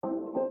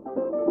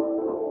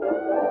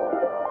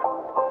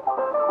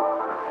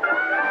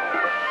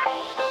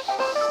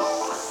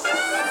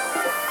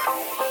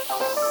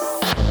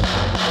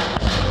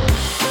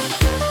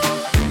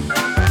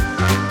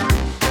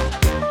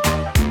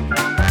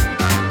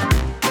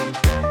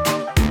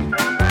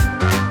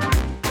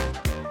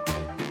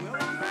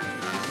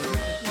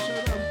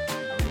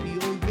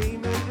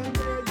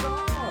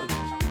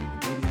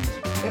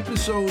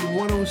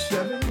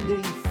107,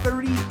 day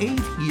 38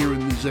 here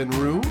in the Zen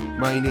Room.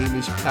 My name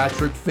is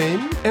Patrick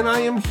Finn, and I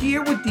am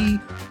here with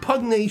the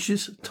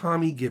pugnacious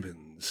Tommie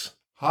Gibbons.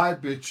 Hi,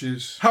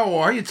 bitches. How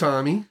are you,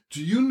 Tommie?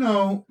 Do you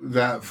know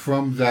that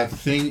from that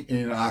thing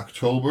in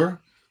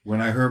October when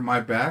I hurt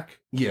my back?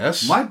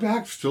 Yes. My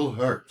back still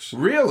hurts.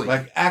 Really?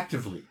 Like,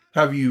 actively.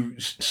 Have you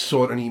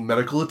sought any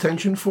medical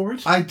attention for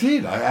it? I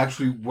did. I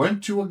actually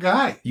went to a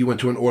guy. You went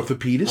to an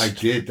orthopedist? I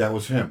did. That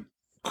was him.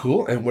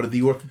 Cool. And what did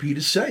the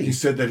orthopedist say? He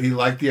said that he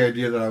liked the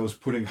idea that I was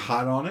putting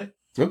hot on it.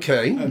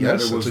 Okay. And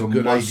yes, that it was that's a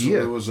good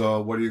idea. It was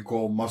a, what do you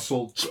call,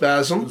 muscle?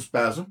 Spasm?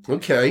 Spasm.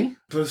 Okay.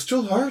 But it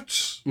still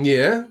hurts.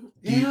 Yeah?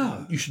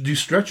 Yeah. You should do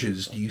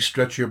stretches. Do you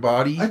stretch your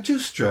body? I do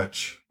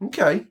stretch.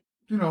 Okay.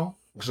 You know.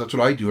 Because that's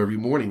what I do every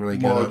morning when I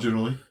get up.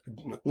 Marginally.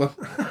 Well,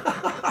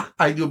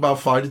 I do about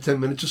 5 to 10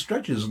 minutes of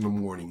stretches in the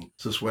morning.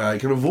 So this way I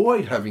can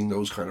avoid having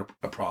those kind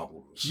of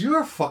problems.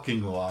 You're a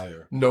fucking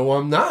liar. No,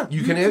 I'm not.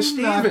 You can ask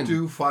Steven. You do not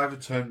do 5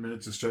 to 10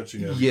 minutes of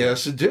stretching every day.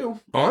 Yes, I do.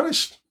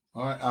 Honest.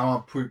 All right, I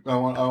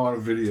want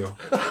a video.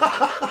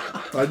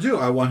 I do.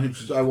 I want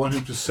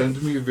him to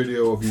send me a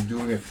video of you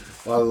doing it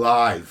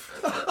alive.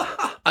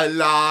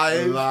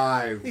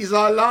 Alive. He's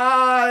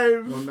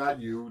alive. No, not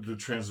you. The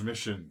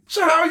transmission.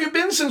 So how have you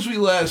been since we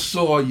last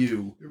saw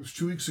you? It was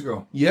 2 weeks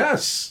ago.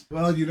 Yes.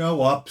 Well, you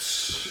know,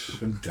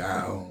 ups and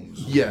downs.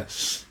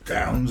 Yes.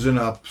 Downs and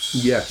ups.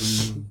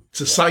 Yes.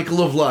 It's a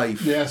cycle of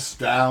life. Yes,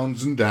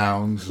 downs and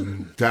downs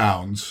and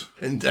downs.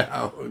 And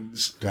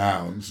downs.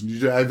 Downs.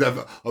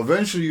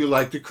 Eventually you're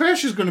like, the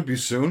crash is going to be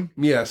soon.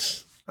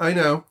 Yes, I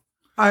know.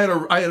 I had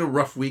a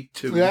rough week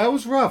too. Yeah, it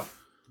was rough.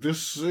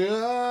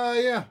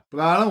 Yeah. But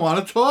I don't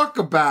want to talk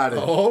about it.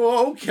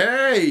 Oh,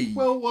 okay.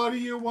 Well, what do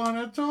you want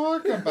to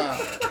talk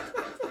about?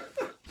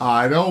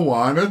 I don't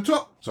want to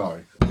talk.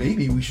 Sorry.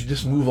 Maybe we should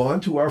just move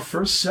on to our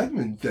first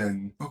segment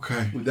then.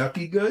 Okay. Would that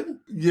be good?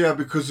 Yeah,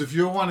 because if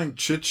you're wanting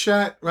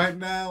chit-chat right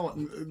now,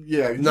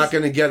 yeah. You're not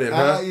going to get it,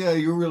 huh? Yeah,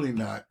 you're really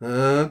not.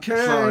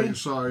 Okay.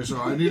 Sorry.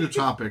 I need a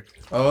topic.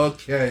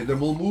 Okay, then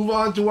we'll move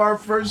on to our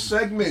first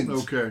segment.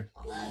 Okay.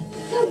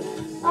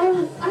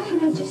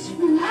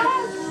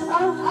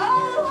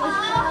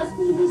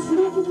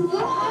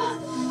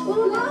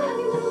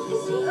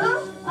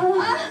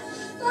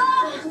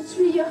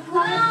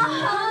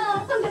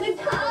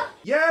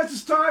 Yes,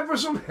 it's time for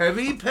some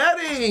heavy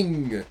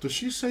petting. Does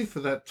she say for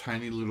that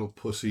tiny little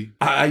pussy?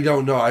 I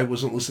don't know. I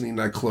wasn't listening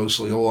that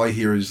closely. All I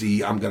hear is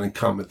the I'm going to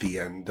come at the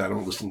end. I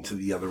don't listen to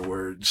the other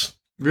words.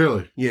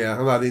 Really? Yeah,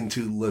 I'm not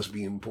into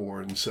lesbian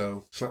porn,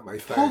 so it's not my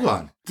thing. Hold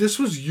on. This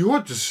was your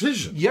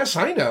decision. Yes,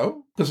 I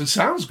know, because it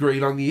sounds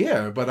great on the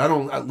air, but I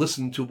don't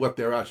listen to what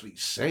they're actually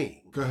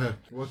saying. Go ahead.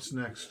 What's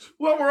next?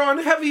 Well, we're on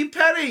heavy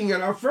petting,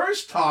 and our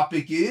first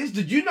topic is,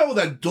 did you know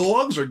that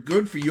dogs are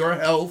good for your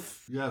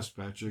health? Yes,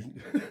 Patrick.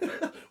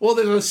 Well,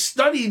 there's a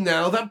study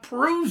now that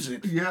proves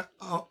it. Yeah,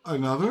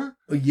 another?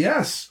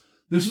 Yes.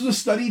 This is a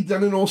study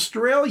done in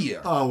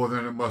Australia. Oh, well,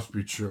 then it must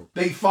be true.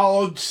 They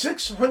followed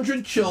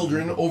 600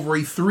 children over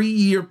a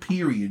 3-year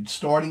period,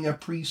 starting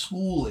at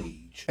preschool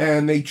age.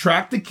 And they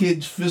tracked the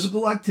kids'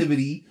 physical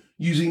activity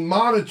using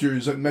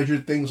monitors that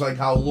measured things like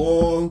how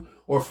long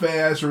or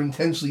fast or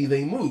intensely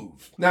they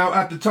move. Now,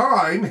 at the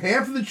time,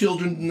 half of the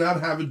children did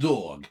not have a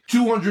dog.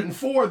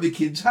 204 of the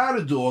kids had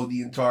a dog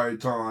the entire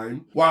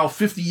time, while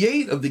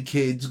 58 of the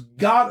kids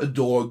got a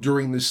dog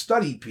during the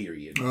study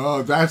period.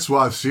 Oh, that's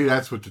what, see,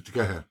 that's what,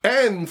 go ahead.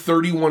 And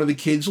 31 of the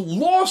kids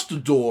lost a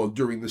dog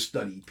during the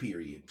study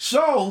period.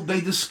 So, they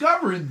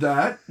discovered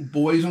that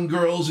boys and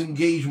girls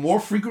engage more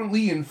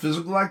frequently in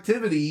physical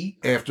activity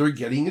after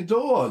getting a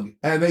dog.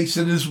 And they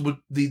said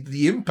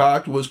the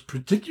impact was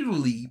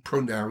particularly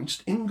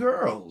pronounced in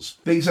girls.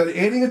 They said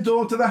adding a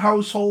dog to the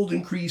household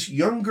increased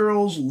young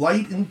girls'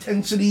 light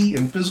intensity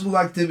and physical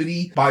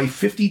activity by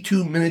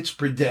 52 minutes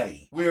per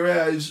day.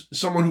 Whereas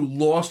someone who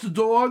lost a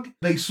dog,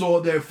 they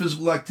saw their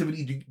physical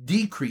activity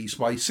decrease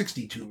by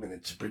 62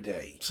 minutes per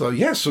day. So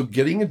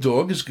getting a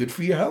dog is good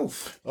for your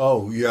health.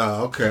 Oh,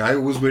 yeah, okay. I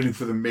was waiting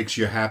for the makes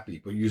you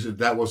happy, but you said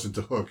that wasn't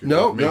the hook. It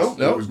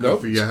was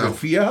good for your health. Good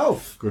for your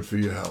health. Good for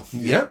your health.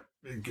 Yep.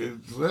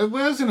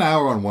 There's an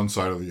hour on one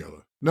side or the other.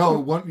 No,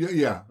 one,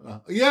 yeah. All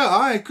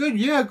right, good.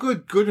 Yeah,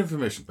 good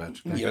information,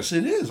 Patrick. Yes,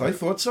 it is. I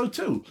thought so,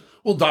 too.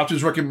 Well,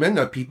 doctors recommend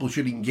that people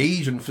should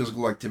engage in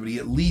physical activity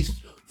at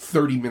least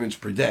 30 minutes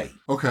per day.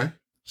 Okay.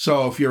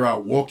 So if you're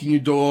out walking your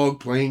dog,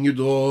 playing your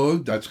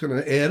dog, that's going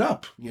to add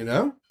up, you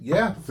know?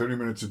 Yeah, 30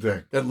 minutes a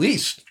day. At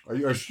least. Are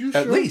you sure?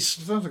 At least.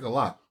 It sounds like a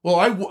lot.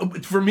 Well,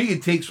 for me,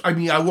 it takes,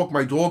 I walk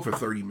my dog for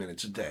 30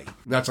 minutes a day.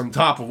 That's on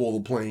top of all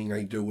the playing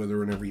I do with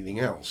her and everything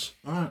else.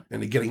 All right.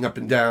 And the getting up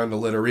and down to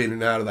let her in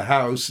and out of the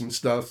house and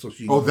stuff. So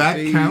she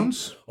that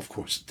counts? Of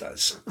course it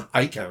does.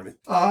 I count it.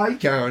 I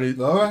count it.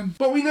 All right.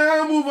 But we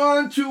now move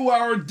on to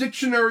our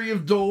Dictionary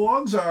of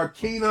Dogs, our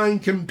Canine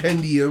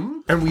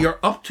Compendium. And we are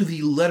up to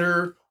the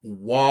letter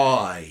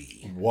Y.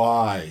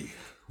 Why?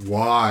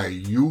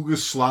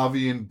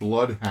 Yugoslavian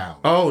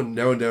bloodhound. Oh,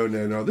 no.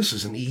 This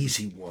is an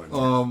easy one.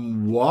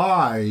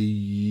 Why?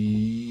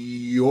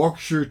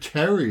 Yorkshire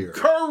Terrier.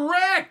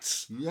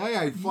 Correct! Yeah,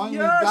 I finally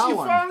Yes, got you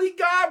one. finally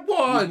got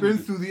one! I've been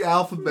through the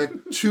alphabet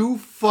 2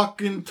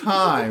 fucking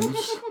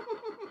times.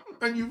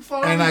 And you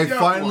finally And I got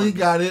finally one.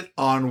 got it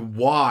on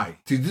Y.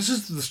 Dude, this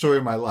is the story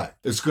of my life.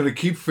 It's going to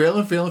keep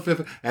failing,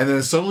 and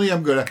then suddenly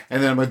I'm going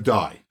to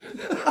die.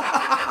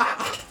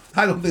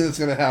 I don't think it's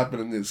going to happen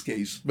in this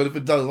case. But if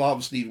it does, I'll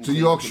have Stephen. It's a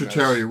Yorkshire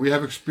Terrier. We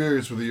have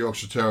experience with the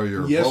Yorkshire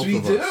Terrier. Yes, Both we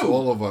of do. Us,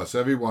 all of us,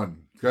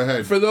 everyone. Go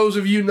ahead. For those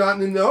of you not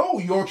in the know,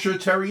 Yorkshire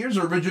Terriers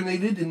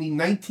originated in the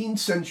 19th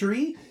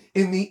century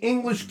in the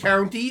English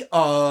county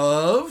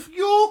of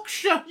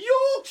Yorkshire.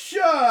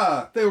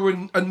 Yorkshire. They were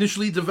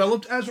initially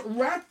developed as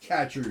rat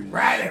catchers.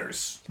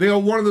 Ratters. They are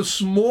one of the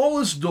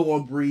smallest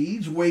dog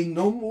breeds, weighing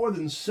no more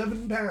than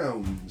 7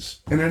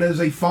 pounds. And it has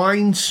a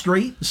fine,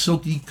 straight,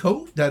 silky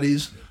coat that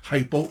is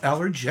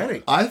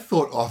hypoallergenic. I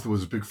thought Arthur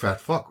was a big fat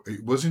fuck.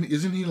 Isn't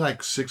he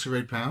like 6 or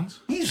 8 pounds?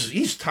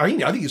 He's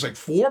tiny. I think he's like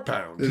 4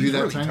 pounds. Is he He's that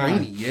really tiny?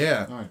 tiny.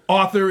 Yeah. All right.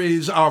 Arthur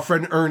is our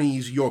friend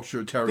Ernie's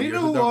Yorkshire Terrier. Do you know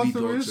who That we Arthur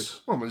dogs is? say.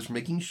 Well, I'm just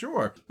making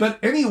sure. But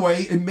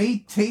anyway, it may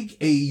take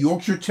a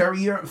Yorkshire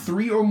Terrier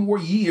 3 or more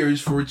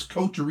years for its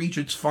coat to reach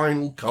its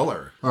final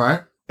color. All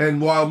right. And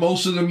while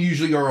most of them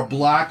usually are a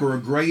black or a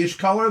grayish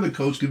color, the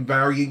coats can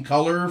vary in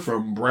color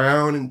from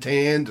brown and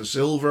tan to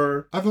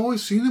silver. I've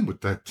always seen him with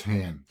that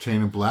tan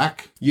and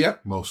black,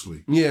 Yep.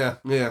 mostly. Yeah.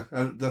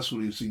 That's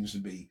what it seems to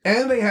be.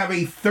 And they have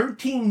a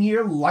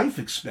 13-year life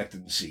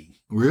expectancy.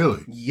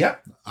 Really?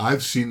 Yep.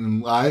 I've seen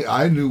them.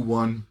 I knew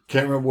one.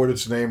 Can't remember what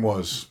its name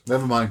was.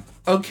 Never mind.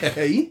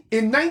 Okay.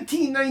 In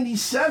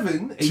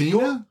 1997,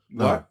 Tina?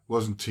 No, What? it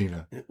wasn't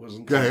Tina. It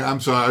wasn't. Okay,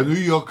 I'm sorry.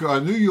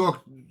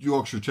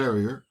 Yorkshire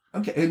Terrier.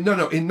 Okay. In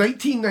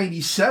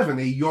 1997,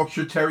 a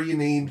Yorkshire Terrier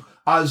named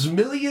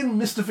Osmilian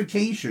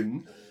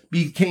Mystification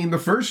became the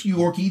first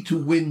Yorkie to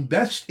win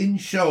Best in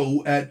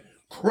Show at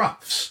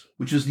Crufts,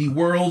 which is the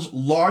world's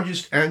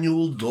largest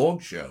annual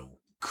dog show.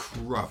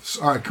 Crufts.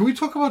 All right, can we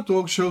talk about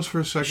dog shows for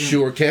a second?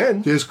 Sure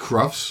can. There's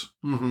Crufts,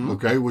 Mm-hmm.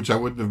 okay, which I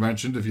wouldn't have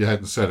mentioned if you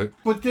hadn't said it.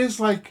 But there's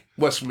like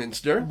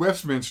Westminster.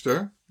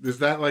 Westminster. Is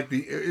that like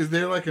is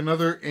there like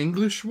another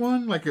English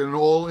one? Like an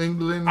all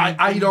England?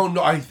 I don't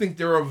know. I think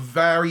there are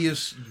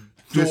various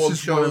This dog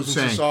is what I'm shows and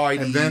saying.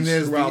 societies And then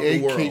there's the throughout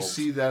the world.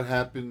 AKC that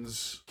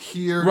happens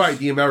here. Right,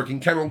 the American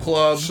Kennel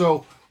Club.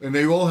 So, and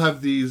they all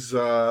have these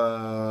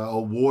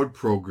award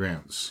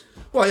programs.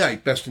 Well, yeah,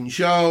 Best in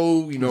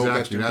Show, Exactly,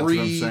 Best in that's Breed.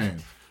 what I'm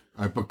saying.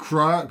 All right, but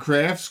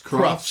crafts.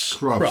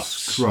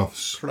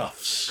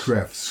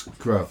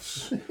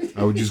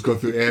 I would just go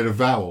through, add a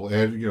vowel,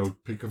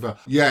 pick a vowel.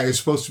 Yeah, it's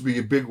supposed to be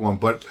a big one,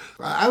 but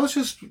I was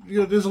just,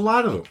 there's a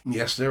lot of them.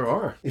 Yes, there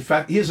are. In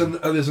fact, there's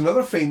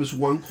another famous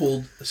one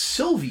called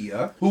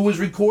Sylvia, who was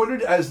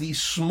recorded as the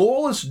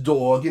smallest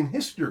dog in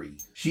history.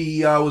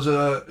 She was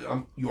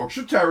a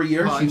Yorkshire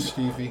Terrier. Hi,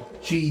 Stevie.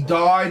 She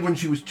died when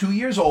she was 2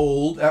 years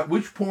old, at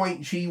which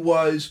point she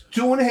was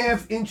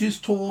 2.5 inches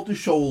tall to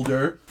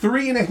shoulder,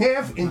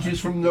 3.5 inches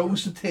from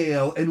nose to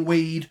tail, and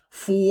weighed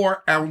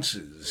 4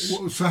 ounces.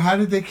 So how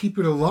did they keep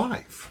it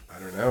alive? I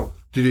don't know.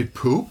 Did it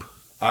poop?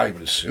 I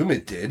would assume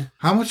it did.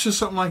 How much does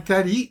something like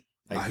that eat?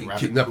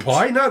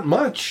 Probably not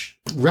much.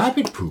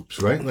 Rabbit poops,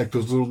 right? Like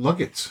those little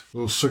nuggets,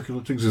 little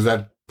circular things. Is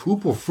that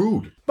poop or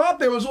food? But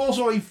there was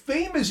also a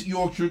famous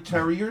Yorkshire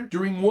Terrier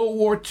during World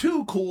War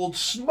II called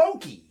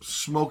Smoky.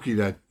 Smoky,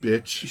 that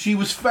bitch. She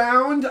was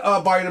found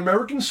by an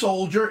American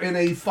soldier in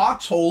a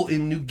foxhole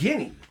in New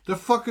Guinea. The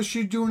fuck is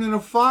she doing in a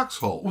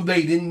foxhole? Well,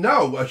 they didn't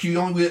know. She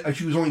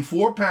was only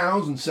 4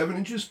 pounds and 7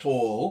 inches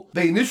tall.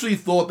 They initially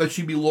thought that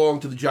she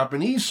belonged to the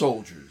Japanese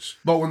soldiers.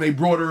 But when they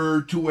brought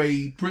her to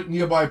a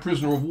nearby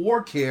prisoner of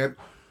war camp,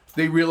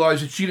 they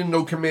realized that she didn't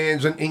know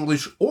commands in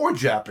English or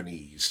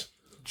Japanese.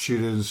 She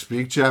didn't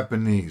speak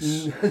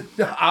Japanese.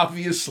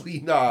 Obviously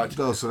not.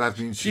 No, so that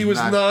means She was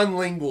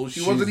non-lingual.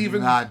 She wasn't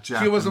even. Not She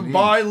wasn't Japanese.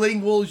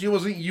 bilingual. She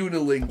wasn't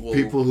unilingual.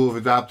 People who have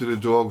adopted a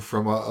dog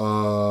from what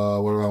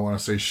do I want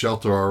to say,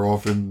 shelter are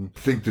often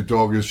think the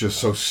dog is just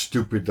so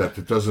stupid that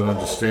it doesn't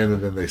understand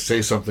it, and they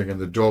say something and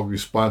the dog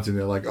responds and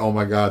they're like, oh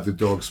my God, the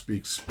dog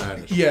speaks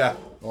Spanish. Yeah.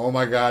 Oh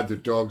my God, the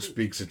dog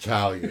speaks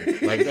Italian.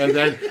 And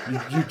then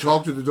you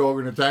talk to the dog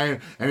in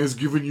Italian and it's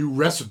giving you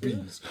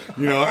recipes,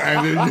 and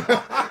then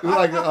you're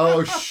like,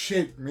 oh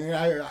shit,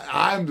 man,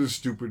 I'm the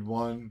stupid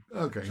one.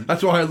 Okay.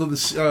 That's why I love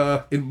this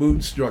in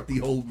Moonstruck,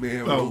 the old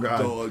man with old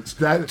dogs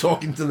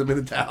talking to them in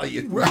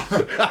Italian.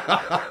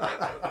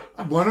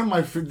 One of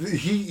my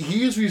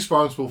he is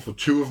responsible for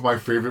 2 of my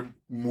favorite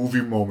movie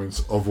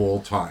moments of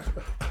all time.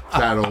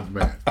 That old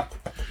man.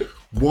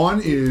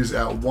 One is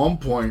at one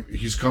point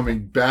he's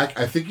coming back.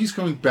 I think he's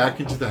coming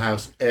back into the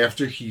house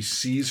after he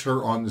sees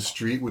her on the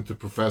street with the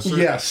professor.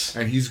 Yes.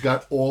 And he's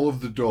got all of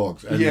the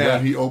dogs. And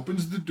then he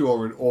opens the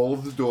door and all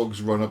of the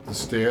dogs run up the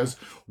stairs.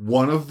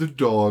 One of the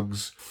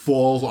dogs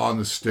falls on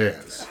the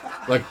stairs,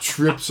 like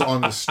trips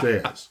on the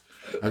stairs.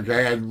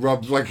 Okay, and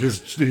rubs like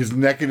his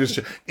neck and his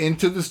chin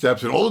into the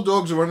steps, and all the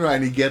dogs are running around,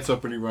 and he gets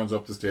up and he runs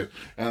up the stairs.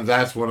 And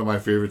that's one of my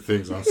favorite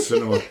things on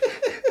cinema.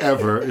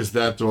 ever is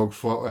that dog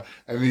fought.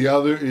 And the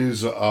other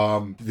is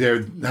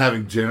they're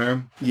having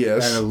dinner.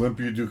 Yes. And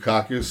Olympia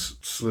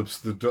Dukakis slips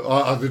the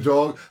dog.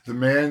 The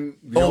man.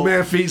 The old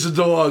man feeds the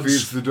dogs.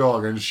 Feeds the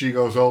dog. And she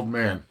goes, old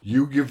man,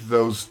 you give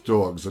those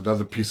dogs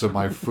another piece of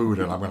my food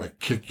and I'm going to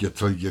kick you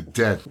till you're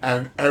dead.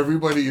 And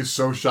everybody is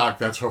so shocked.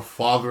 That's her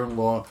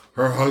father-in-law.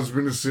 Her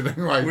husband is sitting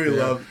right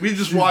there. We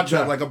just watched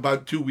that like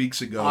about 2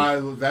 weeks ago.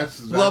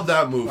 Love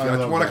that movie.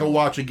 That's one I can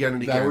watch again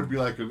and again. That would be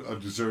like a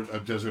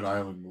desert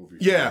island movie.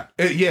 Yeah,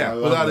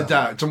 without a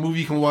doubt. It's a movie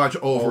you can watch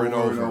over and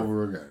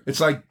over again. It's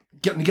like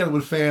getting together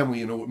with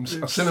family, a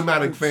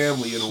cinematic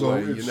family in a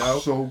way, you know?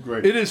 It's so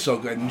great. It is so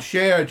good. And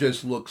Cher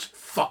just looks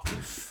fucking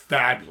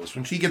fabulous.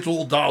 When she gets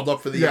all dolled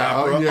up for the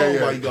opera,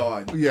 my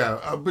God.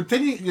 Yeah, but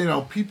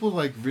then, people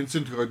like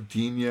Vincent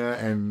Gardenia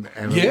and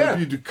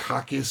Olympia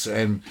Dukakis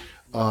and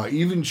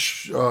even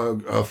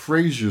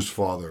Fraser's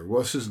father,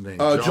 what's his name?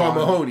 John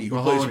Mahoney,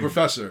 who plays the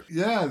professor.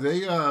 Yeah,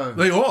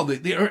 they're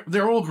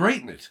all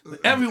great in it.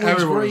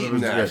 Everyone's great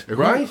in that,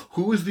 right?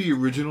 Who was the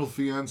original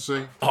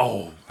fiance?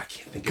 Oh, I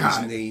can't think of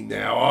his name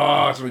now.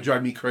 Oh, it's going to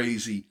drive me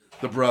crazy.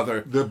 The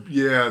brother. The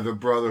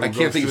brother who I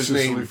can't think of his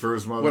name. For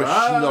his mother. What a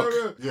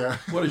schnook. Yeah.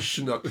 What a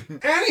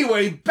schnook.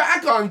 Anyway,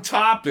 back on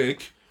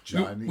topic.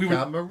 Johnny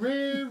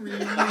Camareri.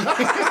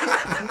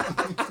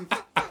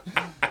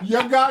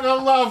 You got a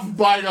love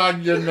bite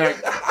on your neck.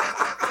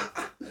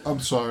 I'm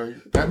sorry.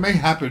 That may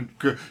happen.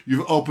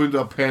 You've opened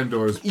up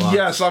Pandora's box.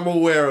 Yes, I'm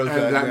aware of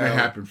that. That may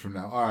happen from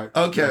now. All right.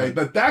 Okay,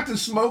 but back to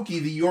Smoky,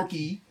 the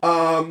Yorkie.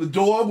 The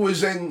dog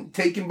was then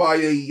taken by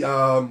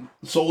a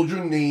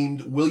soldier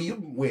named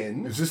William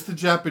Wynn. Is this the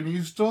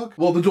Japanese dog?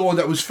 Well, the dog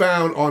that was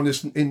found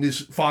in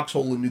this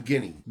foxhole in New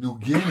Guinea. New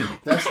Guinea?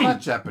 That's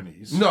not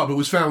Japanese. No, but it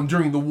was found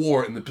during the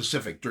war in the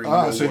Pacific. During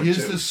World so War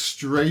here's II. this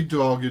stray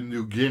dog in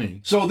New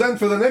Guinea. So then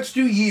for the next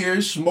 2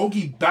 years,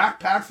 Smoky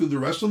backpacked through the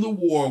rest of the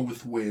war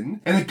with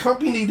Wynn and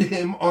accompanied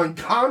him on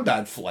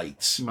combat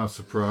flights. I'm not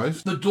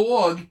surprised. The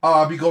dog,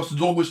 because the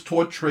dog was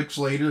taught tricks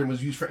later and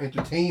was used for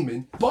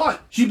entertainment,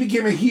 but she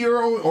became a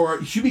hero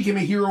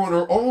in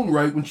her own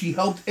right when she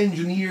helped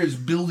engineers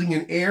building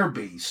an air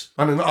base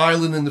on an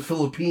island in the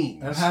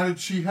Philippines. And how did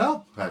she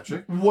help,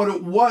 Patrick? What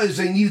it was,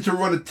 they needed to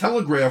run a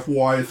telegraph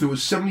wire through a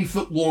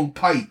 70-foot long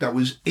pipe that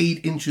was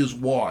 8 inches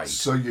wide.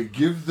 So you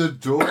give the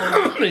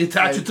dog... They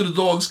attach it to the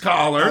dog's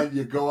collar. And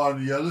you go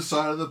on the other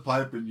side of the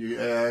pipe and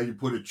you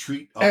put a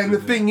treat up and the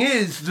there. thing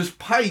is, this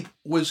pipe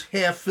was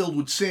half filled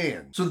with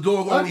sand. So the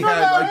dog only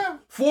had like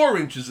 4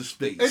 inches of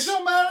space. It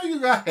don't matter. You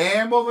got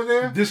ham over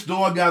there. This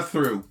dog got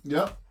through.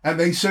 Yep. And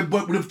they said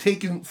what would have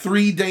taken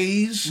 3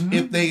 days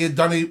if they had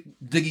done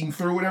it digging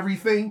through and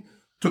everything,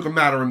 took a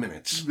matter of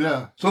minutes.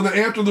 Yeah. So then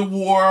after the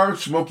war,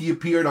 Smoky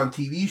appeared on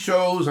TV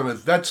shows and at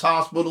vets'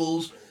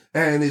 hospitals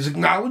and is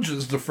acknowledged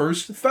as the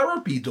first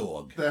therapy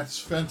dog. That's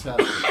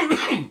fantastic.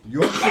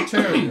 Yorkshire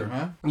Terrier,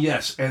 huh?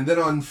 Yes. And then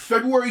on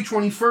February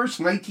 21st,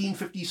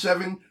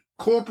 1957,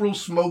 Corporal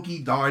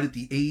Smoky died at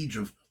the age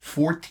of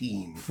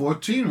 14.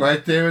 14,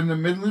 right there in the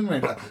Midland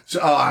range.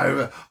 So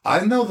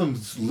I know them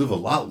live a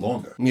lot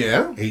longer.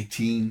 Yeah?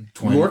 18,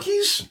 20.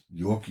 Yorkies?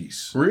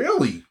 Yorkies.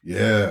 Really?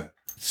 Yeah.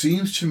 It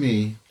seems to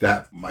me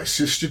that my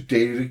sister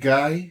dated a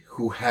guy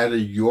who had a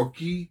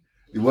Yorkie.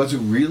 It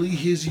wasn't really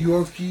his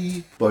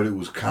Yorkie, but it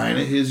was kind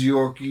of his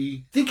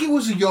Yorkie. I think it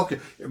was a Yorkie.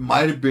 It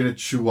might have been a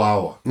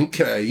Chihuahua.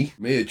 Okay.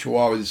 Me, a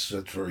Chihuahua that's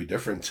very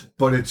different.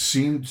 But it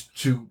seemed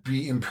to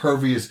be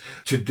impervious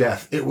to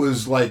death. It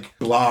was like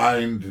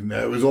blind, and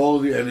it was all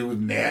the, and it was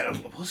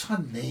what's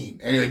her name?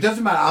 Anyway, it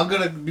doesn't matter. I'm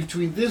gonna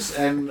between this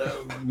and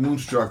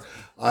Moonstruck,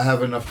 I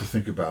have enough to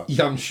think about.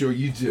 Yeah, I'm sure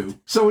you do.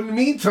 So in the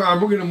meantime,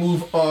 we're going to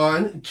move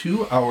on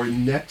to our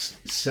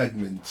next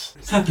segment.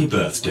 Happy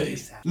birthday.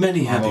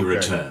 Many happy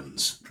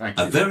returns. Thank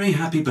you. A very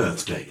happy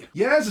birthday.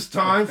 Yes, it's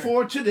time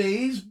for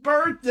today's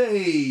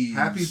birthdays.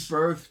 Happy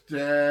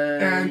birthday.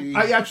 And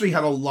I actually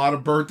had a lot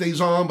of birthdays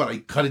on, but I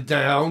cut it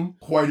down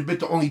quite a bit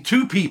to only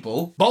 2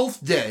 people,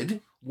 both dead.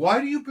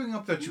 Why do you bring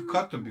up that you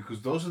cut them?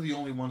 Because those are the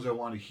only ones I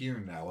want to hear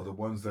now, are the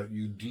ones that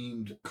you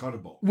deemed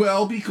cuttable.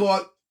 Well,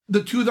 because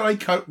the 2 that I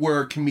cut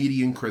were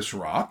comedian Chris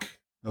Rock.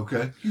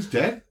 Okay. He's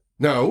dead?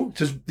 No,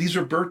 these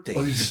are birthdays.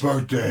 Oh, these are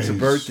birthdays. These are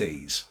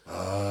birthdays.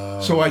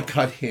 So I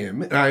cut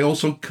him, and I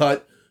also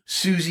cut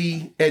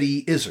Susie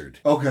Eddie Izzard.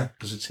 Okay.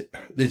 Because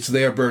it's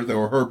their birthday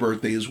or her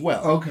birthday as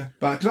well. Okay.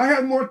 But 'cause I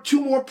had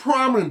 2 more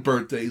prominent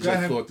birthdays Go I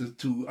ahead. thought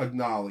to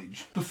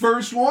acknowledge. The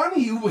first one,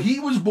 he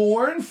was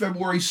born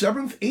February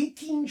 7th,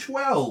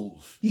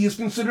 1812. He is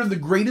considered the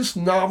greatest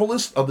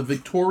novelist of the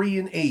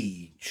Victorian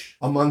age.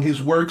 Among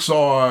his works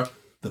are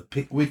The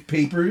Pickwick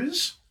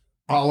Papers,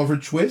 Oliver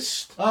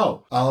Twist.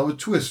 Oh, Oliver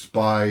Twist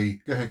by...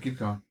 Go ahead, keep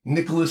going.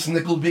 Nicholas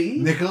Nickleby.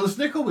 Nicholas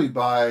Nickleby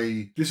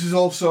by... This is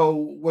also...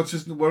 What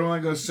am I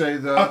going to say?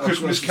 A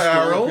Christmas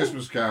Carol.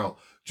 Christmas Carol.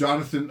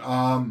 Jonathan,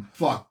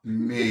 fuck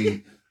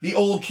me. The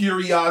Old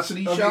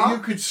Curiosity Okay, Shop. you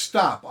could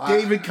stop.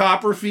 David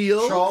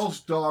Copperfield.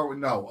 Charles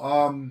Darwin.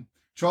 No,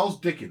 Charles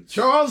Dickens.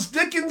 Charles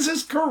Dickens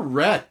is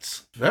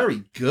correct.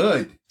 Very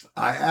good.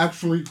 I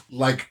actually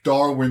like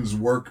Darwin's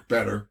work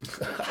better.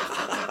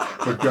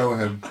 But go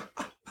ahead.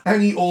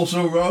 And he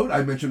also wrote,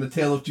 I mentioned A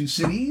Tale of Two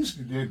Cities,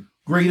 He did.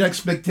 Great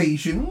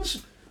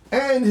Expectations,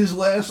 and his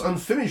last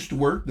unfinished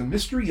work, The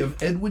Mystery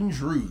of Edwin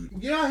Drood.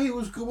 Yeah, he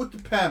was good with the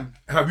pen.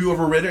 Have you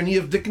ever read any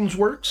of Dickens'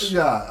 works?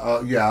 Yeah,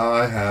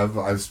 I have.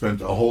 I've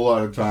spent a whole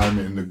lot of time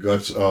in the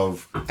guts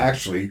of...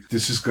 Actually,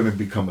 this is going to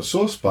become a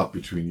sore spot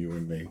between you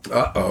and me.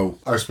 Uh-oh.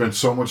 I spent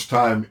so much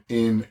time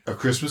in A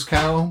Christmas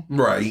Carol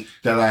Right.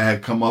 that I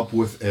had come up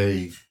with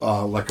a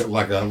like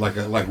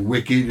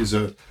Wicked is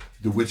the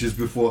witches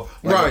before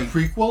Right. a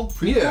prequel.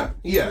 Yeah.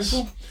 Yes.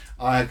 Prequel?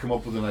 I had come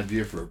up with an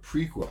idea for a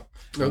prequel.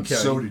 And Okay.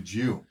 so did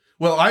you.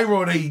 Well, I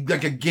wrote a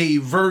gay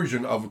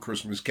version of A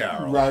Christmas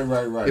Carol.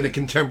 Right. In a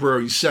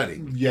contemporary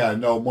setting. Yeah,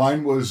 no,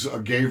 mine was a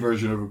gay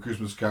version of A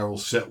Christmas Carol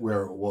set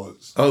where it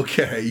was.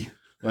 Okay.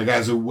 Like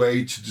as a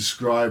way to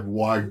describe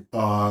why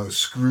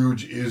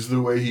Scrooge is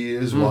the way he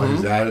is, why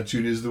his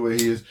attitude is the way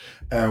he is,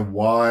 and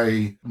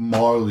why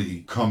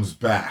Marley comes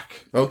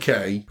back.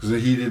 Okay. Because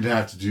he didn't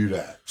have to do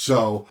that.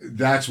 So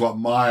that's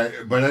what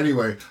but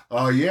anyway,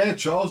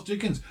 Charles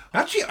Dickens.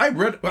 Actually,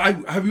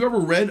 have you ever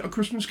read A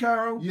Christmas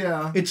Carol?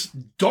 Yeah. It's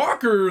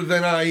darker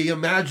than I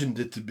imagined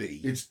it to be.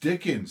 It's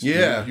Dickens.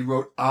 Yeah. Dude. He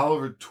wrote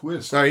Oliver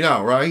Twist. I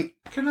know, right?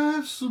 Can I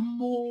have some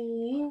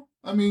more?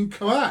 I mean,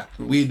 come on.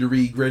 We had to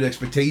read Great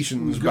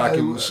Expectations back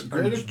in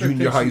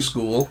junior high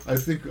school. I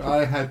think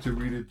I had to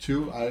read it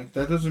too.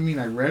 That doesn't mean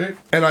I read it.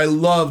 And I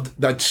loved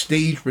that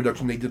stage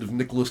production they did of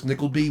Nicholas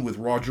Nickleby with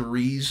Roger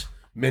Rees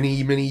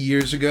many, many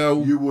years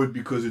ago. You would,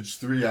 because it's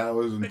 3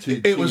 hours and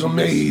It was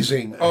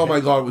amazing. Oh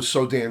my God, it was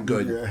so damn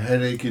good. Yeah,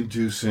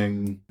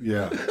 headache-inducing,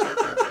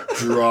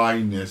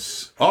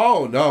 dryness.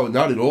 Oh, no,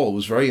 not at all. It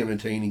was very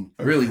entertaining.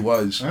 It really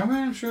was. I mean,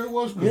 I'm sure it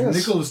was. Yes.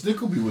 Nicholas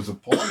Nickleby was a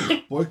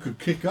party. Boy could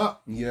kick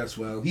up. Yes,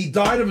 well, he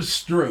died of a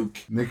stroke.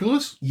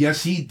 Nicholas?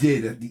 Yes, he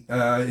did. In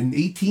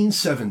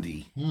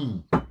 1870.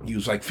 He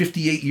was like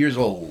 58 years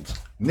old.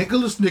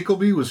 Nicholas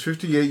Nickleby was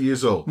 58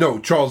 years old. No,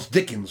 Charles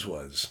Dickens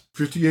was.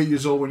 58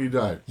 years old when he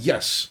died.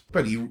 Yes,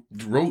 but he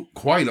wrote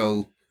quite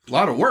a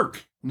lot of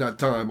work in that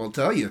time, I'll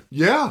tell you.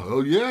 Yeah,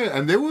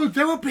 and they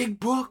were big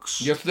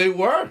books. Yes, they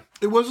were.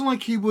 It wasn't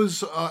like he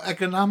was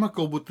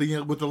economical with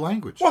the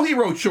language. Well, he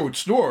wrote short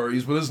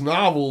stories, but his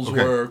novels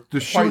were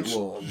quite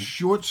long.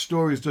 Short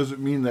stories doesn't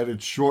mean that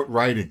it's short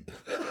writing.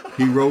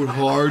 He wrote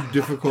hard,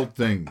 difficult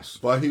things.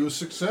 But he was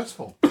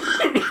successful.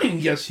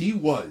 Yes, he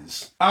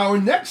was. Our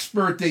next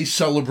birthday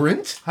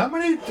celebrant. How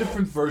many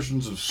different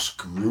versions of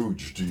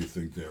Scrooge do you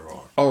think there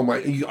are? Oh my!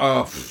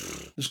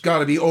 There's got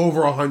to be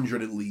over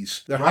 100 at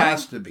least. There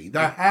has to be.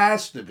 There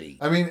has to be.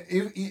 I mean,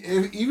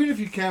 even if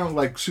you count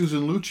like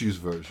Susan Lucci's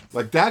version,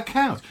 like that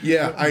counts.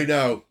 Yeah, I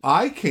know.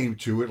 I came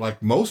to it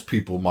like most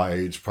people my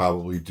age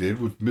probably did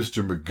with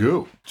Mr.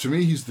 Magoo. To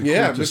me, he's the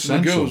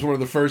quintessential. Mr. Magoo was one of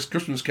the first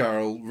Christmas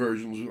Carol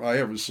versions I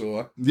ever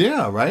saw.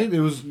 Yeah, right.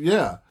 It was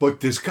but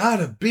there's got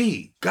to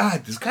be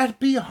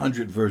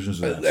 100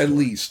 versions of that.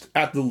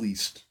 At the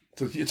least.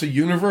 It's a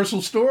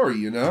universal story,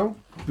 you know?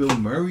 Bill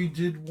Murray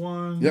did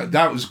one. Yeah,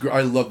 that was great.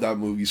 I love that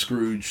movie,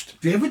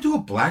 Scrooged. Did they ever do a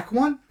black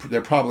one?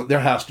 There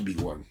has to be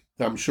one.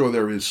 I'm sure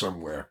there is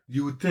somewhere.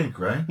 You would think,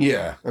 right?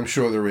 Yeah, I'm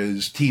sure there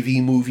is.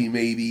 TV movie,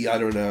 maybe. I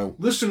don't know.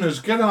 Listeners,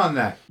 get on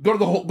that. Go to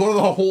the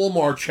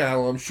Hallmark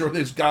channel. I'm sure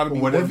there's got to be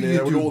whatever one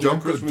there you do.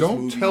 Don't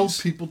movies. Tell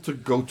people to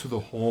go to the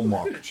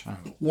Hallmark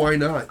channel. Why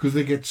not? Because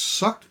they get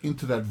sucked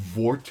into that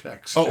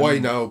vortex. Oh, I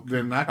know.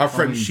 They're not. Our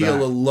friend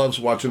Sheila back. loves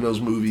watching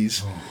those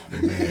movies. Oh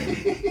man,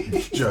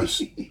 it's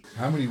just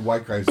how many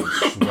white guys in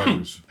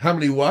sweaters? How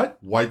many what?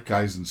 White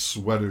guys in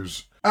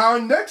sweaters.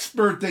 Our next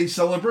birthday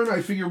celebrant,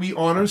 I figure we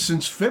honor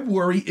since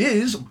February,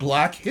 is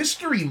Black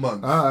History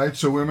Month. All right,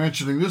 so we're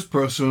mentioning this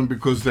person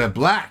because they're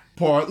black.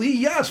 Partly,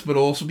 yes, but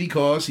also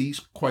because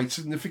he's quite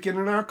significant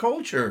in our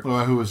culture.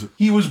 Who is it?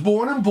 He was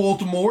born in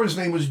Baltimore. His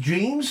name was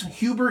James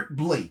Hubert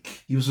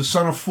Blake. He was the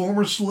son of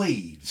former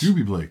slaves.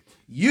 Eubie Blake.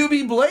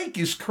 Eubie Blake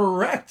is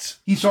correct.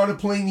 He started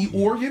playing the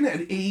organ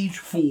at age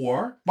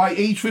 4. By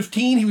age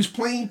 15, he was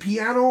playing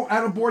piano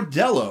at a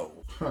bordello.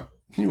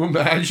 Can you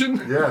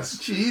imagine? Yes.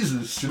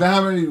 Jesus. Do you know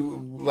how many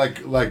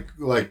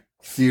like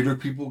theater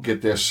people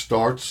get their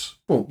starts?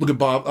 Oh, look at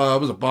Bob.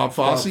 Was it Bob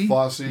Fosse?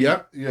 Bob Fosse.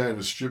 Yep. Yeah, in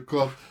a strip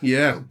club.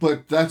 Yeah.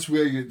 But that's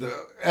where the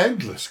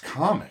endless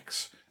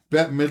comics.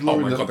 Bette Midler. Oh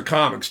my God, the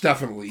comics,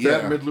 definitely.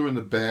 Yeah. Bette Midler in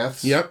the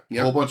baths. Yep. A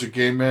whole bunch of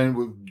gay men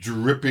with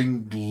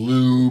dripping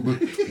lube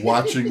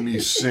watching me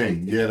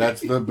sing. Yeah,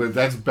 that's Bette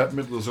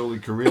Midler's early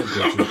career.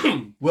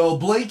 Well,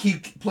 Blake, he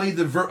played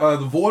the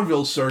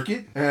vaudeville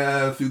circuit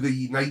through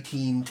the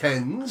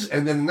 1910s,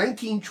 and then in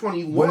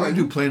 1921... What did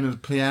you do, playing the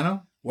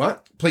piano?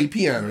 What? Played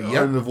piano,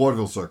 yep. In the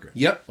vaudeville circuit?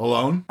 Yep.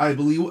 Alone? I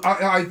believe,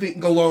 I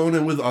think alone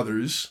and with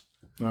others.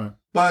 All right.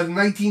 But in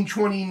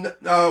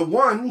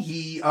 1921,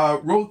 he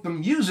wrote the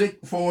music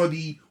for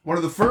one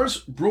of the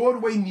first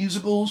Broadway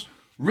musicals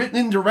written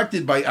and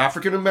directed by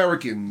African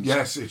Americans.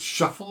 Yes, it's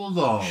Shuffle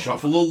Along.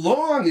 Shuffle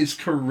Along is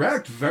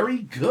correct. Very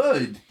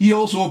good. He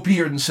also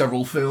appeared in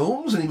several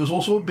films, and he was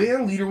also a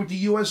band leader with the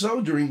USO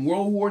during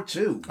World War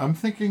II. I'm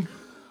thinking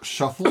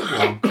Shuffle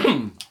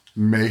Along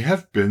may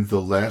have been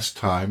the last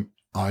time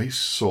I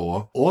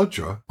saw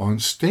Audra on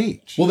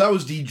stage. Well, that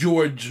was the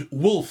George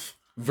Wolfe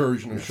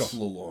version of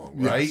Shuffle Along,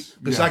 right? Yes.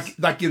 Because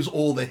that gives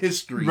all the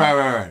history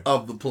Right.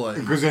 of the play.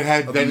 Because it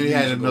had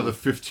musical. another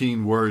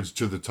 15 words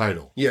to the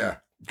title. Yeah.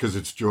 Because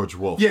it's George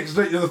Wolfe. Yeah, because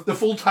the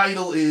full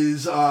title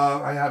is,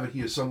 I have it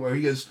here somewhere.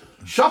 He goes,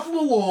 Shuffle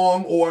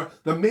Along, or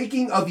The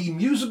Making of the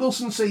Musical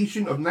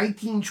Sensation of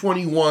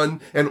 1921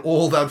 and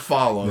All That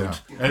Followed.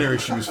 Yeah. Anyway,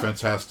 she was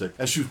fantastic.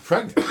 And she was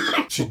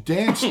pregnant. She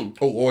danced.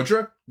 Oh,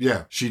 Audra?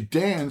 Yeah. She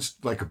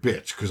danced like a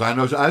bitch. Because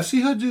I've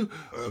seen her do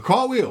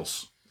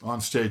cartwheels on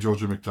stage,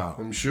 Audra McDonald.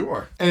 I'm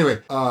sure.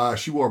 Anyway,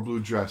 she wore a blue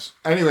dress.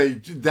 Anyway,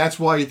 that's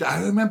why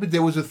I remember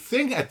there was a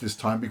thing at this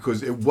time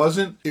because it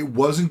wasn't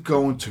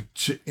going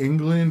to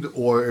England,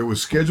 or it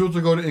was scheduled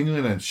to go to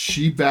England, and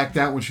she backed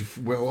out when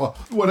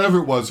whatever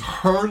it was,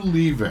 her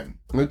leaving.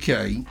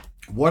 Okay.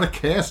 What a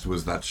cast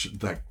was that?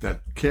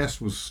 That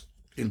cast was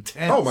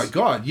intense. Oh my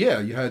God! Yeah,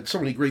 you had so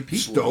many great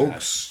people.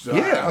 Stokes.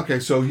 Yeah. Okay,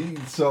 so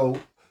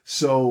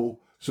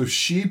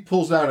she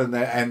pulls out and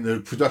the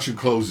production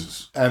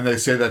closes. And they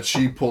say that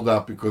she pulled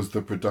out because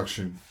the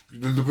production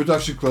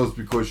closed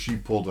because she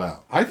pulled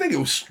out. I think it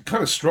was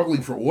kind of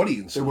struggling for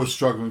audience. It was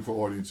struggling for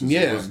audiences.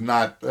 Yeah. It was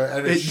not...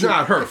 it's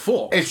not her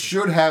fault. It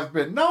should have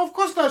been. No, of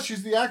course not.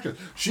 She's the actress.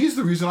 She's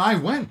the reason I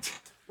went.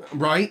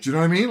 Right? Do you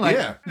know what I mean? Like,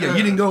 yeah. You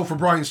didn't go for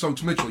Brian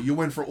Stokes Mitchell. You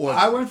went for Audra.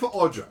 I went for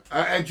Audra.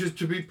 And just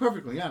to be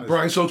perfectly honest.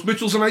 Brian Stokes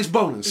Mitchell's a nice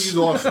bonus. He's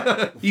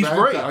awesome. He's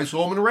great. I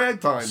saw him in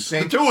Ragtime.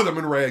 The two of them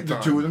in Ragtime. The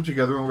two of them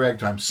together in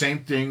Ragtime. Same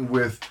thing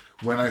with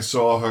when I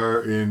saw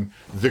her in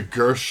The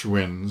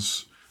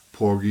Gershwins,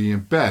 Porgy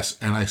and Bess.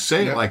 And I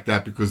say it like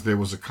that because there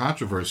was a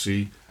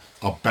controversy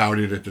about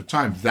it at the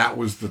time. That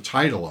was the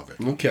title of it.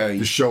 Okay.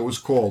 The show was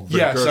called The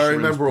Yes, Gershwins, I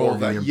remember all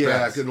Porgy that. and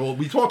Yeah, Bess.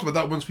 we talked about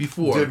that once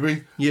before. Did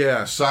we?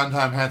 Yeah.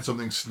 Sondheim had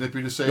something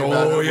snippy to say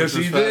about it. Oh, yes,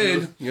 which he was did.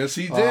 fabulous. Yes,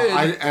 he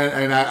did.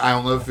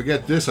 I'll never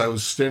forget this. I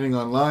was standing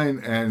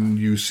online, and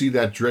you see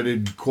that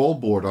dreaded call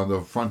board on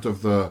the front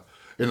of in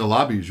the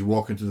lobby as you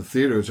walk into the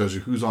theater. It tells you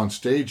who's on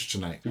stage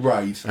tonight.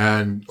 Right.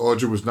 And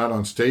Audra was not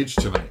on stage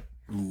tonight.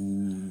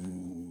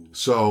 Ooh.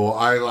 So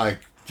I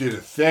did a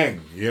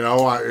thing,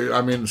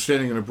 I mean,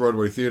 standing in a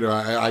Broadway theater,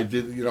 I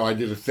did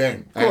a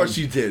thing. Of course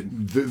you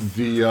did.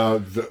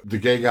 The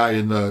gay guy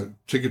in the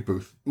ticket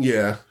booth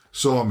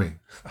saw me,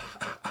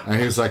 and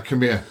he was like,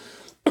 "Come here."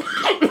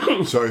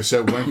 So I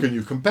said, "When can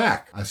you come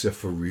back?" I said,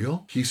 "For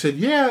real?" He said,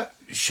 "Yeah,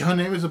 her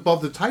name is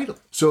above the title.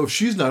 So if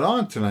she's not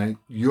on tonight,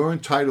 you're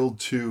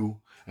entitled to..."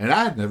 And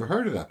I had never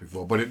heard of that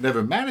before, but it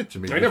never mattered to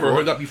me. I never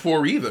heard that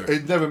before either.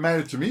 It never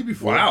mattered to me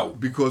before. Wow.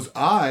 Because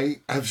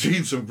I have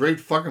seen some great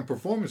fucking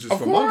performances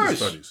from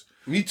understudies.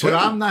 Me too. But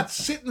I'm not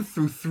sitting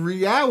through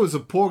 3 hours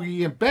of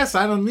Porgy and Bess.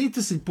 I don't need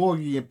to see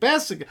Porgy and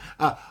Bess again.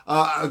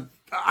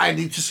 I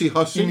need to see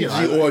her sing. You need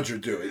to see Audra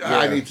do it.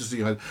 I need to see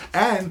her.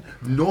 And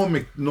Norm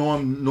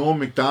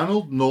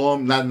McDaniels.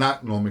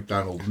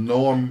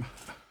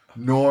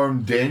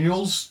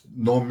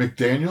 Norm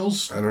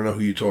McDaniels. I don't know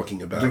who you're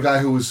talking about. The guy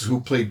who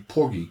played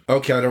Porgy.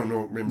 Okay, I don't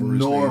remember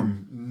his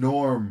name.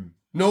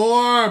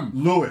 Norm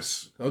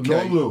Lewis.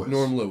 Okay.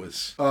 Norm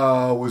Lewis.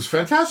 Was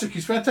fantastic.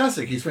 He's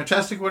fantastic. He's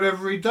fantastic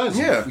whatever he does.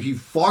 Yeah. He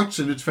farts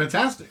and it's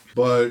fantastic.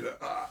 But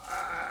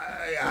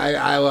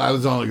I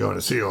was only going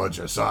to see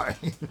Audra. Sorry.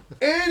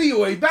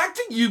 Anyway, back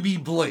to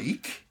Eubie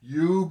Blake.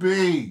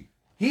 Eubie.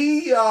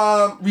 He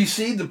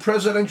received the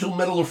Presidential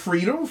Medal of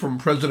Freedom from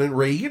President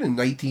Reagan in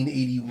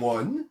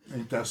 1981.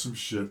 Ain't that some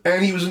shit?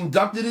 And he was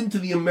inducted into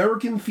the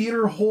American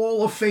Theater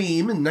Hall of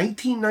Fame in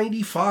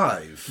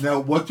 1995. Now,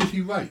 what did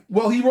he write?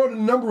 Well, he wrote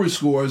a number of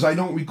scores. I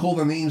don't recall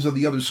the names of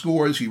the other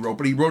scores he wrote,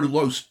 but he wrote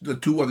the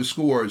two other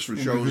scores for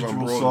shows on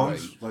Broadway.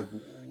 Songs?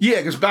 Yeah,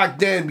 because back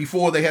then,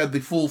 before they had the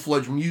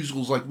full-fledged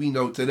musicals like we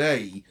know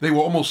today, they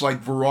were almost like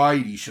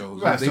variety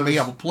shows. Right, They may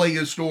have a play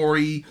a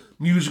story,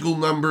 musical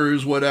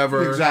numbers,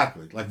 whatever.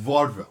 Exactly, like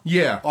vaudeville.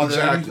 Yeah, Are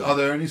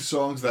there any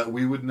songs that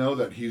we would know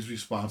that he's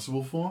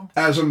responsible for?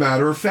 As a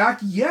matter of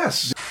fact,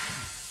 yes.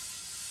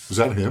 Was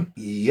that him?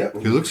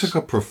 Yep. He looks like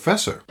a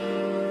professor.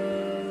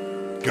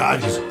 God,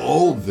 he's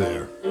old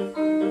there.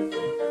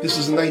 This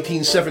is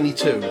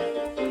 1972.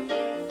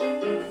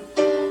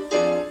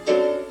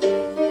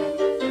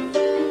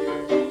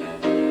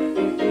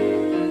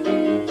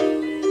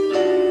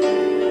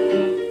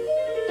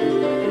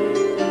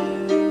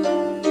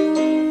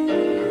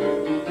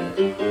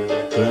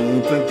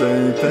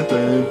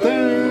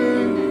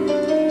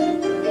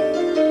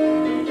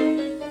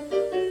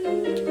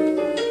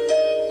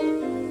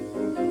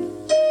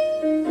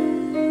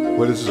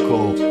 What is this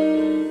called?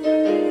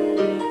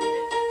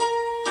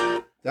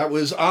 That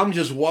was I'm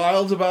Just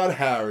Wild About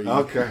Harry.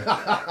 Okay.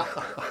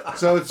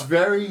 So it's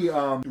very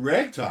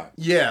ragtime.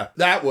 Yeah,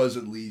 that was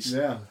at least.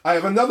 Yeah. I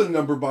have another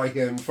number by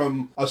him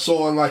from a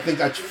song, I think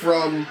that's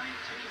from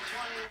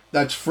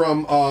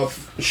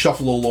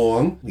Shuffle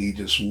Along. We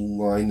just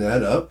line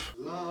that up.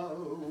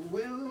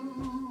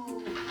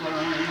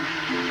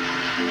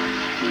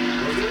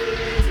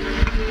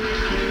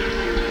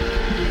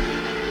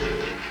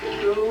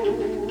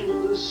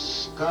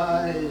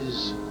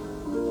 Skies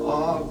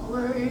are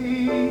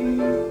gray.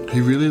 He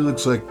really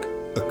looks like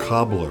a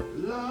cobbler.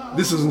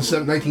 This is in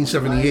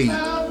 1978.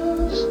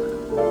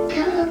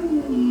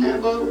 Can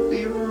never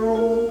be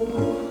wrong.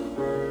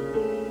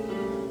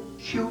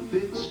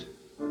 Cupid's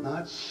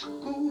not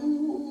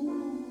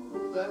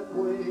schooled that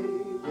way.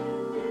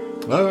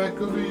 All right,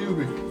 good for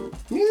Eubie.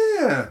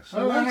 Yeah. So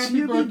All right, that's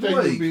happy Eubie birthday,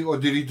 Blake. Eubie. Or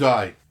did he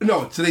die?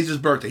 No, today's his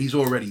birthday. He's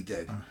already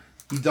dead.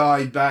 He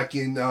died back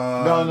in. No.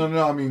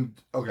 I mean,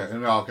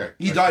 okay.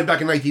 He died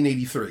back in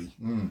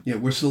 1983. Yeah,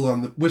 we're still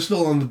on the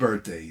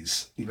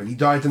birthdays. He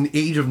died in the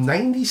age of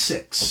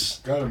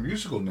 96. Got a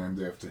musical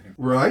named after him.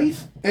 Right.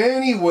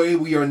 Anyway,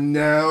 we are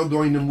now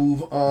going to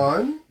move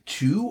on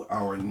to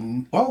our.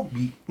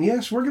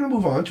 Yes, we're going to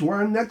move on to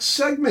our next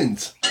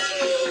segment.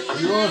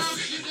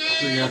 Yours.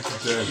 Bring out the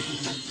dead.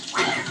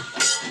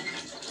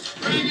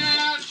 Bring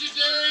out your days.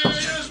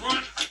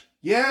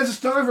 Yes, it's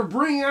time for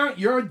Bring Out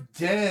Your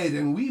Dead,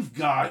 and we've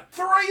got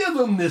 3 of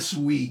them this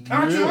week.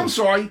 Actually, Really? I'm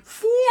sorry,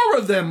 4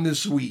 of them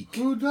this week.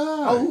 Who A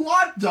died?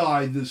 lot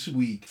died this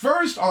week.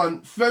 First,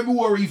 on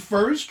February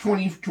 1st,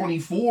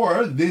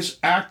 2024, this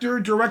actor,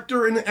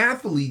 director, and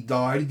athlete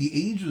died at the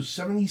age of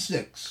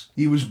 76.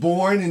 He was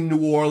born in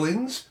New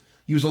Orleans.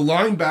 He was a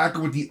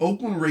linebacker with the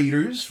Oakland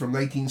Raiders from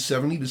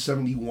 1970 to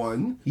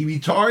 71. He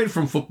retired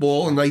from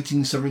football in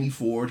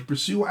 1974 to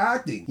pursue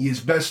acting. He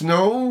is best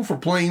known for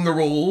playing the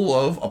role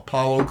of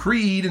Apollo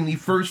Creed in the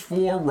first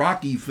 4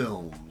 Rocky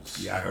films.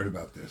 Yeah, I heard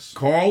about this.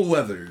 Carl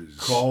Weathers.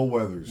 Carl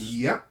Weathers.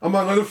 Yep.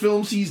 Among other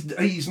films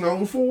he's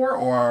known for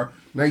are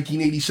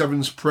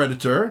 1987's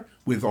Predator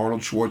with Arnold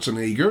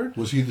Schwarzenegger.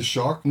 Was he the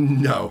shark?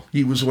 No,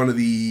 he was one of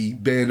the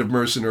band of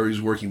mercenaries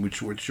working with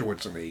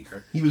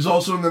Schwarzenegger. He was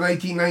also in the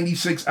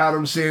 1996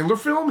 Adam Sandler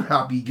film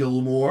Happy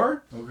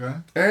Gilmore. Okay.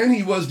 And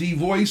he was the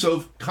voice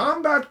of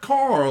Combat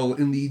Carl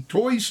in the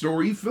Toy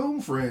Story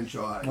film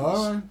franchise.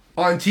 All right.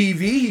 On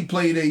TV, he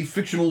played a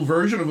fictional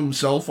version of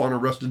himself on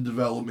Arrested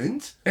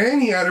Development,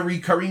 and he had a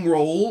recurring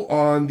role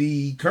on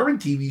the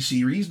current TV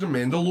series The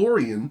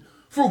Mandalorian,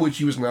 for which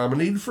he was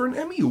nominated for an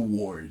Emmy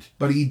Award.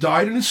 But he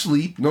died in his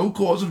sleep, no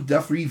cause of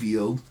death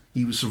revealed.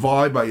 He was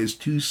survived by his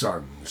 2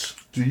 sons.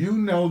 Do you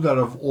know that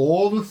of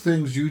all the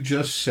things you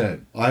just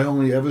said, I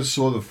only ever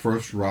saw the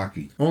first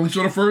Rocky? Only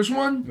saw the first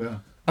one? Yeah.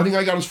 I think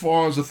I got as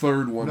far as the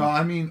 3rd one. No,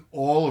 I mean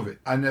all of it.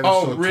 I never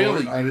Oh, saw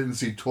really? I didn't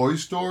see Toy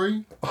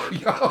Story.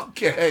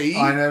 Okay.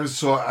 I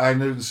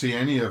didn't see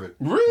any of it.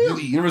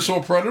 Really? You never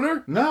saw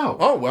Predator? No.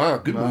 Oh, wow.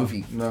 Good No,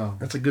 movie. No.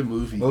 That's a good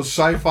movie. Those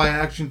sci-fi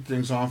action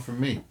things aren't for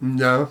me.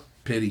 No.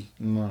 Pity.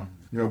 No.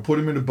 Put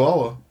him in a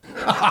boa.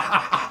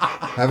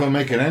 Have him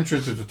make an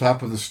entrance at the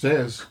top of the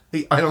stairs.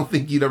 Hey, I don't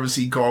think you'd ever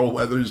see Carl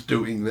Weathers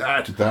doing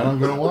that. That I'm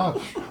going to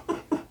watch.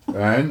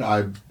 And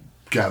I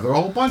gather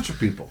a whole bunch of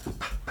people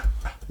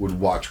would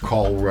watch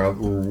Carl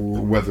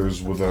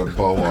Weathers with a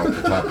boa at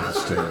the top of the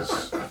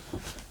stairs.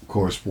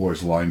 Chorus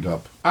boys lined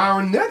up.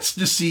 Our next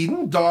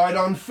decedent died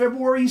on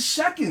February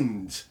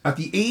 2nd at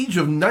the age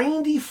of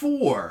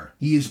 94.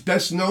 He is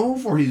best known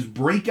for his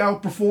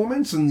breakout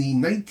performance in the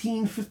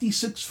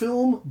 1956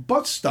 film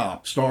Bus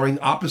Stop, starring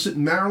opposite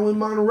Marilyn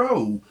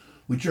Monroe,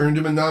 which earned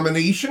him a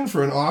nomination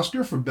for an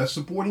Oscar for Best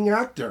Supporting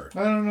Actor.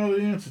 I don't know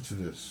the answer to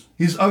this.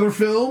 His other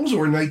films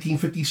were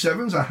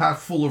 1957's A Hat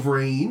Full of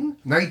Rain,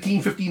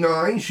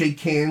 1959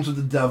 Shake Hands with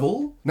the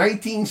Devil,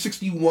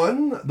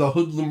 1961 The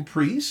Hoodlum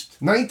Priest,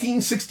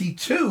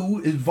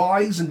 1962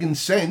 Advise and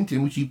Consent,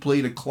 in which he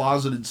played a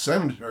closeted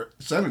senator,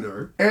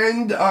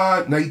 and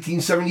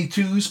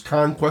 1972's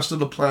Conquest of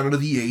the Planet of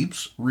the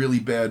Apes, really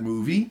bad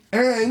movie,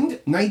 and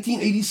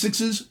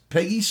 1986's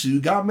Peggy Sue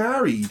Got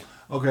Married.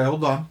 Okay,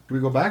 hold on. Can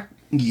we go back?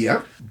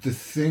 Yep. The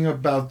thing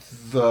about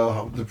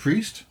the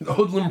priest? The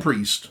Hoodlum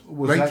Priest,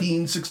 Was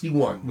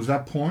 1961. Was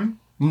that porn?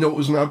 No, it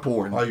was not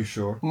porn. Are you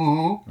sure?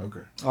 Mm-hmm.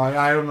 Okay.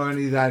 I don't know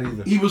any of that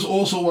either. He was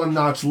also on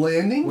Knots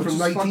Landing What's from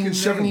his fucking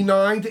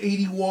 1979 to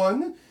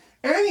 81.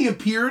 And he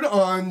appeared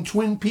on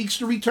Twin Peaks: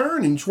 The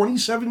Return in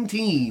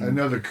 2017.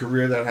 Another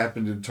career that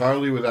happened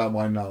entirely without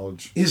my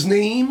knowledge. His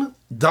name,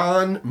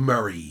 Don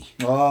Murray.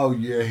 Oh,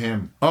 yeah,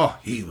 him. Oh,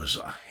 he was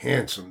a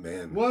handsome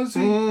man. Was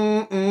he?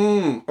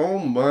 Oh,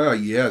 my,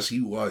 yes,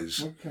 he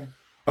was. Okay.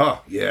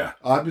 Oh, yeah.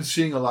 I've been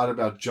seeing a lot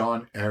about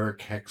John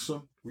Eric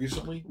Hexum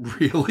recently.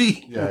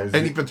 Really? Yeah.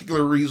 Any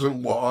particular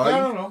reason why? I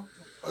don't know.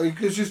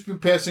 It's just been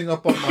passing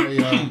up on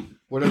my,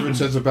 whatever it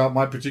says about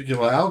my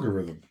particular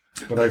algorithm.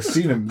 But I've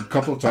seen him a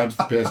couple of times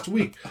the past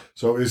week.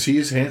 So is he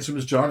as handsome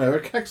as John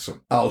Eric Hexum?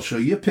 I'll show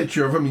you a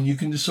picture of him and you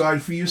can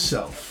decide for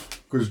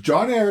yourself. Because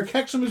John Eric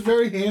Hexum is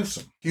very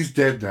handsome. He's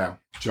dead now,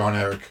 John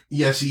Eric.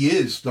 Yes, he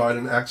is. Died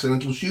an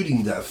accidental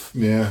shooting death.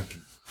 Yeah,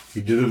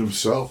 he did it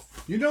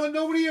himself.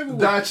 Nobody ever...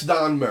 That's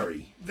Don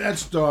Murray.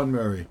 That's Don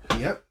Murray.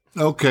 Yep.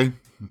 Okay.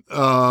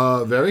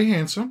 Very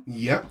handsome.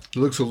 Yep.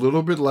 Looks a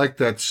little bit like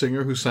that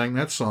singer who sang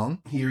that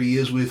song. Here he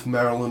is with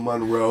Marilyn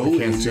Monroe. I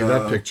can't see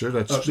that picture.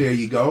 That's there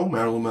you go,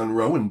 Marilyn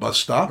Monroe in Bus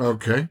Stop.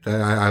 Okay.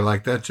 I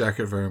like that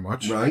jacket very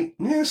much. Right?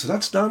 Yeah, so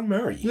that's Don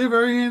Murray. Yeah,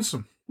 very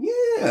handsome.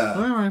 Yeah.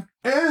 All right.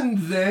 And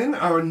then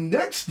our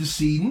next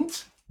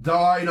decedent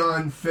died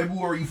on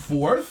February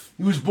 4th.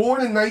 He was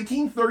born in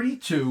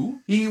 1932.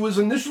 He was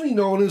initially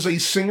known as a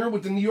singer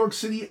with the New York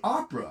City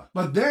Opera,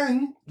 but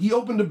then he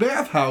opened a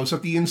bathhouse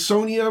at the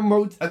Insonia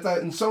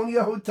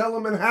Hotel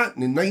in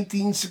Manhattan in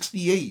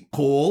 1968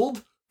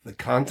 called the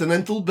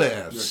Continental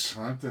Baths. The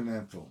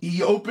Continental.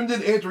 He opened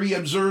it after he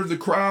observed the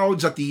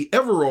crowds at the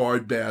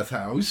Everard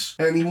bathhouse,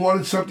 and he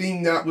wanted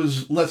something that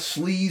was less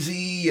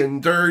sleazy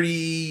and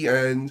dirty,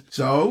 and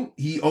so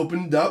he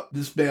opened up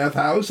this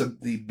bathhouse at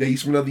the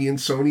basement of the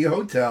Insonia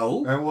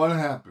Hotel. And what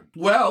happened?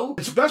 Well,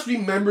 it's best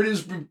remembered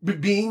as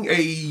being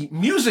a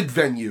music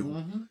venue.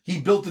 Mm-hmm. He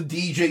built a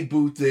DJ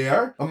booth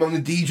there. Among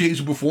the DJs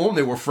who performed,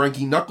 there were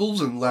Frankie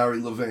Knuckles and Larry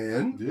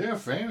Levan. Yeah,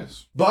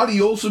 famous. But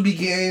he also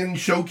began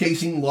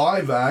showcasing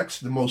live acts,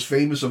 the most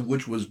famous of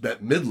which was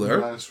Bette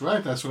Midler. That's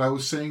right. That's what I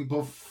was saying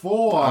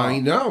before. I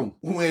know.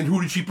 And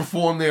who did she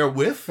perform there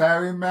with?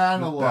 Barry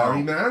Manilow.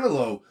 Barry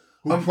Manilow.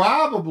 Who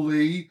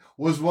probably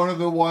was one of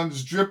the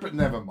ones dripping.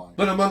 Never mind.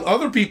 But among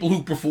other people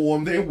who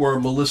performed there were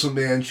Melissa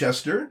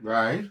Manchester.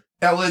 Right.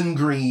 Ellen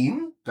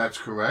Green. That's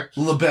correct.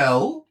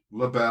 LaBelle.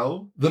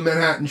 The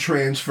Manhattan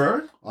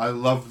Transfer. I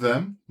love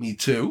them. Me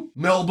too.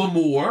 Melba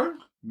Moore.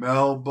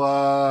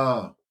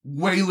 Waylon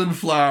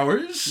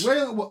Flowers.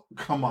 Well,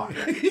 come on.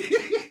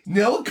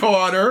 Nell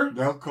Carter.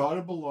 Nell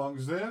Carter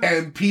belongs there.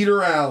 And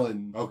Peter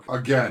Allen. Okay,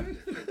 again.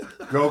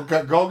 Go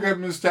get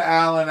Mr.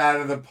 Allen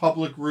out of the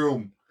public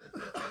room.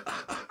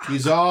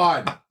 He's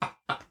on.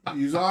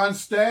 He's on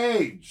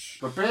stage.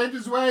 The band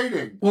is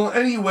waiting. Well,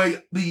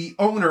 anyway, the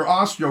owner,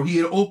 Ostro, he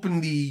had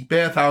opened the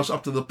bathhouse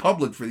up to the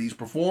public for these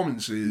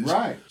performances.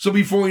 Right. So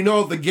before we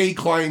know it, the gay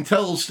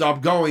clientele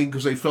stopped going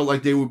because they felt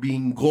like they were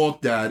being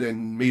gawked at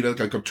and made it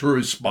like a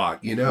tourist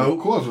spot, you know? Of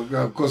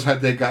course,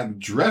 had they gotten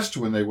dressed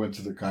when they went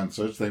to the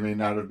concerts, they may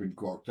not have been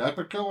gawked at,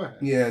 but go ahead.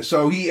 Yeah,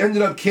 so he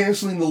ended up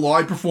canceling the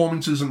live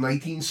performances in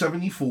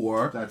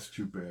 1974. That's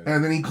too bad.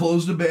 And then he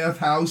closed the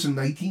bathhouse in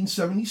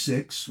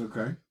 1976.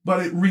 Okay.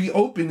 But it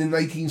reopened in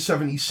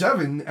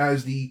 1977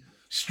 as the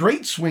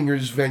straight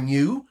swingers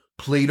venue,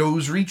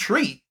 Plato's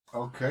Retreat.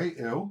 Okay,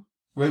 ew.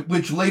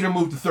 Which later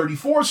moved to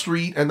 34th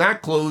Street, and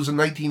that closed in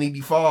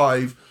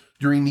 1985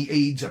 during the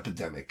AIDS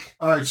epidemic.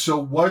 All right, so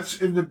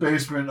what's in the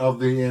basement of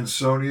the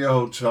Insonia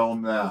Hotel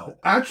now?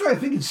 Actually, I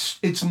think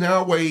it's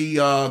now a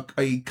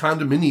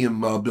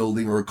condominium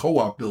building or a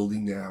co-op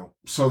building now.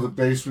 So the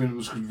basement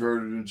was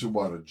converted into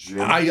what, a gym?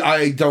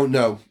 I don't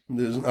know.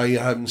 I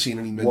haven't seen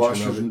any mention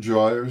Washers of it. and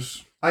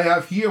dryers? I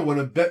have here one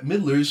of Bette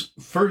Midler's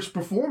first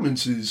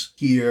performances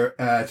here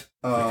at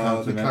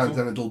the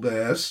Continental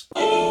Baths.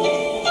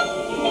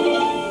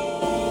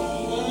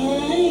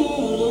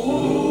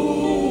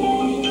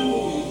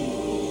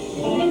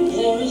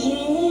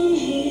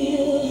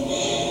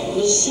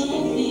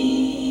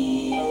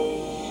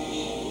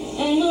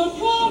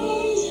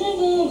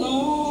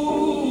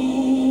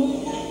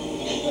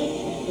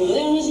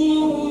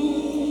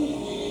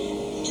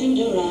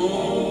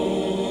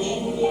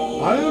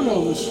 I don't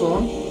know this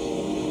song.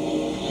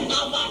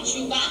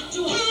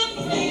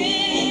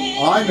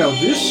 I know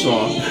this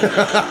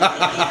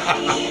song.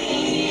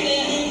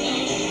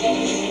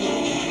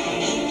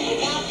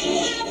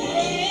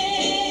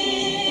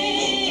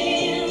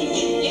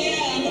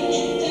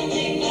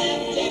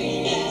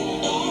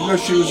 You know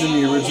she was in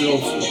the original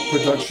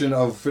production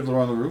of Fiddler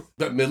on the Roof?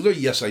 Bette Midler?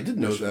 Yes, I did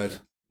know that.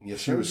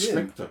 Yes, She was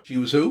Sphincter. She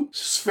was who?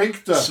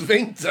 Sphincter.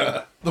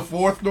 Sphincter. The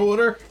fourth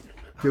daughter?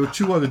 There were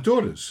two other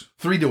daughters.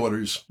 Three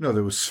daughters. No,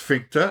 there was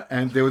Sphincter,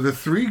 and there were the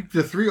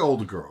three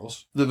older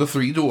girls. They're the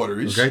three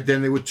daughters. Okay,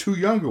 then there were two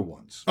younger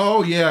ones.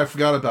 Oh, yeah, I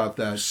forgot about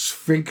that.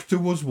 Sphincter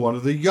was one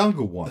of the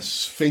younger ones.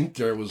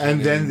 Sphincter was And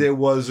the then name. there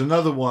was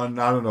another one,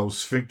 I don't know,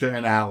 Sphincter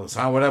and Alice,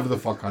 whatever the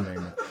fuck her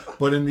name is.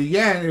 But in the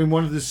end, in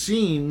one of the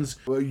scenes,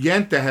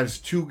 Yenta has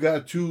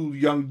two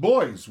young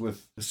boys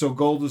with, so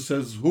Golda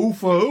says, who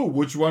for who?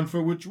 Which one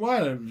for which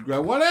one? And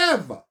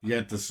whatever.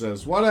 Yenta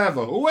says,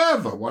 whatever,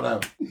 whoever,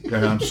 whatever. Okay,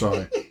 I'm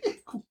sorry.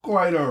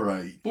 Quite all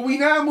right. But we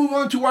now move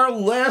on to our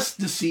last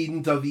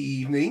decedent of the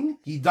evening.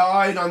 He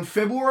died on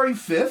February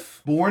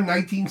 5th, born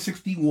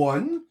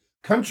 1961.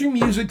 Country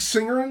music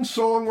singer and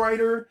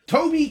songwriter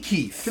Toby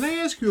Keith. Can I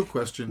ask you a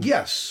question?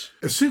 Yes.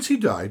 Since he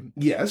died,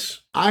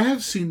 Yes. I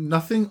have seen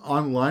nothing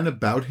online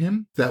about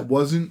him that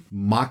wasn't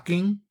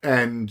mocking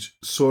and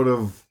sort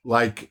of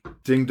like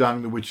Ding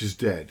Dong the Witch is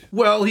Dead.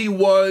 Well, he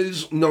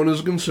was known as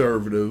a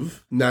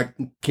conservative, and that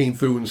came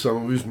through in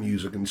some of his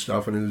music and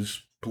stuff and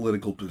his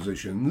political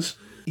positions.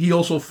 He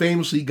also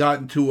famously got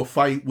into a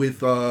fight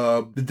with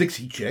the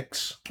Dixie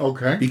Chicks.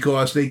 Okay.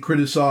 Because they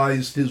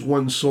criticized his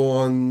one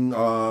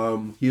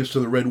song, Here's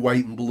to the Red,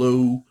 White, and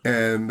Blue,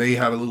 and they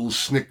had a little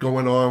snick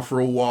going on for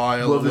a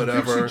while or The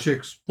whatever. Dixie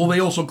Chicks. Well, they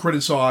also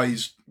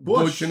criticized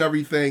Bush. Bush and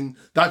everything.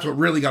 That's what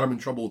really got him in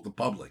trouble with the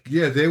public.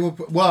 Yeah, they were.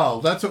 Well,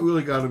 that's what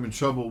really got him in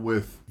trouble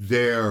with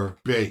their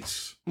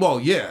base. Well,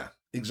 yeah,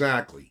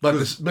 exactly.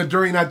 But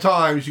during that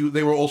time,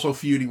 they were also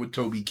feuding with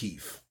Toby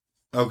Keith.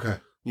 Okay.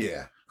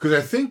 Yeah. Because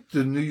I think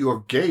the New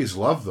York gays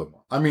love them.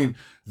 I mean,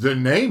 the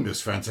name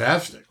is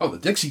fantastic. Oh, the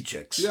Dixie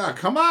Chicks. Yeah,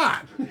 come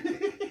on.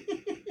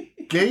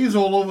 gays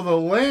all over the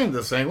land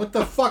are saying, what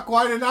the fuck,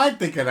 why didn't I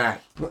think of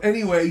that? Well,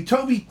 anyway,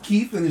 Toby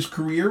Keith in his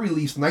career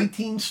released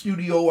 19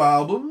 studio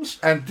albums.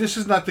 And this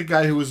is not the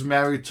guy who was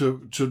married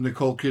to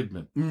Nicole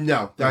Kidman.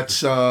 No,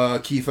 that's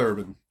Keith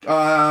Urban.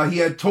 He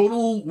had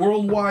total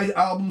worldwide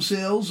album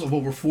sales of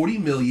over 40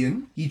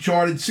 million. He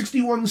charted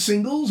 61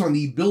 singles on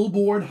the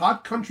Billboard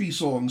Hot Country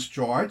Songs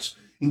charts,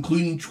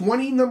 including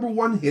 20 number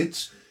one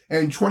hits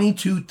and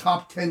 22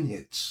 top 10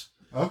 hits.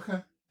 Okay.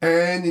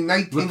 And in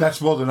Look,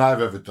 that's more than I've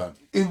ever done.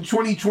 In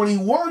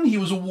 2021, he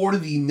was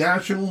awarded the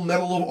National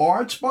Medal of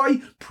Arts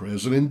by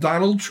President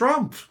Donald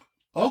Trump.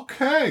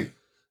 Okay.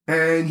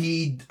 And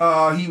he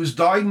was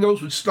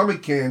diagnosed with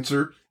stomach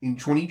cancer in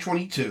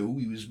 2022.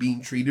 He was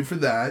being treated for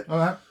that. All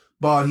right.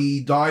 But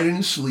he died in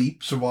his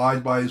sleep,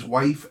 survived by his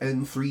wife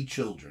and 3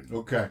 children.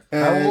 Okay.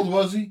 And how old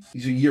was he?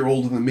 He's a year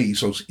older than me,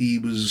 so he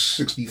was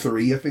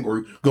 63, I think,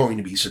 or going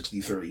to be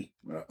 63.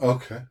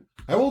 Okay.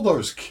 How old are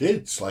his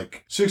kids?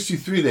 Like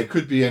 63, they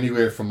could be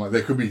anywhere from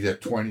they could be their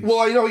 20s. Well,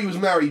 I know he was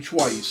married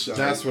twice. So.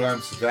 That's what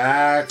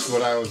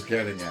I was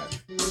getting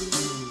at.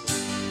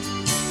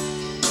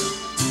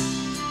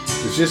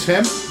 Is this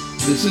him?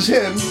 This is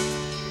him.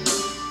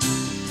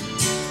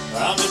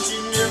 I bet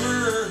you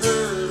never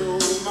heard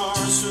old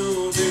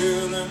Marshall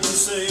Dillon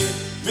say,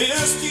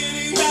 Miss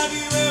Kitty, have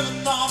you ever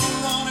thought of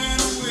running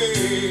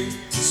away?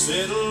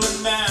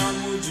 Settling down,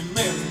 would you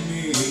marry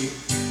me?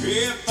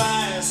 If I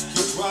ask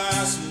you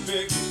twice and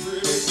beg you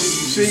pretty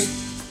please.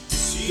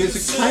 See, there's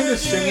a kind of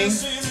singing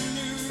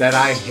that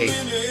I hate.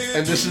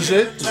 And this is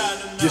it?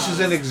 This is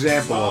an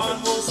example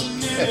of it.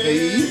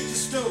 Hey.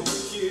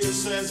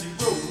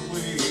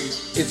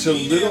 It's a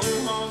little...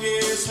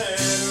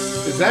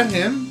 Is that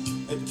him?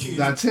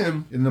 That's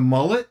him. In the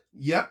mullet?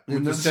 Yep.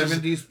 With the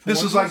 70s porn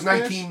This is like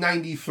mustache?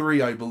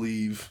 1993, I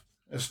believe.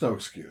 There's no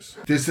excuse.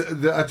 There's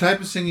a type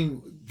of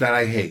singing that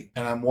I hate.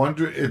 And I'm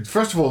wondering...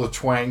 First of all, the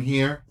twang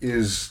here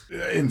is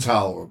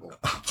intolerable.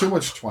 Too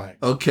much twang.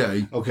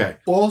 Okay. Okay.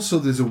 Also,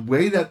 there's a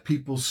way that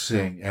people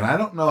sing, and I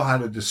don't know how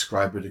to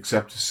describe it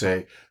except to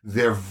say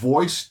their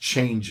voice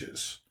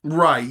changes.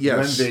 Right,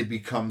 yes. When they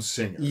become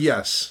singers.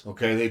 Yes.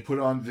 Okay, they put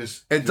on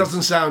this... It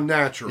doesn't sound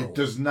natural. It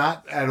does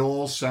not at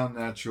all sound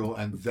natural,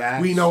 and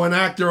that... We know an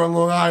actor on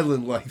Long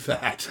Island like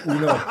that. We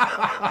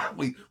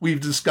know. We've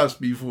discussed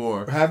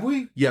before. Have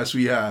we? Yes,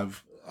 we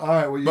have. All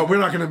right, well, but we're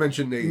not going to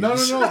mention names. No, of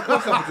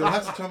course not. But you'll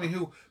have to tell me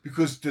who,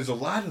 because there's a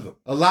lot of them.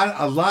 A lot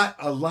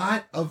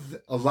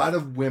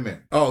of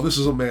women. Oh, this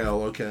is a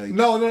male. Okay.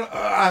 No.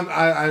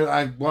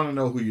 I want to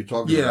know who you're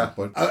talking about.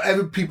 But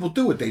other people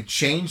do it. They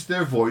change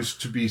their voice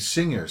to be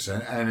singers,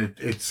 and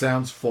it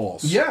sounds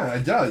false. Yeah,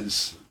 it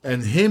does.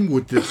 And him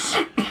with this,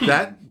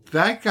 that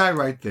guy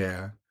right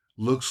there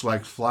looks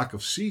like Flock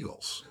of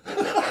Seagulls.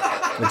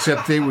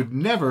 Except they would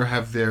never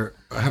have a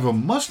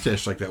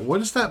mustache like that. What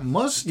is that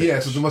mustache? Yeah,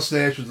 so the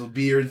mustache with the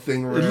beard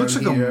thing around. It looks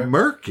like here. a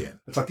merkin.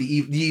 It's like the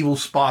evil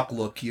Spock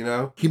look, you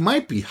know? He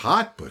might be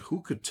hot, but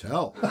who could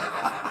tell?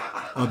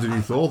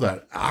 Underneath all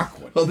that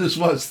aqua. Well, this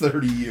was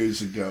 30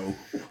 years ago.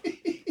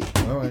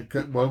 All right,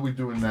 what are we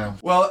doing now?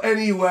 Well,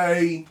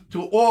 anyway,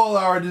 to all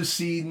our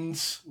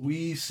decedents,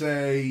 we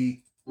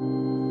say,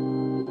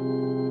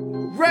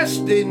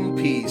 rest in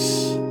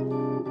peace.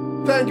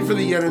 Thank you for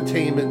the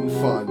entertainment and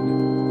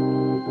fun.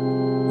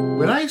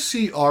 When I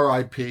see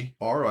R.I.P.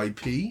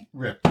 R.I.P.?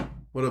 Rip.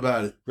 What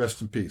about it?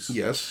 Rest in peace.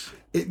 Yes.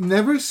 It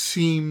never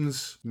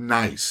seems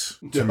nice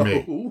to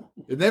me.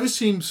 It never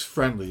seems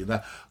friendly.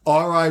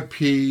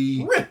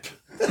 R.I.P. Rip.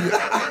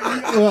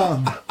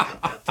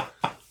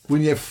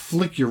 When you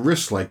flick your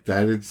wrist like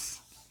that, it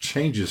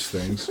changes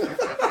things.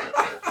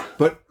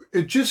 But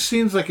it just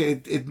seems like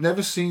it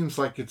never seems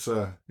like it's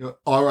a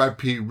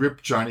R.I.P.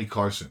 Rip Johnny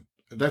Carson.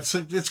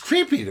 It's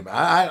creepy to me.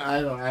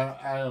 I don't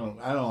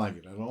like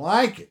it. I don't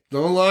like it.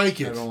 Don't like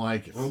it. I don't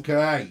like it.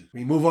 Okay.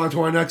 We move on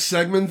to our next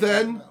segment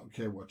then? I don't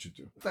care what you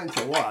do. Thanks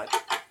a lot.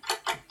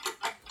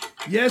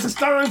 Yes, it's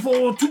time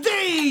for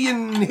Today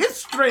in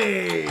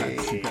History.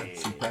 Patsy.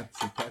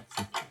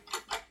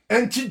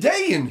 And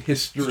Today in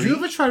History. Did you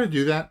ever try to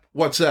do that?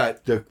 What's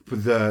that?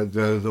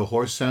 The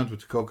horse sounds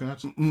with the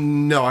coconuts?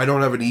 No, I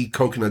don't have any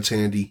coconuts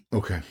handy.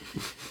 Okay.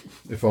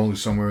 If only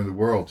somewhere in the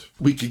world.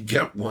 We could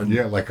get one.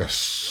 Yeah, like a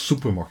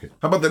supermarket.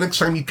 How about the next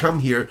time you come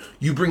here,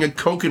 you bring a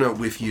coconut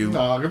with you?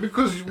 No,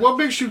 because what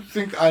makes you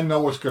think I know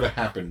what's going to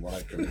happen when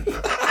I come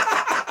here?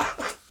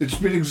 It's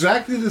been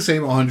exactly the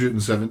same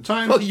 107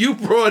 times. Well, you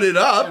brought it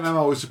up. And I'm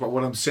always surprised.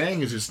 What I'm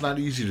saying is it's not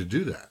easy to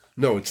do that.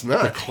 No, it's The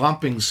not.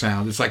 clumping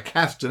sound. It's like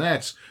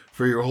castanets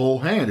for your whole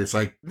hand. It's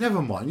like,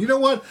 never mind. You know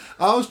what?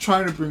 I was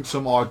trying to bring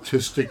some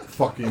artistic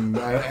fucking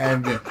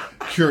and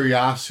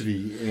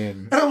curiosity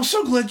in. And I'm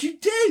so glad you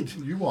did.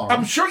 You are.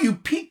 I'm sure you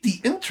piqued the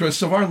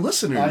interest of our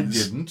listeners. I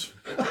didn't.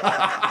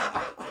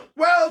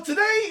 Well,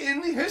 Today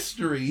in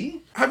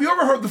History, have you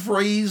ever heard the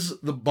phrase,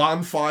 the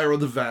bonfire of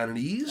the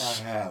vanities?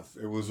 I have.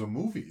 It was a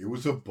movie. It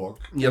was a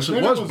book. Yes, And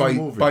it then was a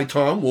movie. by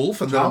Tom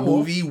Wolfe, and then a Tom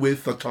Wolfe? movie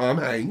with Tom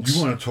Hanks.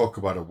 You want to talk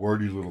about a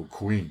wordy little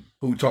queen.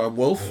 Who, Tom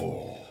Wolfe?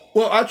 Oh.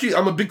 Well, actually,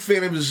 I'm a big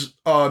fan of his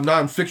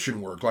nonfiction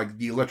work, like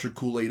the Electric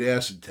Kool-Aid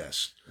Acid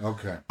Test.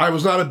 Okay. I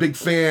was not a big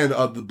fan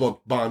of the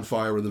book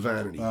Bonfire or the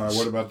Vanities.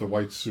 What about the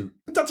white suit?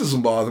 That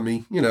doesn't bother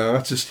me. You know,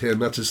 that's just him.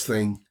 That's his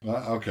thing.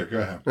 Okay, go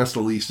ahead. That's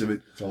the least of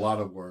it. It's a lot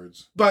of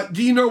words. But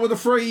do you know where the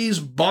phrase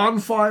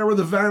Bonfire or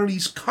the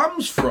Vanities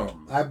comes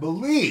from? I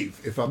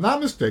believe, if I'm not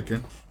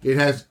mistaken, it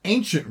has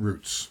ancient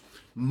roots.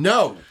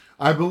 No.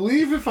 I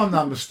believe, if I'm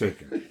not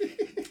mistaken,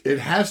 it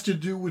has to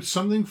do with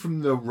something from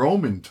the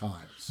Roman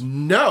times.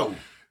 No.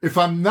 If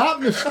I'm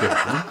not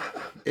mistaken,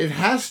 it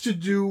has to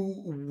do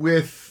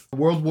with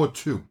World War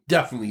II.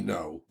 Definitely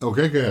no.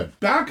 Okay, go ahead.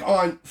 Back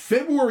on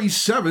February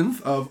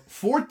 7th of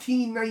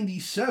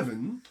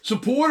 1497,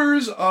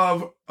 supporters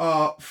of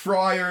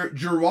Friar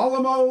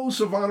Girolamo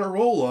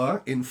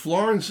Savonarola in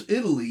Florence,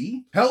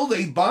 Italy, held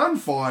a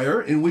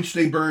bonfire in which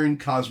they burned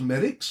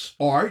cosmetics,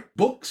 art,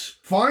 books,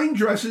 fine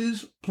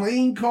dresses,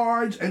 playing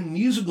cards, and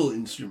musical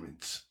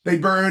instruments. They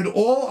burned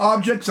all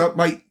objects that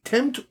might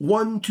tempt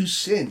one to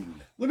sin.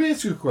 Let me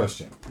ask you a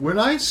question. When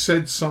I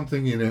said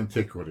something in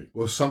antiquity,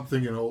 or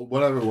something in old,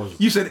 whatever it was.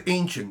 You said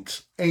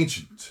ancient.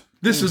 Ancient.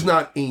 This is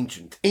not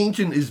ancient.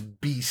 Ancient is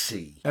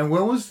BC. And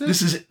when was this?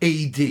 This is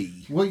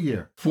AD. What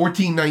year?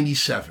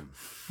 1497.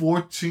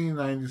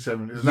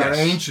 1497. Is Yes. not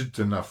ancient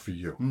enough for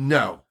you.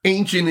 No.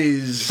 Ancient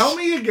is... Tell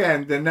me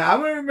again, then I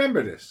want to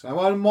remember this. I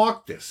want to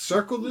mark this.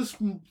 Circle this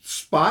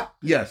spot.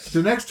 Yes.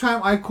 The next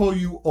time I call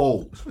you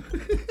old,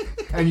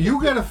 and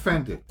you get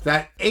offended,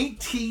 that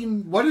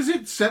 18, what is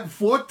it?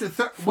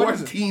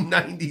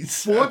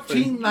 1497.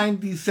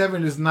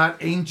 1497 is not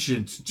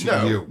ancient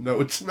to you.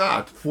 No, it's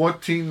not.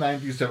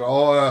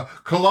 1497.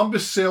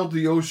 Columbus sailed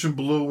the ocean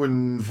blue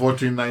in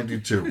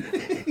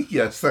 1492.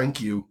 Yes, thank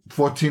you.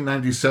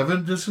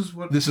 1497, this is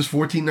what? This is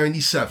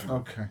 1497.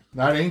 Okay.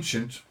 Not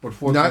ancient, but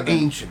Not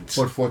ancient.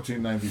 But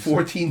 1497.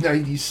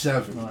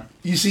 1497. All right.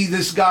 You see,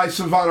 this guy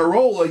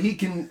Savonarola, he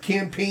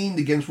campaigned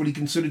against what he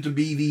considered to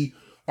be the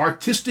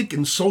artistic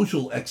and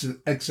social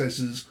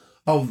excesses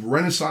of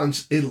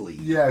Renaissance Italy.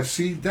 Yeah,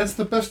 see, that's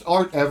the best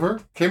art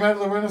ever. Came out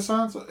of the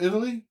Renaissance,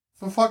 Italy,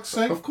 for fuck's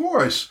sake. Of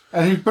course.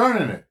 And he's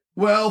burning it.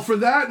 Well, for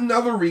that and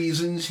other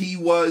reasons, he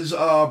was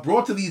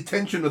brought to the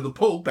attention of the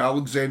Pope,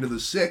 Alexander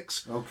VI.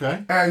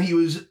 Okay. And he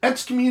was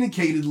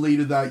excommunicated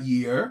later that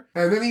year.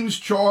 And then he was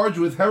charged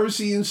with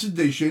heresy and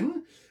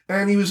sedition.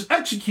 And he was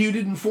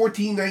executed in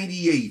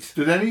 1498.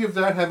 Did any of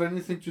that have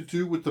anything to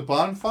do with the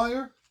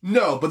bonfire?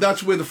 No, but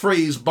that's where the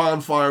phrase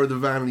bonfire of the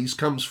vanities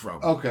comes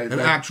from. Okay.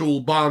 An actual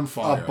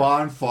bonfire. A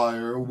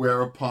bonfire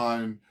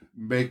whereupon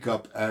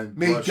makeup and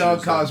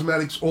makeup,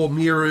 cosmetics, or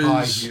mirrors.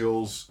 High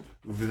heels,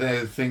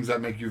 the things that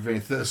make you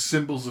vain, the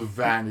symbols of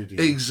vanity.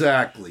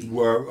 Exactly.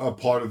 Were a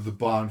part of the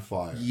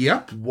bonfire.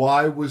 Yep.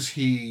 Why was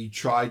he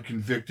tried,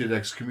 convicted,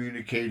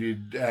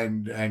 excommunicated,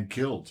 and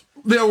killed?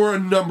 There were a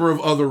number of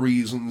other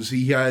reasons.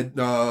 He had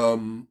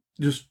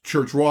just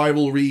church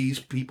rivalries,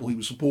 people he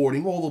was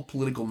supporting, all the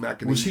political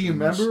machinations. Was he a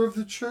member of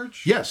the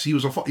church? Yes, he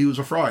was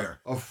a friar.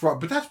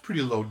 But that's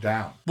pretty low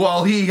down.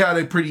 Well, he had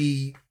a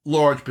pretty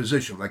large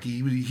position. Like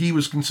he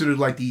was considered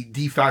like the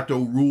de facto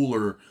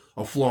ruler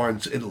of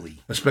Florence,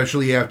 Italy,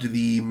 especially after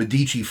the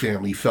Medici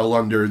family fell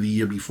under the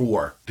year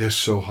before. They're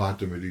so hot,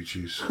 the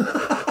Medicis.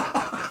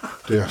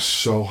 They are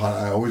so hot.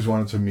 I always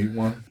wanted to meet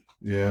one.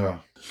 Yeah.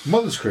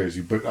 Mother's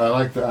crazy, but I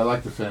like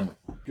the family.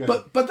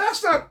 But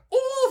that's not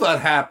all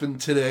that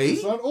happened today.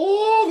 It's not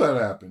all that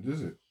happened,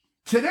 is it?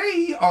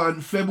 Today,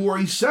 on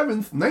February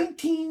 7th,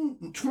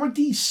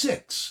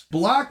 1926,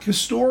 Black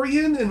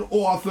historian and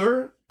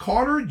author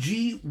Carter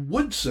G.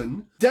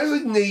 Woodson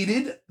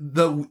designated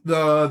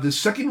the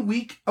second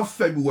week of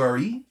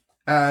February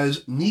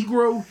as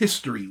Negro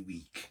History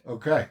Week.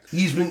 Okay.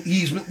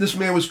 This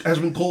man has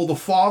been called the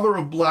father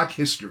of Black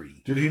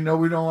history. Did he know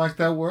we don't like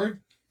that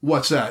word?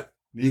 What's that?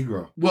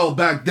 Negro. Well,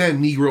 back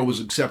then, Negro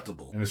was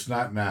acceptable. And it's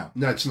not now.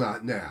 That's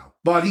not now.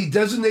 But he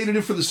designated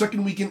it for the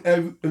second week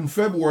in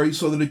February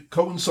so that it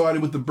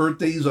coincided with the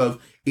birthdays of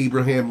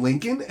Abraham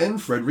Lincoln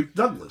and Frederick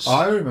Douglass.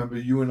 I remember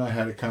you and I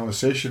had a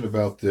conversation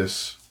about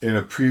this in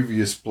a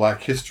previous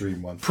Black History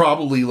Month.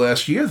 Probably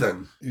last year,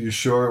 then. You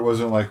sure it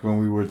wasn't like when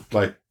we were,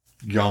 like,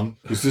 young?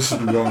 Because this has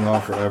been going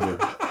on forever.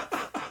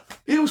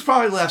 It was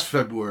probably last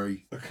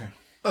February.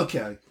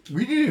 Okay.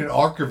 We need an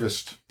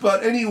archivist.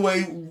 But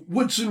anyway,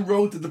 Woodson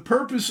wrote that the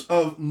purpose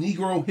of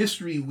Negro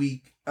History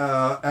Week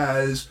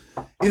as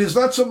it is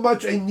not so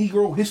much a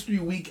Negro History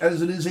Week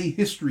as it is a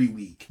History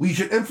Week. We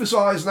should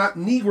emphasize not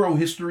Negro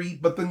history,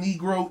 but the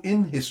Negro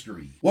in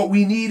history. What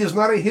we need is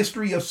not a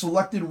history of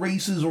selected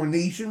races or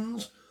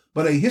nations,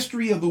 but a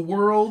history of the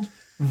world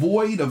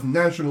void of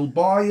national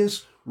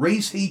bias,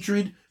 race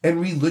hatred, and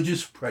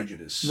religious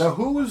prejudice. Now,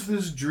 who was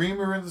this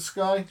dreamer in the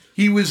sky?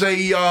 He was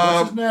a...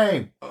 What's his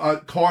name?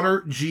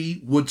 Carter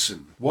G.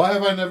 Woodson. Why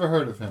have I never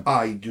heard of him?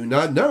 I do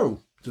not know.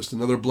 Just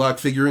another black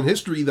figure in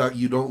history that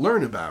you don't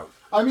learn about.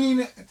 I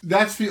mean,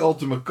 that's the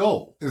ultimate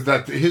goal, is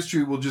that the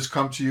history will just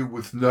come to you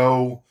with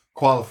no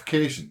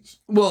qualifications.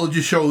 Well, it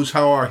just shows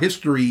how our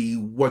history,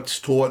 what's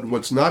taught and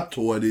what's not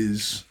taught,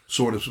 is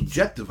sort of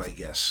subjective, I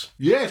guess.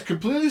 Yeah, it's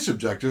completely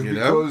subjective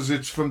because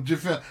it's from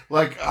different...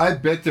 Like, I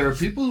bet there are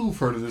people who've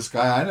heard of this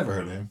guy. I never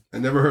heard of him. I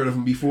never heard of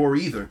him before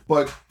either.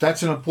 But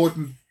that's an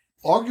important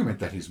argument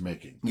that he's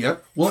making.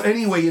 Yep. Well,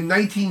 anyway, in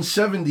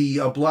 1970,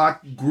 a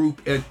black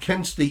group at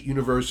Kent State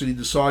University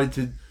decided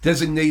to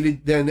designate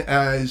it then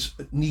as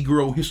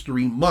Negro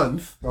History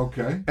Month.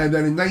 Okay. And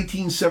then in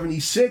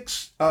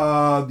 1976,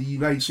 the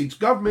United States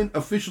government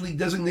officially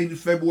designated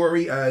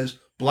February as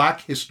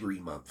Black History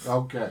Month.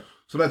 Okay.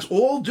 So that's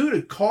all due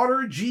to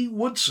Carter G.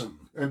 Woodson.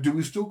 And do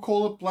we still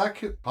call it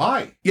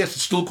Hi. Yes,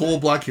 it's still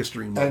called Black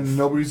History Month. And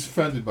nobody's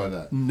offended by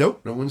that?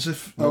 Nope, no one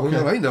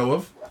that I know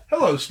of.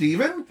 Hello,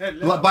 Stephen.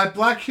 By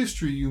Black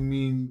history, you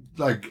mean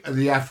like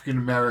the African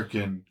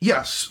American?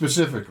 Yes.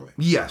 Specifically?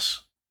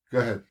 Yes. Go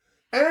ahead.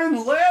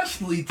 And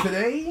lastly,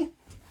 today,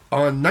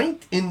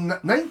 in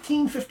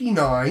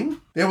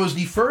 1959, there was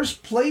the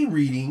first play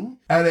reading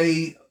at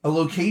a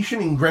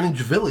location in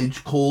Greenwich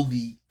Village called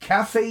the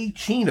Caffe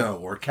Cino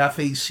or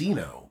Caffe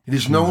Cino. It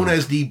is known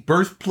as the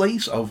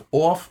birthplace of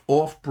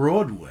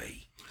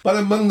Off-Broadway. But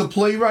among the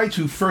playwrights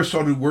who first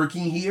started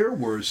working here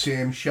were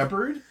Sam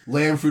Shepard,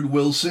 Lanford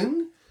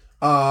Wilson,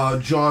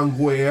 John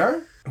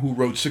Guare, who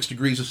wrote 6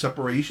 Degrees of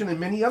Separation, and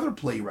many other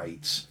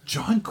playwrights.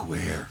 John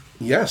Guare.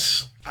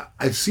 Yes.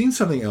 I've seen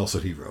something else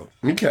that he wrote.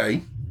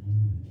 Okay.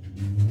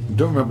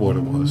 Don't remember what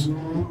it was.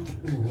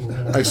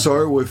 I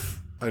saw it with...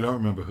 I don't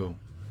remember who.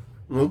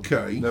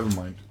 Okay. Never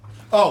mind.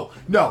 Oh,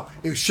 no.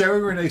 It was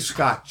Sherry Renee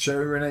Scott.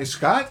 Sherry Renee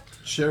Scott?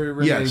 Sherry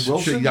Renee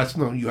Wilson? Yes,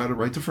 you had it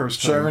right the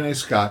first time. Sherry Renee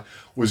Scott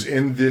was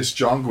in this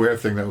John Guare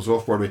thing that was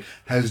off-Broadway.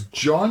 Has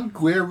John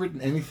Guare written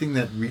anything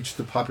that reached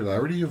the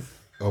popularity of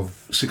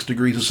 6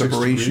 Degrees of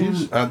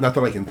Separation? Not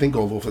that I can think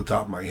of off the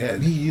top of my head.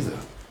 Me either.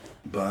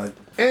 But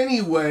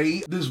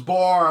anyway, this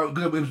bar,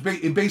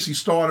 it basically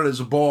started as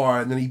a bar,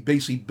 and then he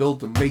basically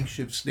built a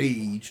makeshift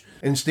stage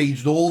and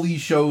staged all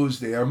these shows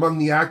there. Among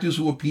the actors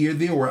who appeared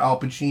there were Al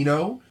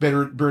Pacino,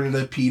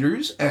 Bernadette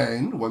Peters,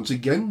 and, once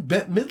again,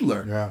 Bette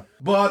Midler. Yeah.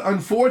 But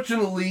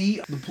unfortunately,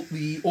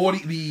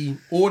 the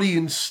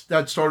audience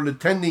that started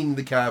attending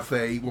the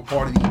cafe were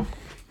part of the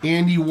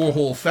Andy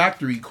Warhol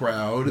factory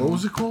crowd. What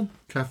was it called?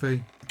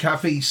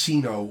 Caffe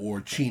Cino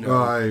or Chino.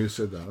 Oh, I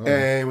said that. Oh. And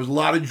there was a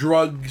lot of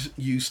drugs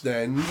use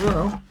then.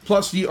 Yeah.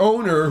 Plus, the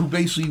owner, who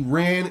basically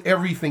ran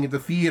everything at the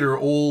theater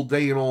all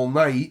day and all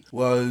night,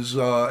 was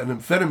an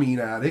amphetamine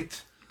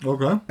addict.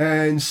 Okay.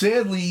 And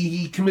sadly,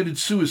 he committed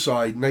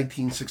suicide in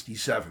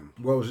 1967.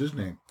 What was his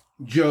name?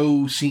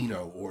 Joe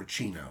Cino or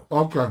Chino.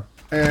 Okay.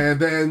 And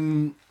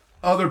then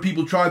other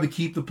people tried to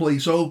keep the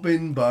place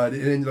open, but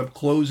it ended up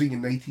closing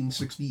in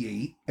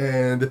 1968.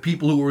 And the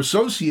people who were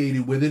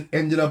associated with it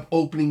ended up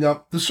opening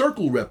up the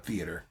Circle Rep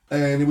Theater.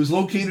 And it was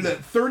located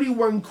at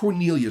 31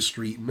 Cornelia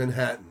Street in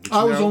Manhattan.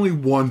 I was only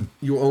one.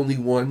 You were only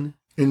one?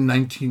 In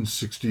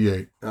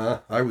 1968.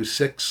 I was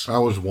 6. I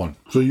was 1.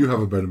 So you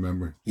have a better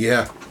memory.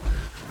 Yeah.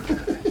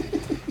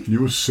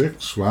 You were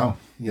 6? Wow.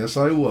 Yes,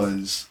 I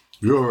was.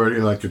 You're already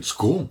like at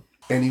school.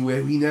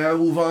 Anyway, we now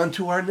move on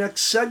to our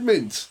next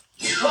segment.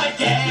 What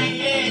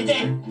day is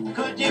it?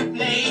 Could you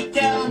please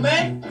tell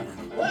me?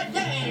 What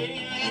day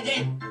is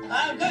it?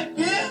 A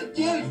good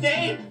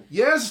Tuesday.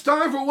 Yes, it's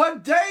time for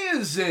What Day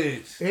Is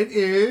It? It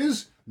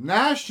is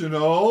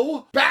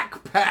National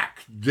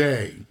Backpack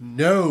Day.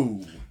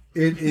 No.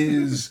 It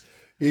is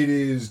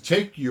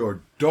Take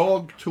Your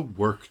Dog to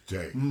Work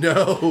Day.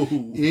 No.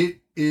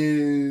 It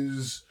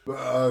is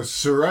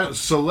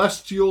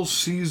Celestial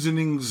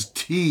Seasonings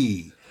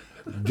Tea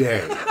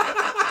Day.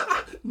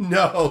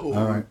 No. All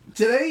right.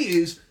 Today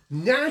is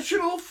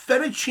National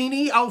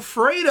Fettucine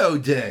Alfredo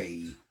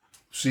Day.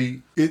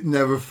 See, it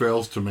never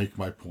fails to make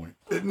my point.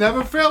 It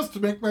never fails to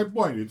make my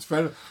point. It's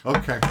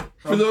okay.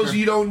 For those of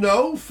you who don't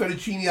know,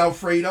 Fettucine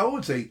Alfredo,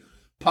 it's a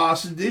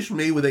pasta dish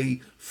made with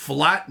a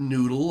flat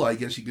noodle, I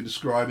guess you could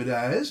describe it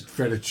as.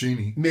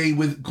 Fettuccine.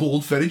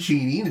 Called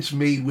fettuccine, and it's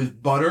made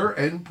with butter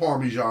and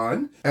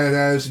Parmesan. And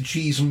as the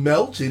cheese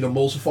melts, it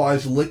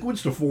emulsifies the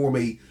liquids to form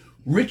a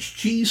rich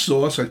cheese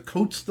sauce that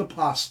coats the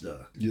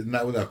pasta. Yeah,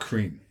 not without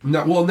cream.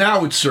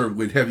 Now it's served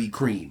with heavy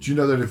cream. Do you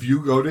know that if you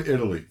go to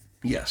Italy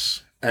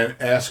Yes. and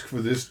ask for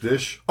this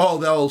dish, Oh,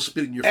 they'll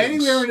spit in your face.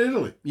 anywhere in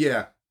Italy,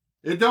 Yeah.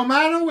 it don't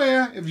matter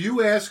where, if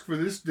you ask for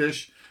this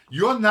dish,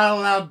 you're not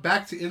allowed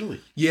back to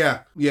Italy. Yeah,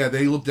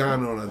 they look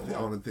down on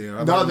it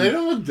there. No, they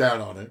don't look down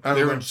on it.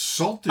 They're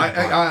insulted by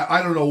it.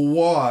 I don't know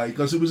why,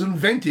 because it was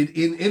invented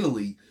in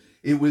Italy.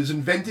 It was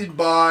invented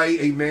by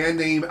a man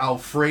named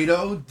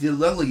Alfredo Di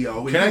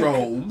Lelio in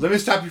Rome. Let me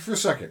stop you for a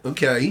second.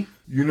 Okay.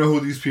 You know who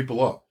these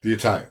people are? The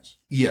Italians.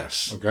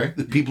 Yes. Okay.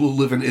 The people who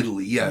live in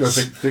Italy, yes. No,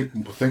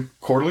 think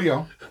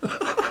Corleone.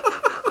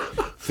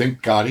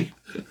 Think Gotti.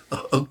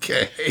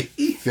 Okay.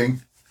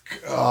 Think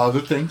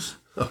other things.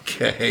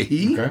 Okay.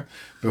 Okay.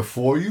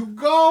 Before you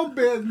go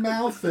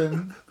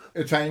bad-mouthing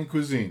Italian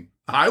cuisine.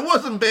 I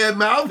wasn't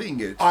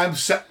bad-mouthing it.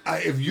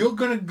 If you're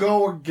going to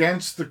go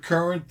against the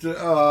current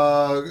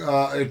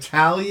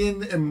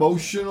Italian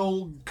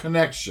emotional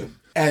connection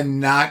and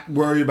not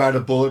worry about a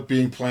bullet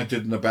being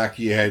planted in the back of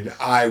your head,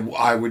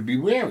 I would be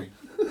wary.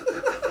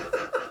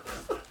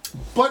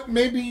 But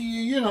maybe,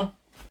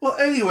 Well,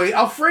 anyway,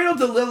 Alfredo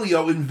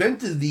Delilio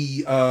invented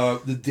the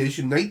dish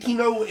in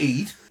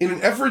 1908 in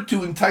an effort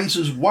to entice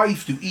his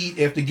wife to eat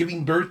after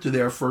giving birth to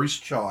their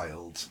first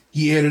child.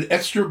 He added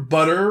extra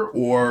butter,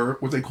 or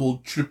what they call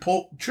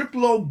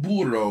triplo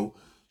burro,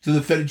 to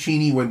the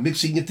fettuccine when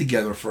mixing it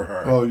together for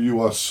her. Oh,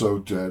 you are so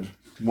dead.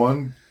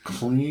 One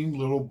clean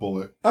little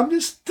bullet. I'm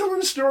just telling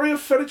the story of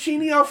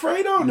fettuccine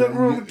Alfredo. Nothing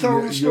wrong with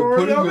telling the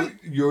story of it.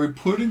 You're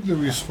putting the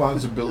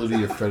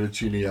responsibility of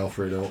fettuccine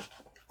Alfredo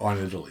on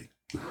Italy.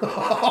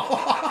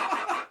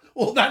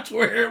 Well, that's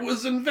where it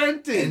was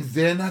invented. And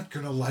they're not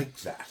going to like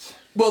that.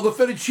 Well, the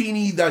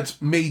fettuccine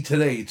that's made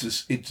today,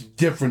 it's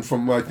different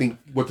from, I think,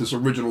 what this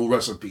original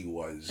recipe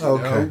was. You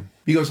know?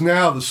 Because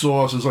now the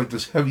sauce is like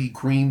this heavy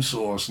cream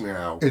sauce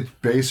now. It's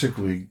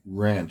basically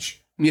ranch.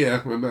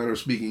 Yeah, in a manner of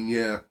speaking,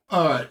 yeah.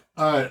 All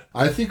right.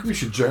 I think we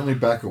should gently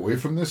back away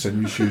from this,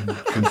 and you should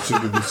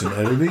consider this in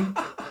editing.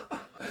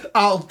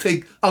 I'll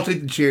take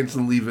the chance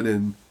and leave it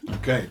in.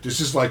 Okay,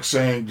 this is like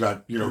saying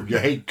that, you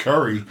hate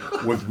curry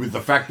with the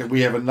fact that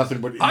we have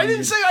nothing but... I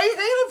didn't say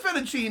I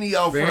hated fettuccine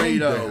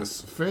Alfredo.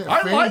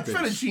 I like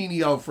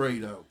fettuccine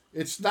Alfredo.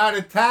 It's not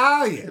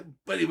Italian.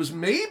 But it was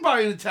made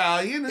by an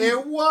Italian.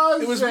 It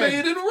was. It was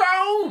made in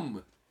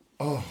Rome.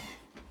 Oh,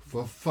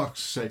 for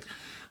fuck's sake.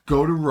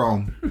 Go to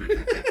Rome.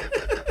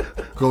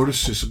 Go to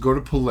Sicily. Go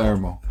to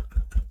Palermo.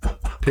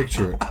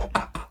 Picture it.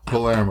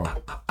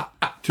 Palermo.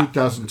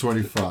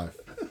 2025.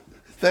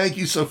 Thank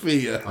you,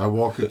 Sophia. I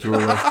walk into a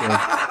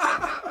restaurant.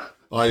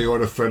 I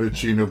order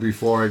fettuccine.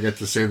 Before I get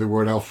to say the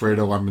word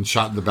Alfredo, I'm been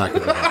shot in the back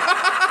of the head.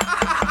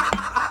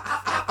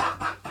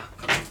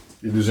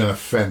 It is an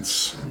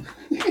offense.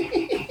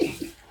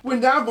 We're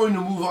now going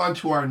to move on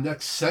to our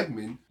next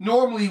segment.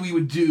 Normally we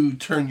would do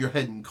Turn Your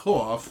Head and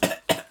Cough,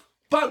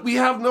 but we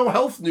have no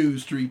health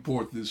news to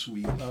report this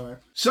week.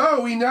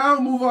 So we now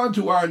move on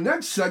to our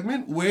next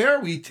segment where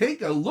we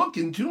take a look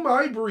into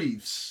my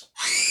briefs.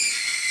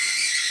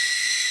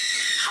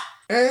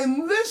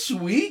 And this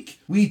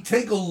week, we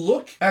take a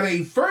look at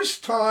a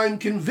first-time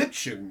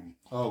conviction.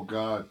 Oh,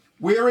 God.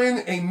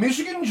 Wherein a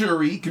Michigan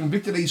jury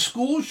convicted a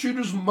school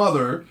shooter's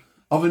mother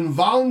of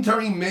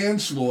involuntary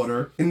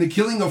manslaughter in the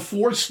killing of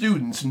 4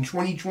 students in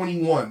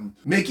 2021,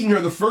 making her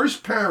the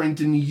first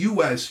parent in the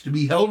U.S. to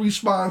be held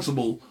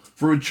responsible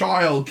for a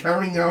child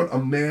carrying out a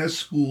mass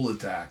school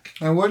attack.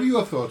 And what are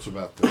your thoughts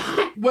about this?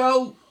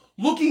 Well,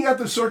 looking at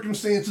the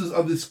circumstances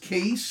of this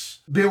case,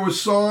 there were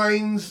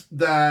signs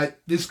that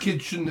this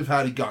kid shouldn't have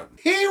had a gun.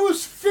 He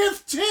was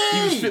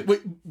 15!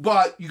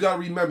 But you got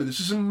to remember, this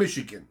is in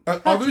Michigan.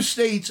 Other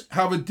states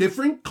have a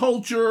different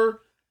culture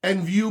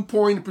and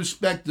viewpoint and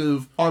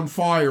perspective on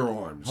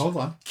firearms. Hold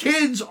on.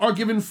 Kids are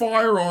given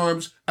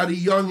firearms at a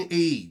young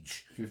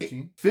age.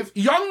 15?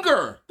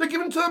 Younger. They're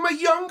given to them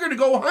at younger to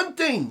go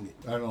hunting.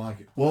 I don't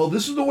like it. Well,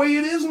 this is the way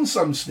it is in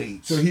some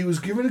states. So he was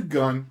given a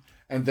gun,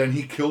 and then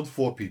he killed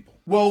 4 people.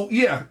 Well,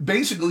 yeah,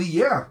 basically,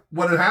 yeah.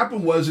 What had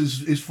happened was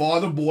his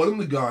father bought him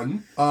the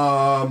gun.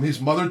 His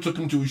mother took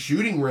him to a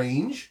shooting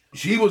range.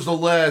 She was the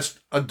last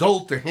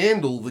adult to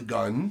handle the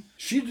gun.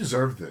 She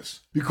deserved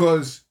this.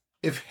 Because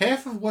if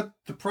half of what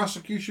the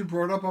prosecution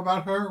brought up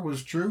about her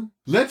was true,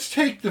 let's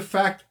take the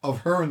fact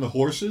of her and the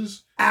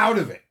horses out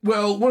of it.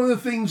 Well, one of the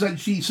things that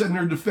she said in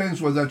her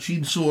defense was that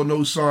she saw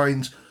no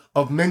signs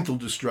of mental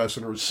distress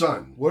in her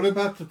son. What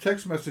about the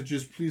text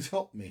messages, please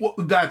help me? Well,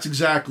 that's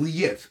exactly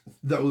it.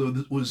 That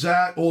was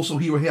that. Also,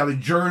 he had a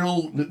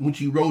journal which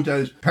he wrote that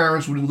his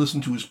parents wouldn't listen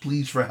to his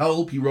pleas for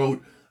help. He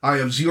wrote, "I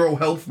have zero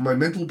help for my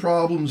mental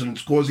problems and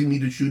it's causing me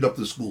to shoot up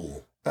the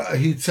school."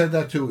 He said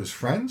that to his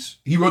friends?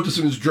 He wrote this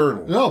in his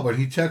journal. No, but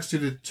he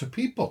texted it to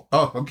people.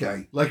 Oh,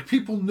 okay. Like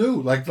people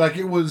knew. Like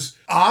it was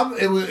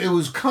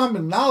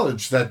common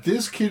knowledge that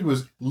this kid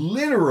was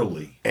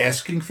literally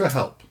asking for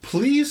help.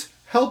 Please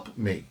help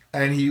me.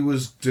 And he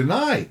was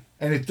denied.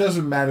 And it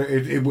doesn't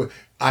matter.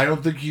 I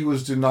don't think he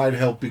was denied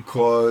help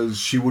because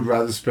she would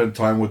rather spend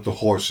time with the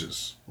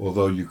horses.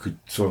 Although you could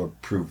sort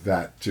of prove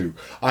that too.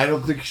 I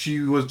don't think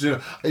she was, they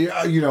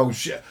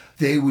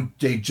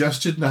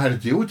just didn't know how to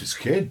deal with this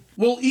kid.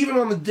 Well, even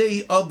on the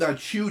day of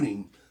that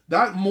shooting,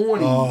 that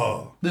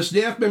morning, the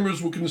staff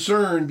members were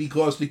concerned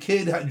because the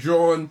kid had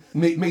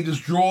made this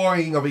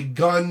drawing of a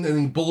gun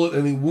and a bullet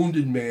and a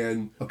wounded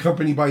man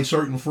accompanied by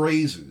certain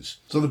phrases.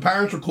 So the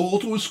parents were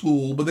called to a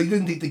school, but they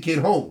didn't take the kid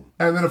home.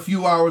 And then a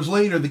few hours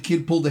later, the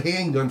kid pulled a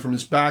handgun from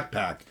his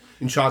backpack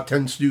and shot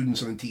 10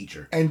 students and a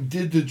teacher. And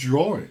did the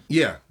drawing.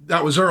 Yeah,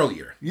 that was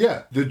earlier.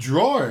 Yeah, the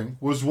drawing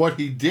was what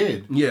he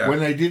did when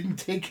they didn't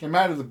take him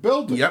out of the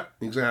building. Yep,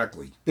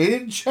 exactly. They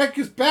didn't check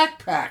his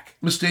backpack.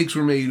 Mistakes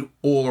were made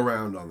all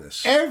around on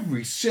this.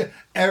 Every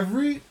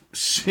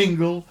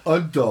single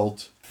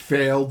adult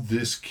failed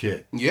this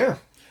kid. Yeah.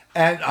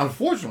 And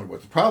unfortunately,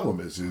 what the problem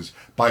is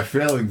by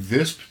failing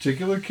this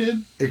particular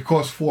kid, it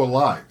cost 4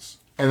 lives.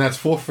 and that's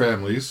 4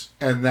 families,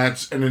 and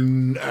that's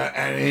an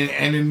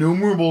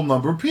innumerable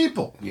number of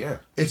people. Yeah.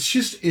 It's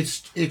just,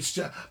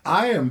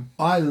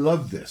 I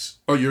love this.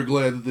 Oh, you're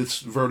glad that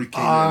this verdict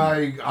came in?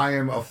 I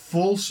am a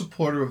full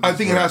supporter of this. I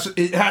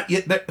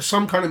think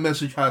some kind of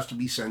message has to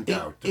be sent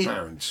out to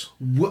parents.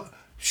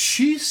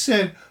 She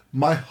said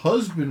my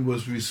husband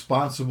was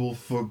responsible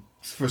for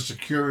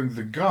securing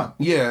the gun.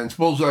 Yeah, and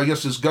I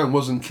guess this gun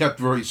wasn't kept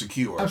very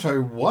secure. I'm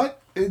sorry, what?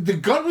 The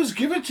gun was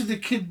given to the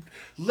kid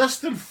less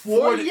than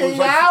 48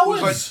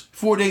 hours. It was like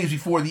 4 days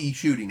before the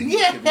shooting.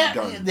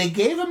 Yeah, they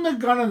gave him the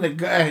gun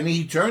and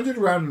he turned it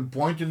around and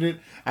pointed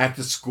it at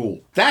the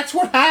school. That's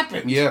what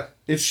happened. Yeah.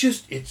 It's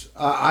just,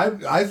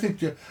 I think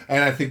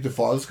the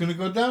father's going to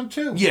go down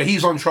too. Yeah,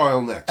 he's on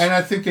trial next. And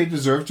I think they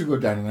deserve to go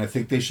down, and I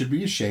think they should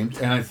be ashamed,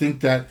 and I think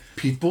that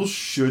people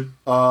should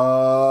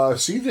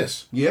see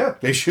this. Yeah.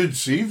 They should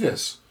see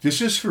this.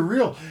 This is for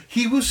real.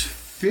 He was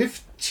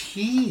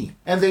 15,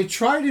 and they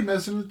tried him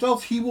as an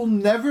adult. He will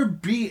never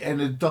be an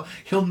adult.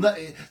 He'll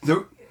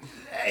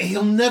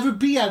never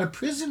be out of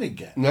prison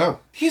again. No.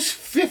 He's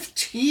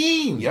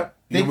 15. Yep.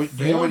 Do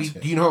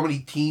you know how many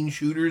teen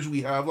shooters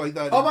we have like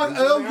that?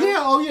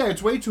 Oh yeah,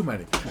 it's way too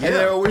many. Yeah. And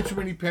there are way too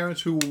many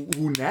parents who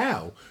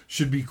now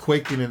should be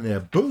quaking in their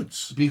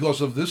boots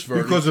because of this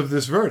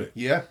verdict.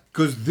 Yeah.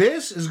 Because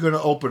this is going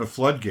to open a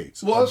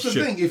floodgates. Well, that's the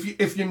thing.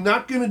 If you're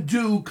not going to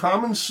do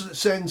common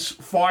sense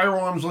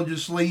firearms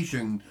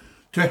legislation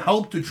to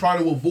help to try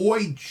to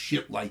avoid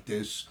shit like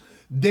this,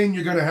 then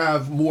you're going to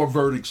have more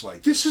verdicts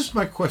like this. This is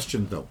my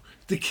question, though.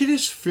 The kid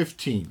is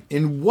 15.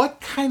 In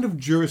what kind of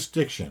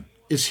jurisdiction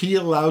is he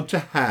allowed to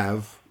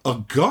have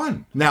a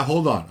gun? Now,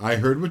 hold on. I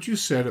heard what you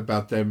said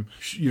about them,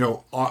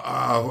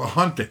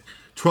 hunting.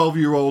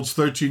 12-year-olds,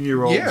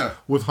 13-year-olds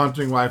with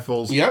hunting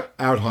rifles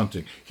out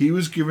hunting. He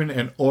was given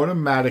an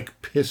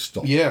automatic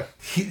pistol. Yeah.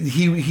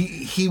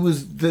 He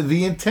was...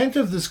 The intent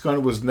of this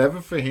gun was never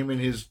for him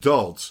and his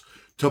adults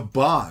to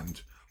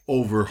bond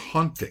over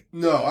hunting.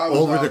 No,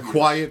 over the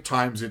quiet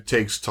times it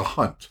takes to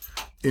hunt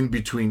in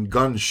between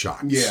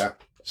gunshots. Yeah.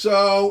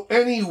 So,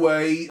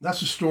 anyway,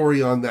 that's a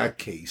story on that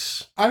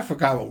case. I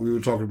forgot what we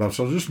were talking about,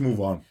 so just move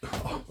on.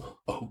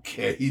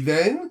 Okay,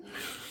 then.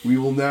 We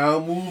will now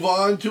move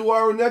on to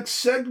our next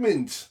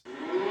segment.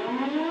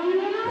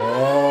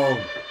 Oh.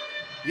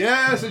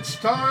 Yes, it's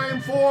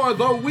time for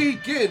The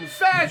Week in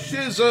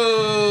Fascism.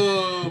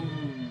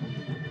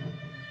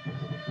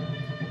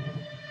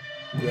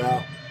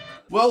 Yeah.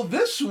 Well,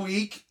 this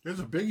week, there's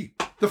a biggie.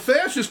 The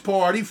Fascist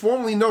Party,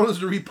 formerly known as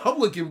the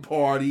Republican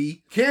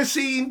Party, can't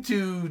seem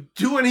to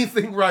do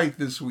anything right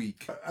this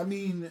week. I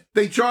mean,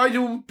 they tried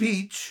to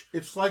impeach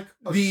it's like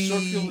a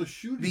circular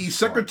shooting the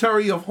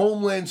Secretary of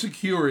Homeland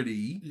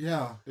Security.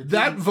 Yeah.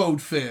 That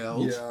vote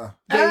failed. Yeah.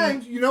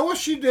 And you know what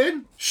she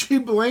did? She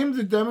blamed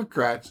the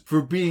Democrats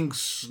for being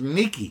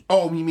sneaky.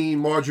 Oh, you mean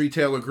Marjorie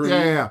Taylor Greene?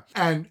 Yeah.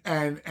 And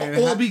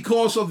all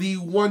because of the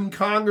one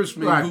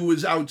congressman who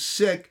was out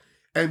sick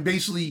and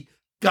basically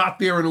got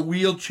there in a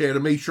wheelchair to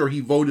make sure he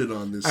voted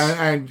on this.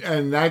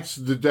 And that's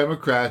the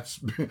Democrats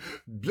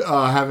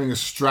having a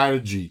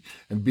strategy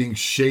and being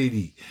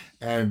shady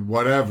and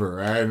whatever.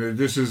 And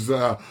this is,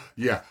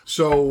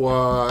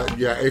 So,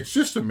 it's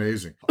just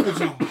amazing. It's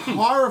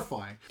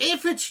horrifying.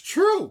 If it's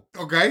true,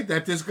 okay,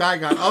 that this guy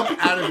got up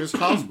out of his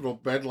hospital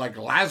bed like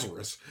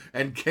Lazarus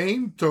and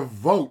came to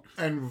vote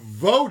and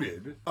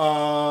voted,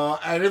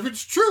 and if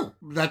it's true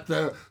that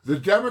the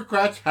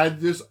Democrats had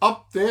this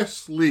up their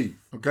sleeve,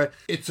 okay,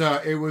 it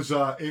was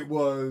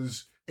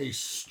a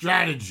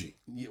strategy.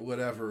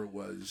 Whatever it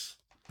was.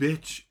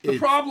 Bitch, the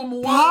problem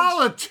was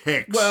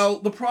politics. Well,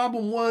 the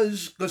problem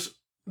was because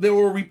there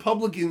were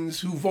Republicans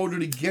who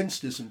voted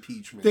against this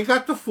impeachment. They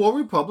got the 4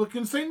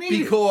 Republicans they needed.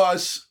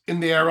 Because in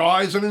their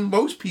eyes and in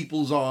most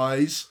people's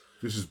eyes,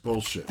 this is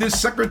bullshit. This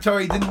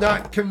secretary did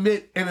not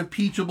commit an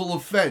impeachable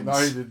offense. No,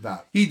 he did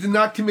not. He did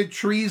not commit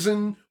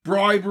treason,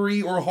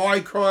 bribery, or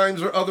high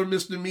crimes or other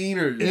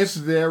misdemeanors. If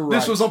they're right.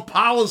 This was a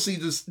policy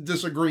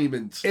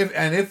disagreement.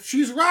 If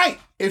she's right,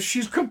 if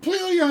she's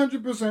completely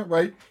 100%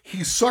 right,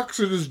 he sucks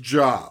at his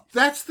job.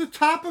 That's the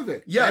top of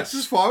it. Yes. That's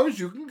as far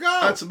as you can go.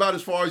 That's about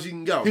as far as you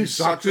can go. He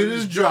sucks at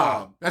his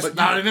job. That's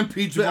not an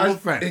impeachable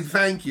offense.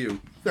 Thank you.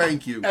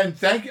 Thank you. And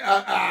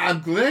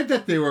I'm glad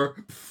that there were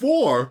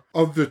 4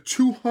 of the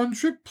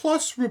 200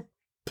 plus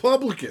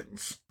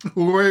Republicans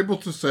who were able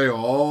to say,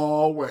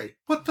 oh, wait,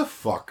 what the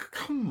fuck?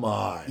 Come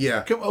on.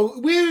 Yeah.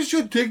 Where's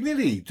your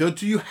dignity? Do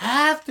you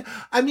have to?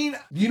 I mean,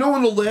 you know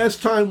when the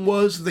last time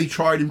was they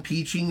tried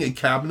impeaching a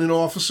cabinet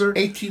officer?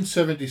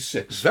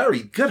 1876.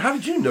 Very good. How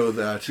did you know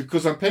that?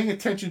 Because I'm paying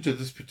attention to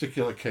this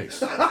particular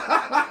case.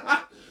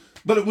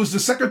 But it was the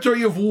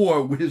Secretary of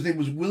War. His name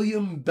was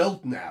William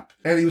Belknap.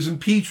 And he was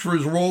impeached for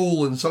his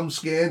role in some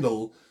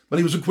scandal. But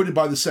he was acquitted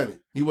by the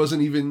Senate. He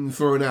wasn't even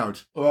thrown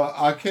out. Well,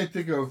 I can't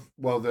think of...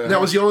 That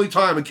was the only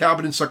time a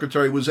cabinet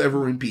secretary was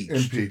ever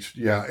impeached.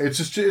 Yeah. It's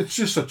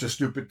just such a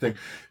stupid thing.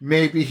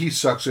 Maybe he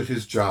sucks at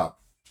his job.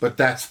 But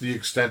that's the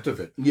extent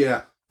of it.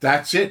 Yeah.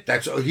 That's it.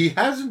 He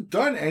hasn't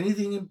done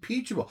anything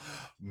impeachable.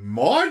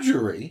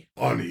 Marjorie,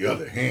 on the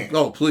other hand,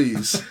 Oh,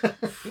 please.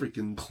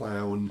 Freaking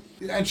clown.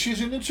 and she's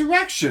an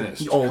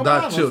insurrectionist. Oh, Come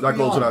that on, too. let's That be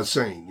goes without honest.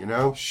 saying, you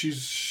know?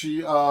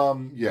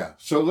 Yeah.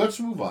 So let's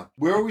move on.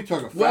 Where are we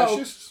talking? Well,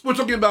 Fascists? we're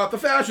talking about the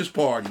fascist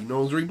party,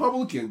 known as the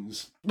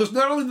Republicans. Because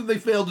not only did they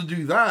fail to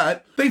do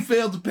that, they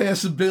failed to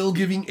pass a bill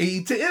giving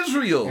aid to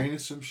Israel. Ain't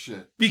it some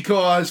shit?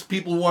 Because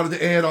people wanted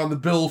to add on the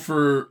bill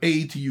for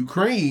aid to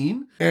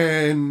Ukraine,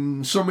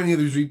 and so many of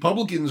these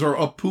Republicans are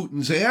up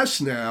Putin's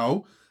ass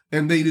now,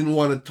 and they didn't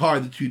want to tie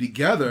the two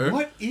together.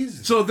 What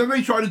is it? So then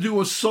they tried to do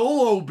a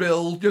solo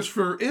bill just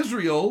for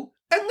Israel,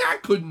 and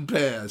that couldn't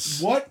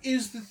pass. What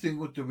is the thing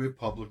with the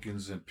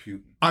Republicans and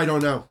Putin? I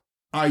don't know.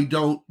 I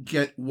don't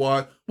get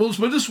what. Well, let's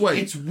put it this way.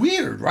 It's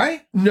weird,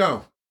 right?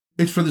 No.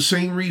 It's for the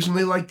same reason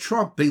they like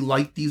Trump. They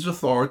like these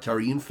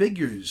authoritarian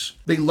figures.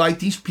 They like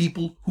these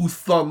people who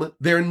thumb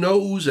their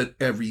nose at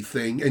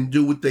everything and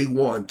do what they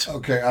want.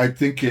 Okay, I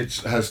think it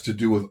has to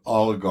do with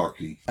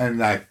oligarchy, and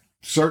that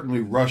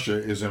certainly Russia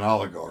is an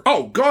oligarch.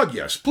 Oh, God,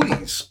 yes,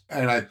 please.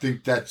 And I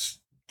think that's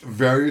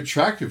very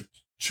attractive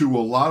to a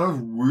lot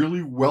of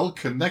really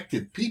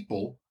well-connected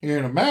people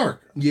in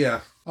America.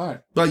 Yeah. All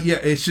right. But yeah,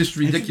 it's just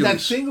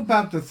ridiculous.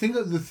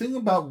 The thing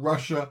about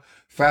Russia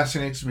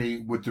fascinates me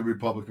with the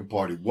Republican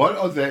Party. What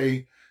are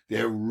they?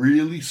 They're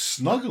really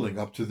snuggling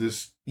up to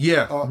this,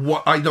 Yeah,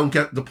 what I don't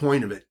get the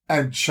point of it.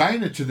 and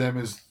China to them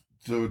is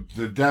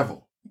the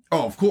devil.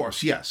 Oh, of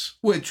course, yes.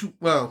 Which,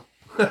 well,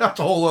 that's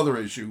a whole other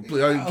issue.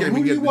 I can't Who even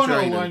do get you to want to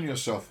China. align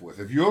yourself with?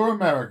 If you're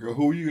America,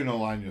 who are you going to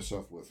align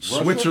yourself with?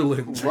 Russia?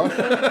 Switzerland.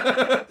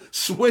 Russia?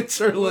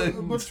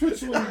 Switzerland. But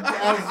Switzerland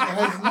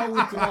has no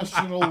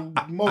international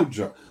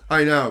mojo.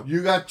 I know.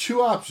 You got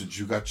two options.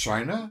 You got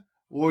China,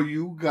 or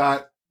you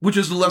got Which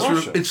is the lesser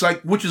Russia. of, it's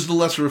like, which is the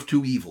lesser of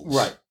two evils.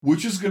 right.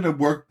 Which is going to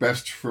work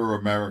best for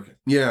America?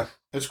 Yeah.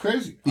 It's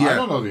crazy. I Yeah.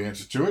 don't know the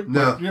answer to it.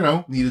 No. But, you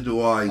know, Neither do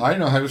I. I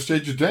know how to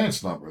stage a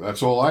dance number.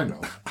 That's all I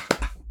know.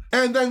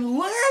 And then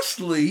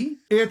lastly,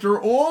 after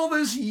all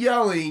this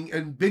yelling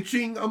and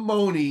bitching and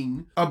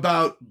moaning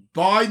about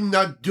Biden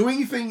not doing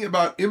anything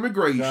about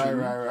immigration,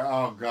 Right.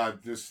 Oh, God,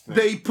 this thing.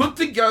 they put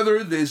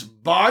together this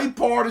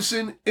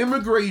bipartisan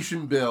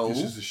immigration bill,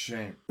 This is a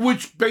shame.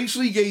 which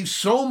basically gave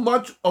so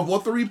much of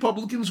what the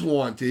Republicans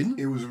wanted,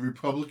 It was a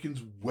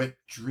Republican's wet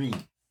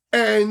dream.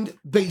 and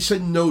they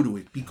said no to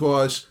it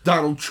because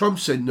Donald Trump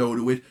said no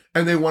to it,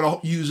 and they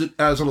want to use it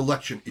as an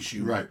election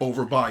issue Right.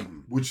 over Biden.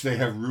 Which they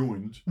have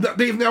ruined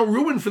They've now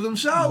ruined for by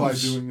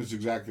themselves. doing this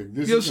exact thing.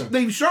 This Yes, is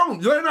they've shown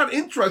they're not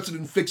interested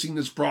in fixing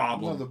this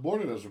problem. no, the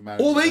border doesn't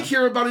matter. All to they them.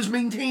 care about is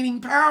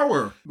maintaining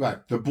power. Right.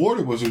 The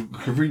border was a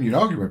convenient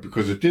argument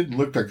because it didn't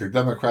look like the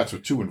Democrats were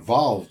too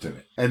involved in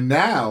it. And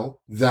now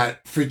that,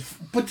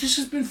 but this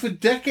has been for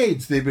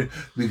decades.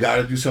 We got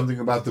to do something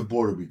about the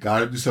border. We got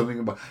to do something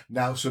about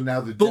now. So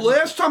now The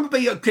last time that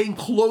they came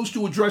close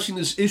to addressing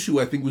this issue,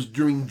 I think, was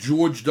during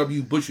George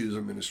W. Bush's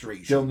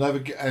administration. they'll never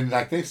get, and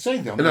like they say,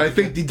 And I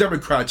think the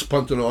Democrats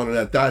punted on it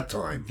at that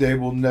time. they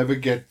will never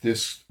get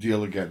this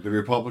deal again. The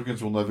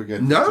Republicans will never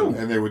get this No. deal,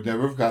 and they would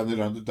never have gotten it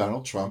under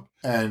Donald Trump.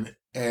 And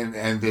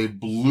they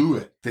blew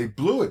it. They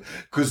blew it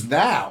because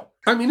now.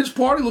 I mean, his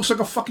party looks like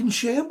a fucking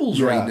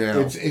shambles right now.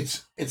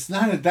 It's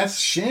not that's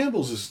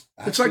shambles.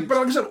 It's like, but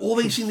like I said, all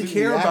they seem to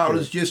care about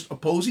is just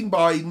opposing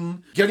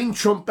Biden, getting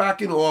Trump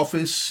back in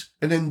office,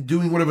 and then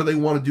doing whatever they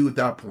want to do at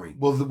that point.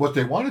 Well, what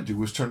they want to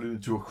do is turn it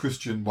into a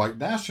Christian white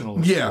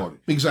nationalist Yeah, party.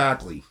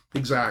 Exactly.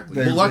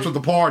 They- Well, that's what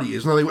the party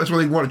is. That's what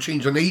they want to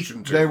change the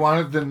nation to. They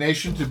wanted the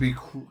nation to be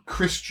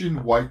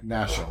Christian white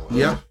nationalist.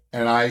 Yeah.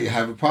 And I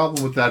have a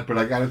problem with that, but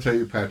I got to tell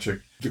you, Patrick,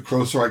 the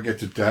closer I get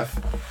to death,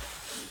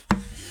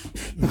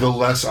 the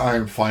less I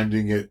am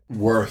finding it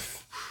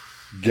worth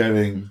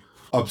getting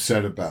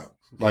upset about,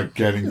 like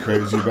getting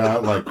crazy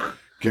about, like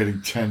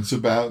getting tense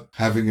about,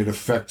 having it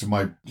affect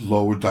my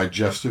lower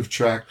digestive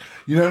tract.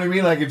 You know what I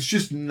mean? Like, it's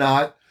just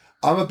not,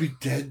 I'm going to be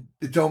dead.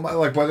 It don't matter.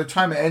 Like, by the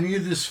time any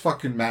of this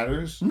fucking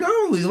matters.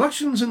 No, the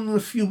election's in a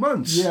few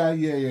months. Yeah.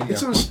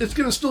 It's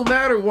gonna still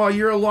matter while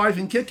you're alive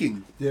and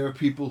kicking. There are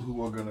people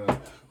who are gonna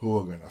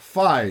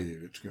fight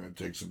it. It's gonna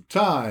take some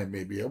time,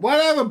 maybe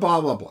whatever.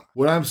 Blah blah blah.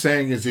 What I'm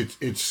saying is,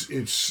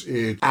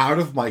 it's out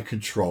of my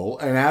control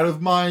and out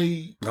of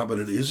my. No, but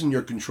it is in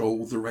your control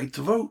with the right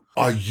to vote.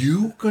 Are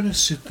you gonna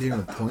sit there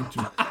and point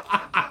to me?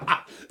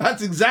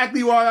 That's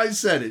exactly why I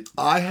said it.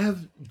 I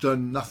have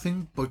done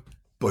nothing but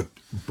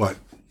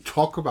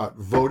talk about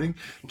voting.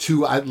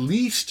 To at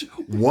least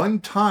one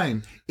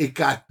time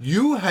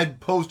you had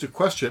posed a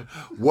question,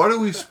 what are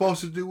we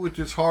supposed to do with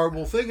this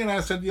horrible thing? And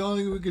I said the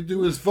only thing we could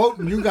do is vote,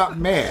 and you got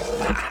mad.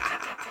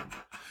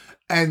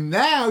 And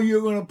now you're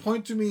going to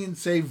point to me and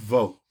say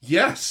vote.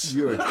 Yes.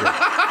 You're a dick.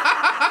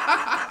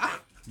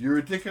 You're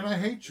a dick, and I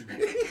hate you.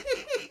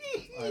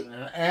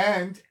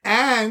 And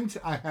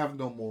I have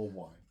no more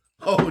wine.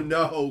 Oh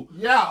no.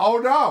 Yeah, oh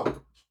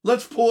no.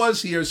 Let's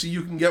pause here so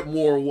you can get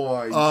more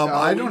wine.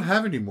 I don't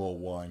have any more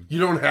wine. You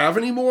don't have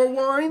any more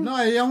wine? No,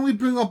 I only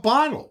bring a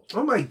bottle.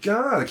 Oh my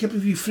God! I can't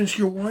believe you finished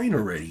your wine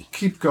already.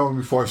 Keep going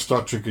before I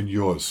start drinking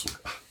yours.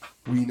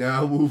 We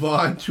now move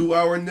on to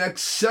our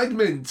next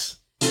segment.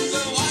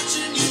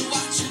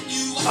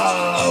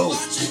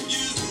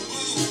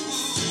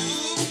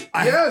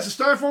 Yes, it's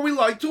time for what we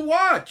like to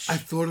watch. I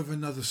thought of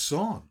another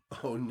song.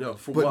 Oh no,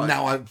 for But what?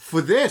 now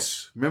for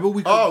this. Remember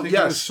we couldn't think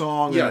of a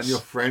song Yes. and your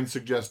friend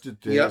suggested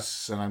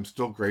this and I'm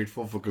still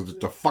grateful because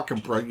it's a fucking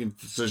brilliant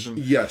decision.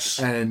 Yes.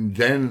 And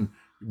then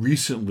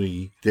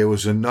recently there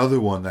was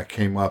another one that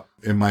came up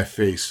in my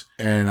face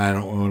and I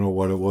don't know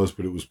what it was,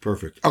 but it was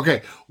perfect.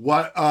 Okay,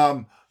 what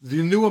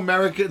the new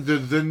American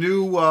the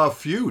new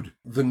feud.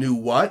 The new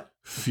what?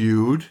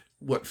 Feud.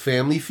 What,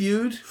 Family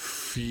Feud?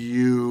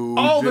 Feud.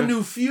 Oh, the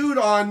new feud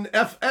on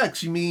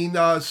FX. You mean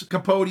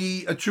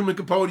Truman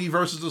Capote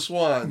versus the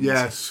Swans?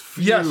 Yes.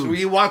 Feud. Yes,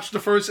 we watched the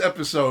first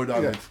episode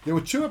of it. There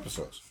were 2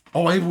 episodes.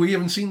 Oh, we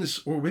haven't seen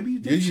this, or maybe you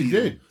did. Yeah, you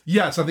did.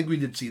 Yes, I think we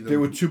did see them. They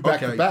were 2 back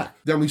to back.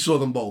 Then we saw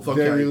them both.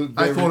 Okay,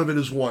 I thought of it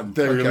as one.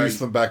 They released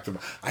them back to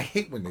back. I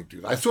hate when they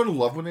do that. I sort of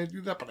love when they do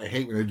that, but I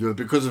hate when they do it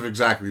because of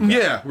exactly that.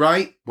 Yeah,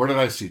 right. What did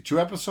I see? 2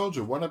 episodes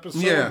or 1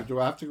 episode? Yeah. Or do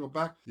I have to go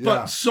back? Yeah.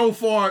 But so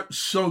far,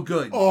 so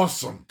good.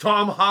 Awesome.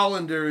 Tom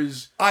Hollander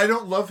is. I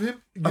don't love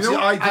him. You See,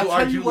 know,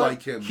 I do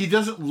like him. He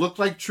doesn't look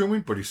like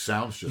Truman, but he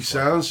sounds just. He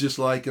sounds just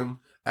like him.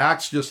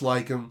 Acts just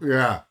like him.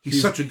 Yeah. He's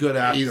such a good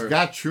actor. He's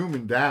got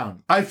Truman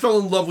down. I fell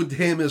in love with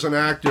him as an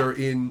actor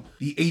in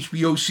the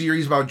HBO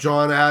series about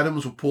John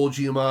Adams with Paul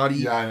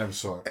Giamatti. Yeah, I never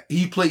saw it.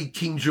 He played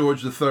King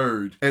George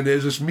III. And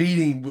there's this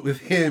meeting with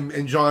him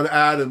and John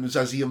Adams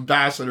as the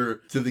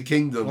ambassador to the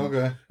kingdom.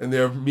 Okay. And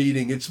they're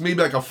meeting. It's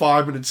maybe like a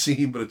 5-minute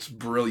scene, but it's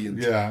brilliant.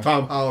 Yeah.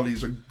 Tom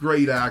Hollander's a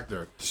great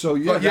actor. So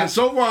yeah, But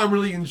so far I'm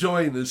really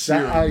enjoying this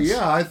series.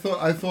 I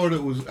thought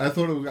it was.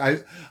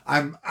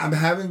 I'm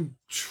having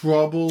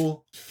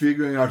trouble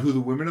figuring out who the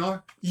women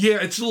are. Yeah,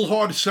 it's a little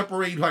hard to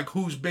separate like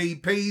who's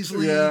Babe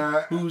Paisley,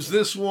 who's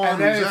this one, And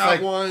then who's it's that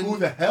like, one. who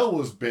the hell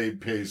was Babe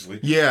Paisley?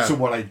 Yeah. So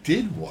what I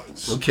did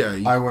was,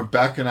 Okay. I went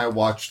back and I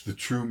watched the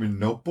Truman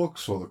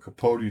Notebooks or the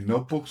Capote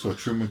Notebooks or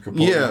Truman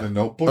Capote and the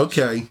Notebooks.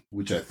 Okay.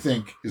 Which I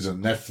think is a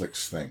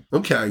Netflix thing.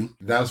 Okay.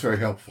 That was very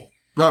helpful.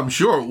 I'm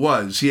sure it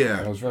was, yeah.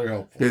 That was very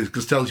helpful.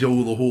 Because it tells you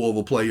who all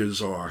the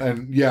players are.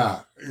 And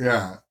yeah.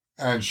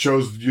 And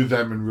shows you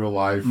them in real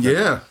life.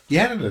 Yeah. He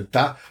had an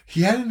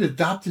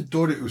adopted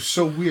daughter. It was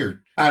so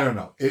weird. I don't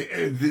know.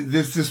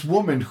 There's this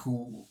woman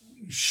who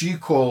she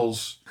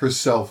calls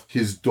herself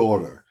his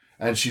daughter,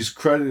 and she's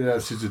credited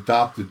as his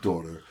adopted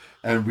daughter.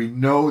 And we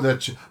know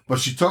that, but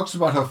she talks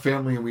about her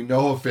family, and we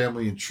know her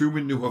family, and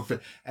Truman knew her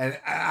family. And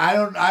I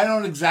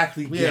don't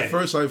exactly get it.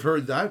 First I've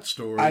heard that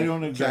story. I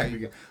don't exactly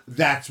get it.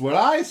 That's what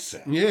I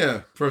said.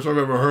 Yeah, first I've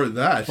ever heard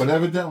that. But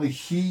evidently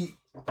she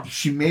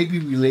may be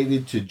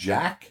related to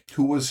Jack,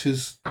 who was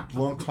his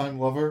longtime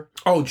lover.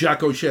 Oh,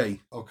 Jack O'Shea.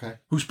 Okay.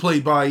 Who's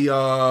played by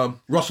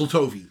Russell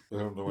Tovey. I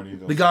don't know any of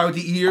those. The guy with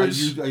the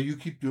ears. You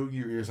keep doing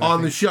your ears.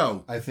 The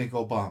show. I think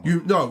Obama.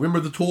 Remember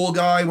the tall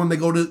guy when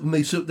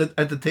they sit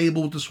at the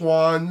table with the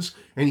Swans,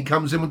 and he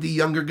comes in with the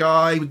younger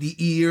guy with the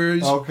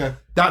ears? Okay.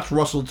 That's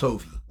Russell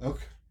Tovey.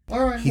 Okay.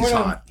 All right. He's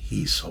hot.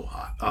 He's so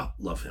hot. Oh,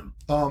 love him.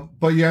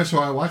 But yeah, so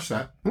I watched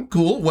that.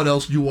 Cool. What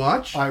else did you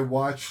watch? I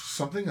watched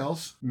something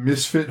else.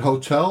 Misfit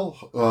Hotel.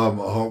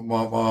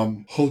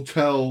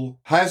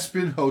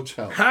 Has-Been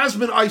Hotel.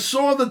 Has-Been. I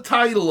saw the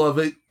title of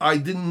it. I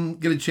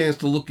didn't get a chance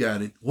to look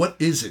at it. What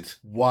is it?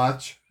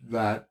 Watch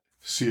that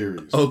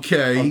series.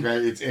 Okay. Okay,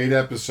 it's 8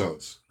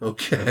 episodes.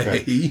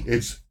 Okay.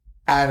 It's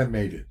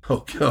animated.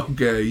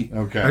 Okay.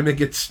 I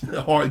think it's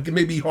hard. It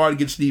may be hard to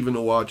get Steven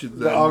to watch it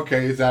then.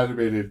 Okay, it's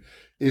animated.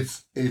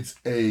 It's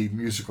a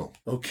musical.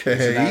 Okay.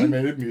 It's an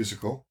animated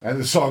musical. And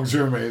the songs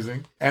are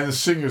amazing. And the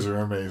singers are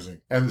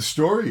amazing. And the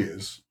story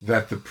is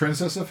that the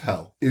Princess of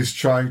Hell is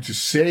trying to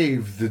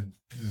save the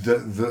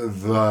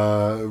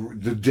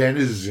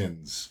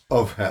denizens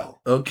of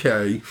hell.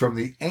 Okay. From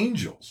the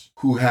angels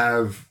who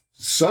have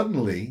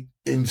suddenly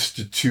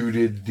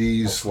instituted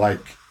these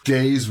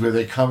days where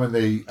they come and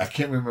I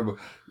can't remember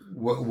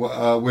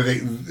where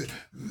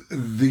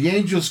the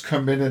angels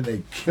come in and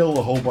they kill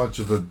a whole bunch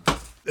of the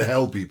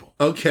hell people.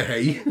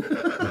 Okay.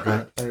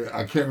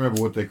 I can't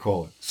remember what they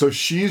call it. So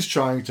she's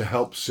trying to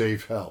help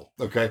save hell.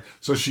 Okay.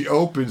 So she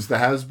opens the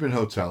Has-Been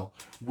Hotel,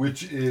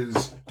 which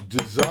is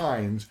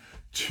designed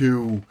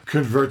to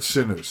convert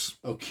sinners.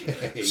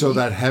 Okay. So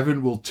that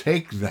heaven will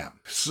take them.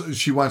 So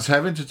she wants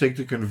heaven to take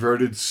the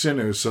converted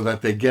sinners so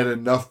that they get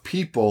enough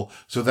people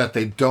so that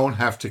they don't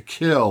have to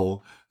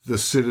kill the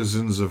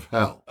citizens of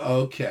hell.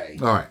 Okay.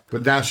 All right.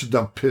 But now she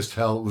done pissed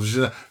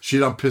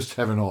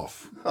heaven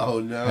off.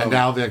 Oh, no. And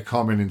now they're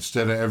coming,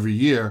 instead of every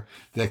year,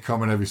 they're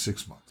coming every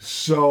 6 months.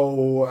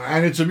 So,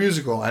 and it's a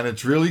musical, and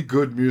it's really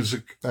good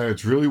music, and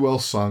it's really well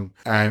sung,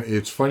 and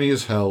it's funny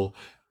as hell,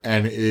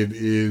 and it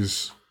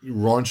is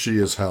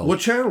raunchy as hell. What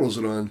channel is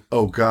it on?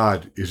 Oh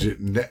God, it's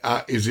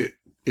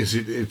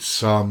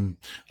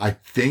I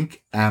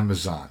think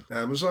Amazon.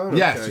 Amazon? Okay.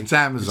 Yes, it's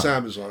Amazon. It's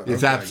Amazon.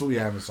 It's Okay. absolutely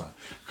Amazon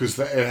because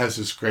it has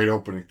this great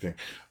opening thing.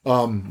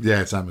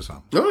 Yeah, it's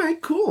Amazon. All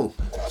right, cool.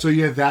 So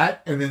yeah,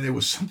 that, and then there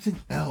was something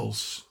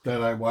else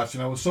that I watched,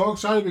 and I was so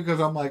excited because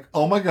I'm like,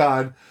 oh my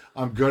god,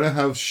 I'm gonna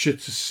have shit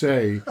to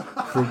say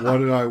for what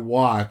did I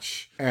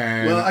watch.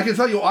 And Well, I can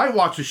tell you, I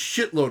watched a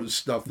shitload of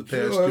stuff the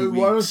past 2 weeks.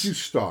 why don't you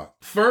start?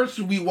 First,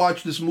 we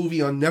watched this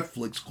movie on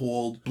Netflix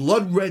called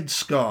Blood Red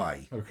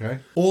Sky. Okay.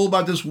 All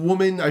about this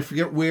woman, I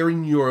forget where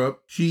in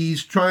Europe.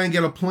 She's trying to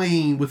get a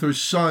plane with her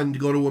son to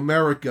go to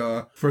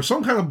America for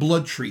some kind of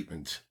blood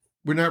treatment.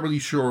 We're not really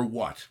sure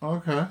what.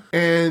 Okay.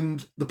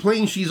 And the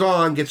plane she's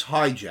on gets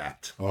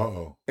hijacked.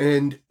 Uh-oh.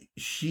 And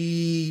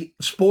she,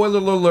 spoiler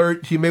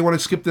alert, you may want to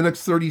skip the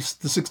next 30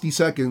 to 60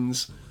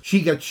 seconds,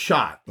 she gets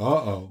shot.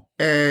 Uh-oh.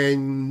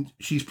 And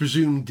she's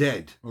presumed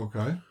dead.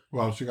 Okay.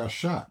 Well, she got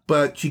shot.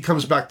 But she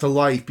comes back to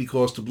life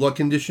because the blood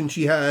condition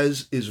she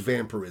has is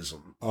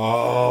vampirism.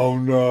 Oh,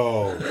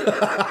 no.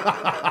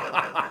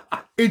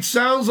 It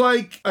sounds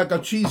like a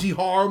cheesy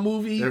horror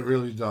movie. It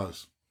really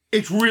does.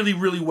 It's really,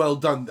 really well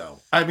done, though.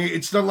 I mean,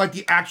 it's done like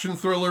the action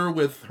thriller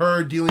with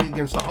her dealing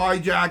against the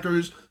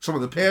hijackers, some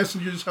of the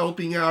passengers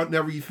helping out and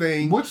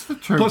everything. What's the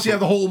term? Plus, you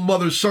have the whole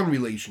mother-son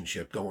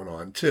relationship going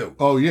on, too.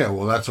 Oh, yeah.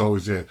 Well, that's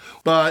always it.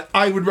 But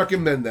I would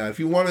recommend that. If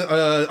you want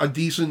a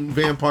decent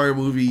vampire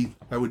movie,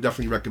 I would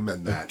definitely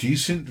recommend A that.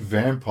 decent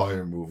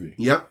vampire movie.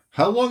 Yep.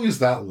 How long is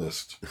that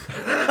list?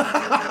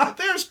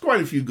 There's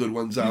quite a few good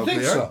ones out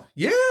think there. so?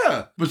 Yeah.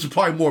 But there's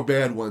probably more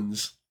bad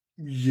ones.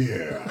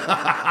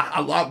 Yeah.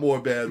 A lot more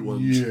bad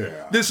ones.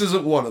 Yeah. This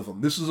isn't one of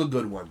them. This is a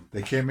good one.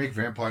 They can't make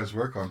vampires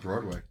work on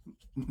Broadway.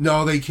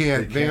 No, they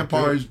can't. They can't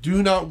Vampires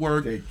do not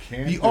work. They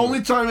can't. The do only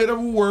it. time it ever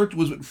worked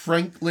was with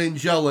Frank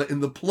Langella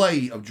in the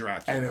play of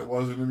Dracula. And it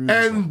wasn't a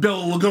musical. And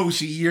Bela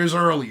Lugosi years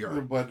earlier.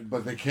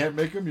 But they can't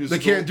make a musical.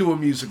 They can't do a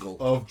musical.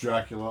 of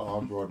Dracula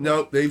on Broadway.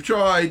 No, they've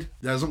tried.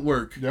 Doesn't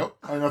work. Nope.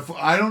 And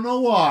I don't know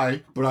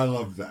why, but I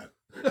love that.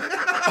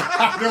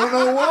 I don't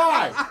know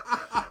why.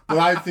 But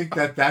I think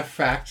that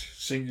fact,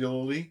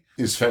 singularly,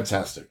 is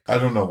fantastic. I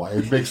don't know why.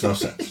 It makes no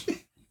sense.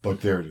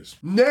 But there it is.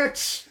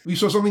 Next, we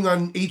saw something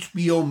on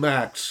HBO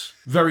Max.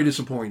 Very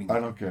disappointing. I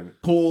don't get it.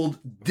 Called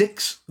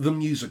Dix the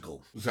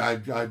Musical.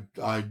 I'd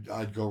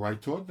go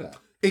right toward that.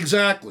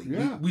 Exactly.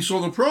 Yeah. We saw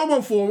the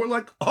promo for it. We're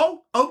like,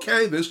 oh,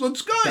 okay, this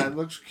looks good. That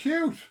looks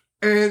cute.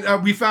 And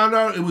we found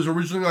out it was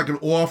originally like an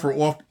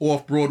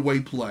off-Broadway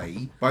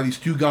play by these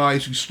two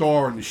guys who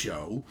star in the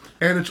show.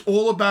 And it's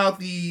all about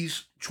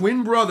these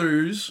twin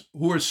brothers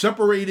who are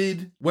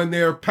separated when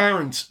their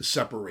parents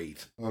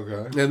separate.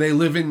 Okay. And they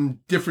live in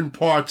different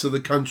parts of the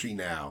country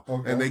now.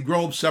 Okay. And they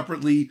grow up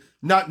separately,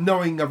 not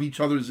knowing of each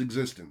other's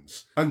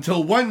existence.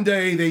 Until one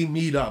day they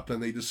meet up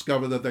and they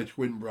discover that they're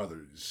twin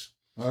brothers.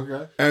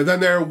 Okay. And then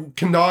they're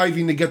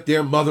conniving to get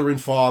their mother and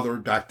father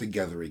back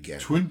together again.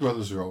 Twin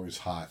brothers are always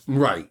hot.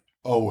 Right.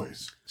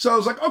 Always. So I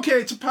was like, okay,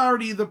 it's a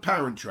parody of the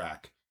Parent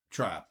Trap.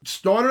 It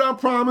started out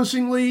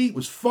promisingly, it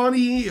was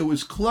funny, it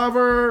was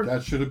clever.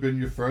 That should have been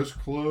your first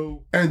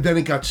clue. And then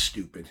it got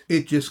stupid. The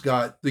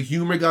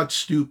humor got Were the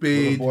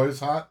stupid. boys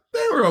hot?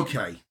 They were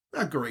okay.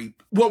 Not great.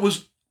 What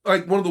was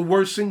like one of the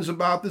worst things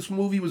about this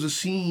movie was a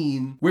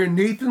scene where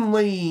Nathan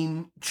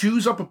Lane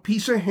chews up a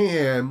piece of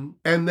ham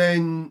and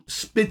then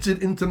spits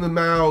it into the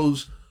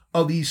mouths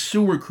of these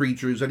sewer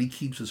creatures that he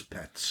keeps as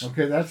pets.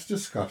 Okay, that's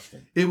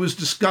disgusting. It was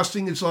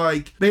disgusting. It's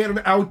like they had an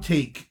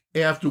outtake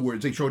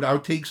afterwards. They showed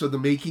outtakes of the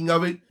making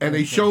of it, and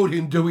they showed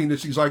him doing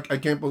this. He's like, I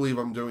can't believe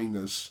I'm doing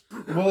this.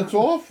 Well, it's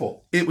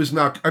awful. It was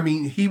not, I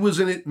mean, he was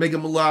in it.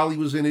 Megan Mullally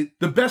was in it.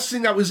 The best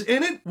thing that was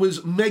in it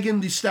was Megan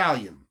Thee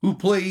Stallion, who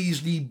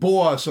plays the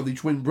boss of the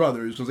twin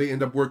brothers because they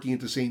end up working at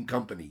the same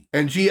company.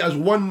 And she has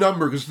one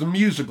number, because it's a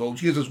musical,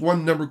 she has this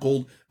one number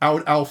called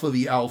Out Alpha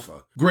the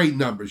Alpha. Great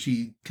number.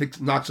 She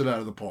knocks it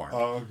out of the park.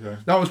 Oh, okay.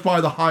 That was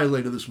probably the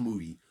highlight of this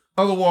movie.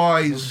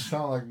 Otherwise, Doesn't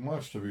sound like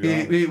much, to be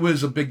honest. it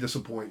was a big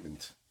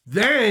disappointment.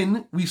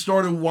 Then we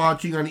started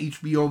watching on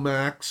HBO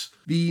Max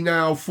the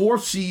now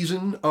 4th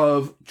season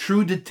of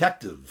True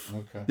Detective.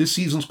 Okay. This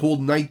season's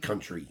called Night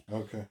Country.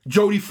 Okay.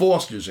 Jodie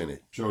Foster's in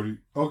it. Jodie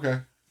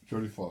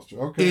Foster.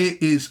 Okay.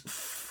 It is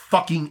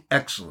fucking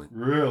excellent.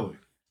 Really?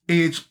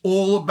 It's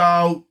all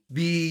about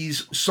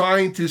these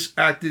scientists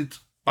acted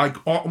like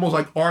almost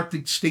like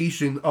Arctic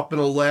Station up in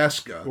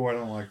Alaska Oh, I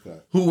don't like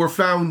that. who were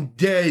found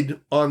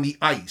dead on the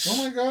ice.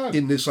 Oh, my God.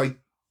 In this like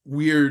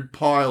weird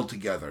pile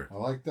together. I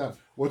like that.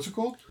 What's it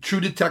called? True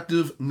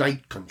Detective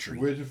Night Country.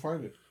 Where'd you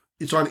find it?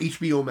 It's on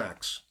HBO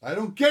Max. I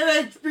don't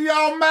get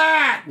HBO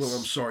Max! Well,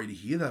 I'm sorry to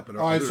hear that, but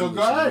All right, other so go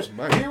listeners ahead.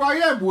 might. Here I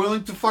am,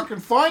 willing to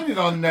fucking find it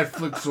on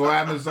Netflix or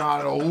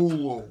Amazon or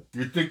Hulu.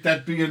 You think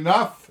that'd be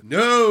enough?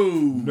 No.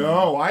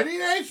 No, I need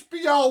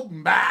HBO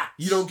Max.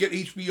 You don't get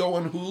HBO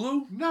on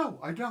Hulu? No,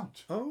 I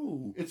don't.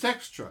 Oh. It's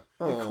extra.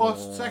 It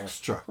costs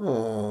extra.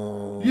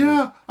 Oh.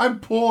 Yeah, I'm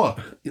poor.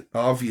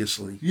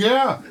 Obviously.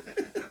 Yeah.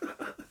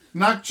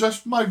 Not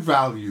just my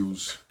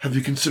values. Have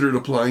you considered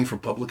applying for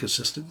public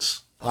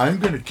assistance? I'm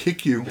going to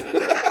kick you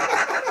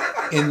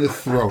in the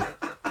throat.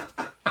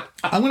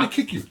 I'm going to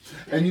kick you.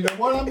 And you know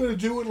what? I'm going to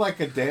do it like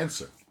a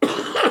dancer.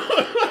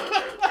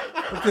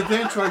 Like the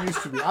dancer I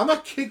used to be. I'm going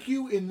to kick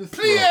you in the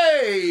throat.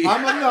 Yay!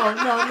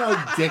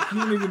 No, Dick. You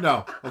don't even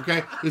know.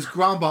 Okay? It's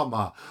Grand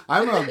Ma.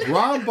 I'm going to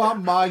Grand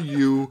Ma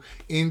you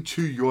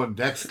into your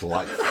next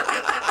life.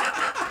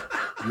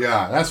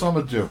 Yeah, that's what I'm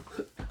going to do.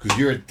 Because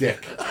you're a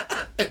dick.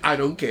 I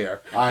don't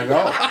care. I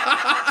know.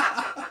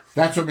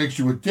 That's what makes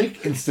you a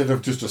dick instead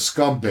of just a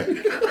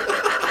scumbag.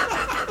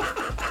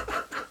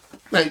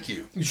 Thank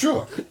you.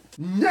 Sure.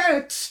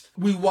 Next,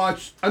 we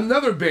watched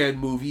another bad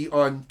movie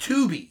on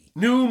Tubi.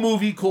 New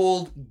movie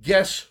called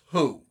Guess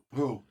Who?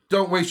 Who?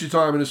 Don't waste your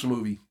time in this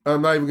movie.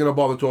 I'm not even going to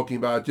bother talking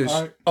about it.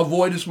 Just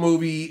avoid this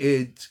movie.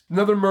 It's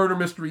another murder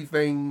mystery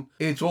thing.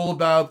 It's all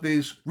about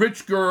this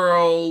rich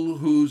girl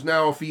who's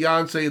now a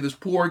fiance of this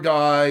poor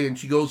guy, and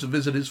she goes to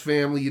visit his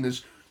family in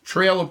his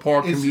trailer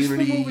park community. Is this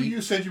the movie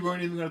you said you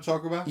weren't even going to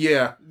talk about?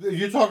 Yeah.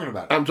 You're talking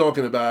about it. I'm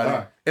talking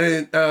about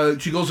it.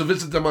 And she goes to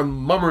visit them on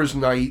Mummers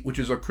Night, which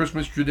is a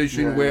Christmas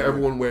tradition where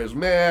everyone wears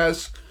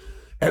masks,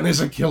 and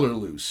there's a killer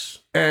loose.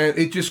 And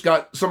it just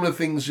got, some of the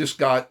things just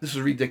got, this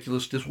is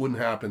ridiculous, this wouldn't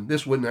happen.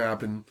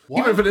 Why?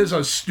 Even if it is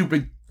a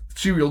stupid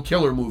serial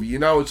killer movie, you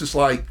know, it's just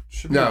like,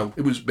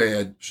 it was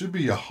bad. Should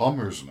be a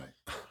Hummer's Night.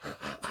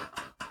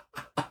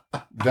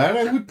 That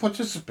I would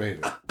participate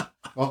in.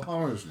 A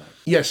Hummer's Night.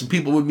 Yes, and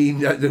people would mean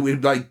that they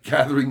would like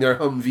gathering their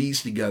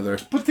Humvees together.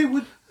 But they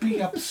would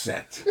be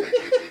upset.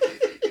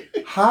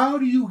 How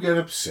do you get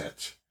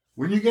upset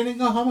when you're getting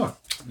a Hummer?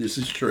 This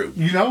is true.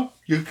 You know,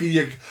 you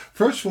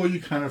first of all,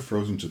 you're kind of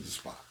frozen to the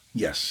spot.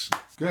 Yes.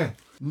 Okay.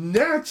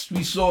 Next,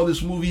 we saw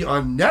this movie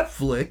on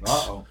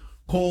Netflix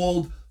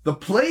called The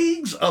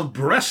Plagues of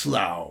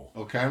Breslau.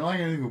 Okay, I don't like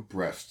anything with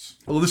breasts.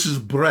 Well, this is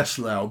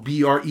Breslau,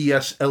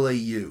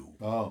 Breslau.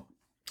 Oh.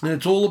 And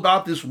it's all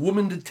about this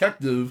woman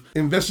detective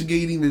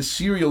investigating this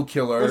serial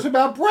killer. It's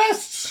about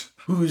breasts.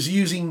 Who's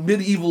using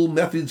medieval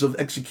methods of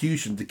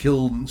execution to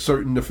kill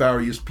certain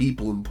nefarious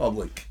people in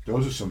public.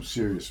 Those are some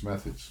serious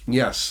methods.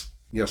 Yes,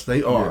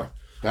 they are. Yeah,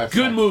 that's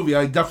good movie.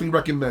 I definitely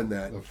recommend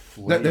that.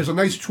 There's a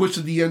nice twist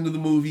at the end of the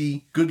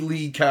movie. Good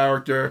lead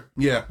character.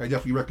 Yeah, I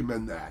definitely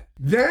recommend that.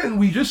 Then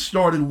we just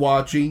started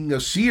watching a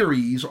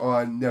series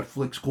on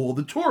Netflix called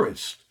The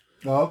Tourist.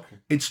 Oh, okay.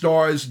 It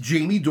stars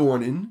Jamie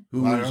Dornan,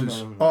 who is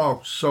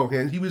so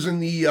handsome. He was in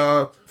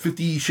the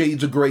 50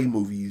 Shades of Grey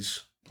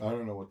movies. I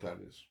don't know what that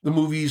is. The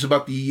movies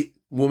about the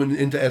woman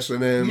into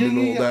S&M and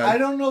all that. I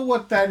don't know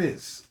what that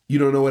is. You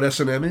don't know what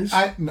S&M is?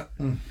 No.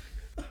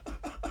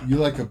 You're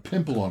like a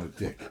pimple on a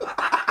dick.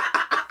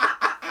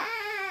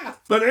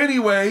 But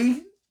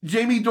anyway,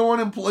 Jamie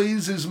Dornan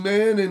plays his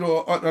man,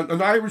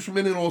 an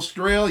Irishman in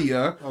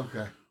Australia,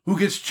 who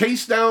gets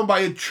chased down by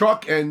a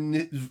truck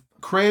and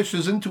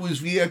crashes into his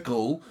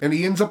vehicle, and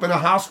he ends up in a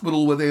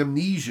hospital with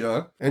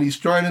amnesia, and he's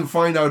trying to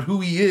find out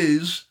who he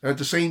is, and at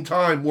the same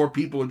time, more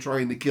people are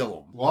trying to kill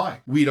him.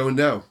 Why? We don't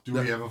know. Do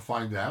we ever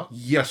find out?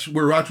 Yes,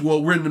 we're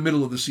in the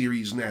middle of the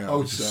series now.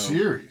 Oh, it's a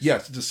series?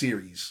 Yes, it's a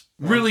series.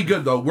 Really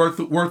good, though. Worth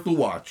the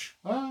watch.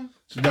 So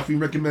definitely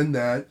recommend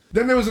that.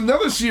 Then there was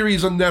another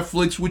series on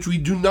Netflix, which we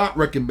do not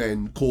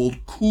recommend,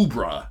 called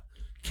Kubra.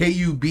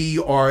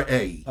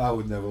 Kubra. I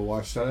would never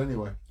watch that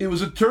anyway. It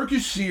was a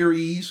Turkish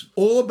series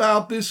all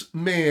about this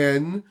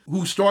man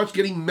who starts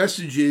getting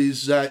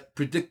messages that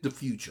predict the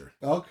future.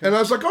 Okay. And I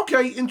was like,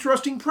 okay,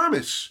 interesting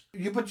premise.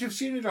 But you've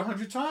seen it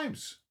 100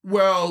 times.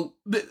 Well,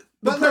 the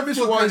premise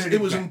was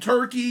it was in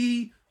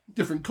Turkey,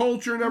 different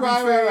culture and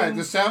everything. Right.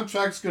 The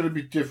soundtrack's going to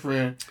be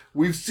different.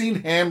 We've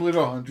seen Hamlet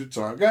 100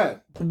 times. Go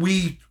ahead.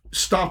 We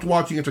stopped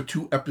watching after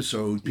 2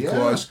 episodes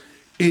because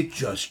it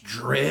just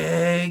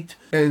dragged.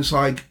 And it's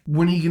like,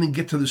 when are you going to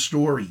get to the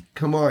story?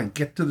 Come on,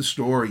 get to the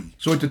story.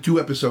 So after 2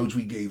 episodes,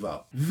 we gave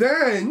up.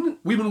 Then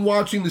we've been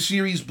watching the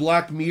series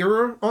Black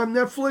Mirror on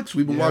Netflix.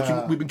 We've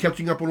been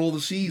catching up on all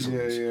the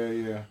seasons.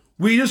 Yeah.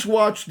 We just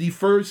watched the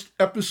first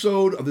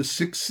episode of the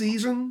 6th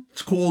season.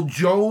 It's called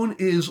Joan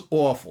is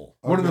Awful.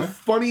 One of the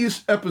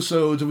funniest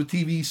episodes of a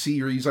TV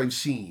series I've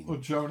seen. Well,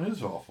 Joan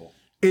is awful.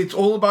 It's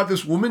all about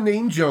this woman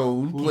named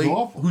Joan,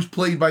 who's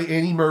played by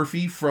Annie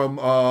Murphy from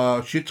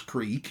Schitt's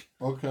Creek.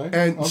 Okay.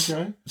 And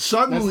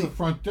suddenly, that's the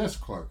front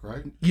desk clerk,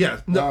 right? Yeah.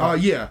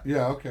 Yeah.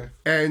 Yeah. Okay.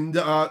 And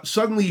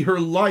suddenly, her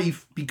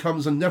life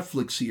becomes a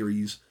Netflix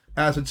series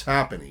as it's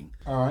happening.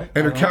 All right.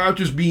 And her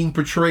character's being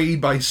portrayed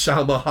by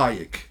Salma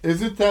Hayek.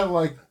 Isn't that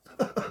like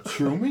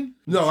Truman?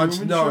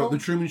 The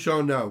Truman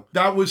Show. No,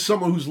 that was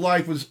someone whose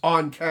life was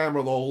on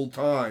camera the whole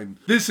time.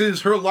 This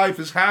is her life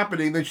is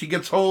happening. Then she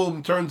gets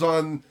home, turns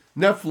on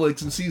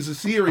Netflix and sees the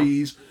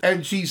series,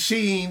 and she's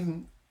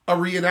seeing a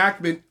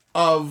reenactment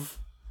of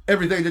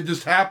everything that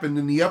just happened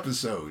in the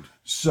episode.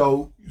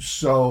 So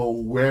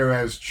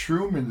whereas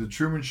the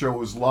Truman Show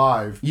was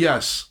live,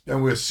 yes,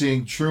 and we're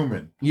seeing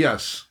Truman,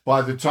 yes.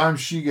 By the time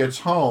she gets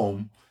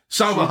home,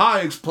 Salma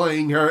Hayek's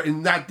playing her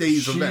in that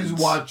day's events. She's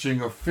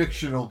watching a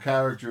fictional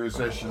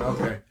characterization.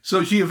 Okay.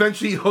 So she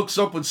eventually hooks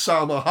up with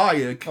Salma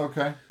Hayek.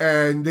 Okay.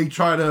 And they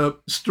try to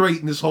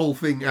straighten this whole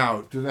thing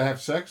out. Do they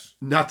have sex?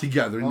 Not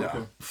together,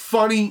 no.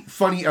 Funny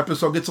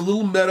episode. Gets a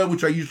little meta,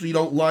 which I usually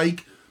don't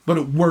like, but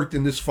it worked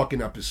in this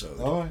fucking episode.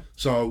 All right.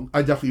 So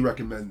I definitely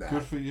recommend that.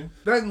 Good for you.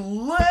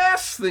 Then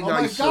last thing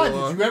I saw... Oh my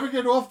God, did you ever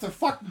get off the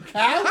fucking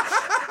couch?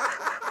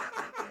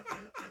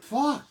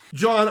 Fuck.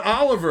 John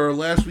Oliver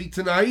last week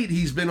tonight,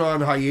 he's been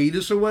on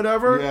hiatus or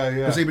whatever. Yeah.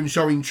 Because they've been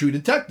showing True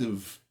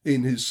Detective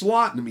in his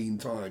slot in the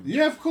meantime.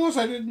 Yeah, of course,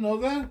 I didn't know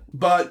that.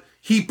 But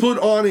he put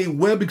on a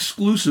web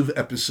exclusive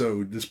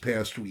episode this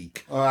past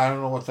week. I don't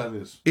know what that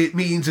is. It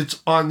means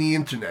it's on the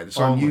internet. It's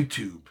on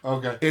YouTube.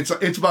 Okay.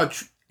 It's about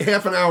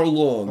half an hour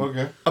long.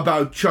 Okay.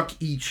 About Chuck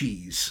E.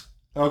 Cheese.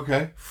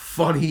 Okay.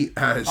 Funny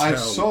as hell. I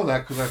saw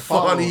that because I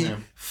followed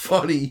him.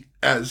 Funny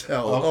as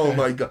hell. Okay. Oh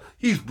my God.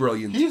 He's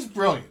brilliant. He's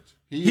brilliant.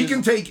 He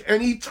can take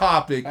any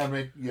topic and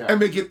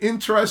make it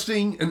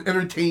interesting and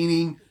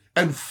entertaining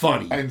and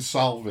funny. And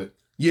solve it.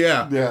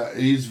 Yeah. Yeah,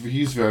 he's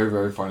very,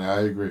 very funny. I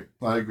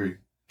agree.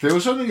 There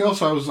was something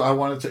else I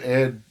wanted to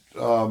add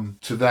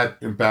to that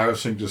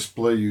embarrassing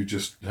display you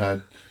just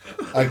had.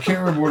 I can't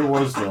remember what it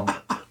was, though.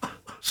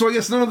 So I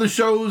guess none of the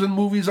shows and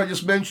movies I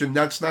just mentioned,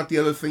 that's not the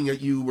other thing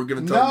that you were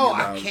going to tell me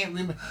about. No, I can't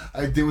remember.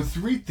 There were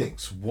three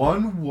things.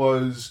 One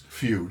was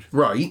Feud.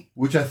 Right.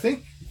 Which I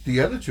think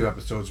the other two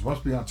episodes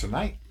must be on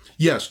tonight.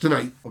 Yes,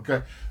 tonight.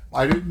 Okay.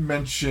 I didn't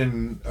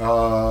mention,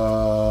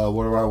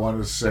 what do I want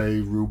to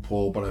say,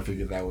 RuPaul, but I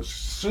figured that was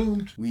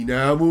assumed. We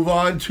now move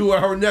on to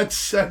our next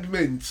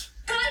segment.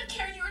 God,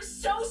 Karen, you are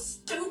so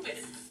stupid.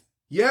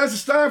 Yes,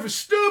 it's time for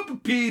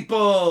Stupid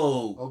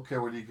People. Okay,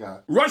 what do you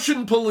got?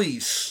 Russian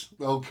police.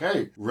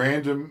 Okay.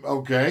 Random,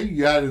 okay.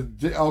 You had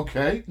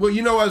okay. Well,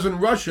 you know, as in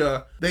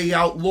Russia, they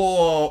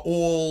outlaw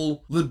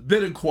all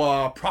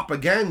libidiqua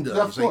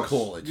propaganda, as they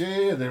call it.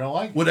 Yeah, they don't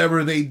like it.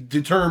 Whatever they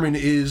determine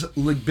is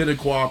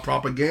libidiqua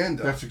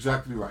propaganda. That's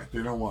exactly right.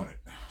 They don't want it.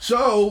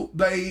 So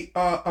they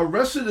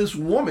arrested this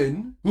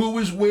woman who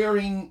was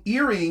wearing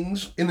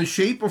earrings in the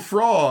shape of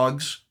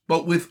frogs,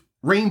 but with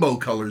rainbow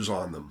colors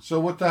on them. So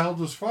what the hell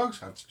does frogs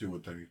have to do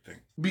with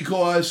anything?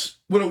 Because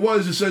what it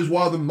was, it says,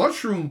 while the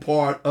mushroom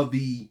part of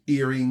the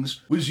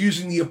earrings was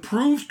using the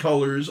approved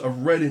colors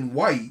of red and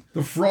white,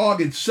 the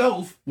frog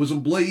itself was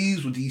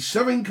ablaze with these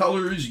 7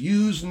 colors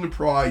used in the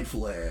pride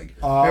flag,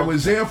 and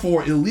was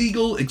therefore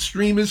illegal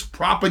extremist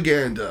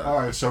propaganda. All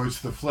right, so it's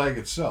the flag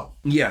itself.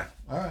 Yeah,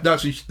 all right.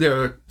 That's what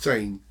they're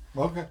saying.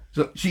 Okay.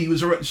 So she was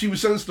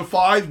sentenced to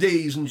 5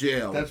 days in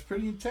jail. That's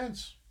pretty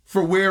intense.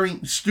 For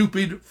wearing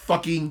stupid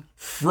fucking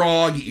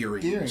frog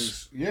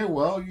earrings. Yeah,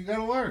 well, you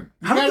gotta learn.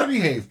 You gotta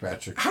behave,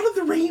 Patrick. How did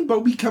the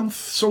rainbow become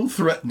so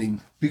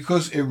threatening?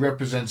 Because it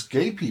represents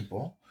gay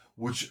people,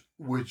 which...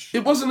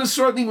 It wasn't as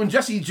threatening when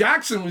Jesse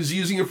Jackson was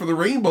using it for the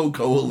Rainbow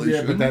Coalition.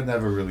 Yeah, but that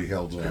never really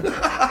held on.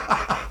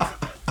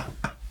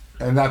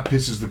 And that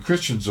pisses the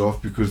Christians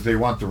off because they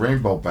want the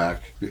rainbow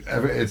back.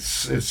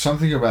 It's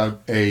something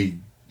about a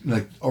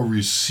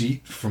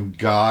receipt from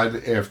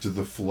God after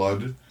the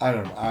flood. I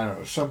don't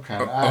know, some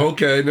kind of...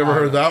 Okay, never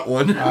heard that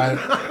one.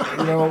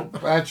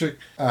 Patrick,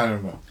 I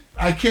don't know.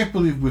 I can't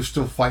believe we're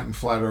still fighting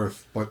flat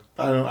Earth, but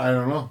I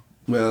don't know.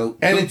 Well,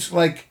 and it's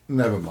like,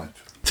 never mind.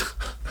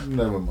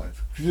 Never mind.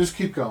 Just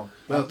keep going.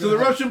 Well, to the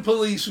Russian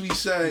police, we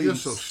say... You're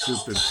so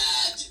stupid.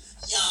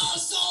 You're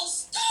so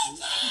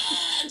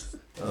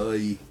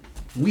stupid!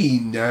 We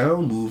now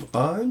move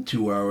on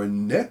to our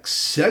next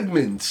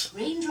segment.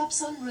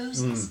 Raindrops on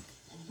roses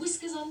and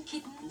whiskers on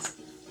kittens,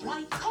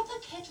 bright copper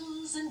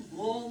kettles and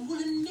warm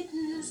woolen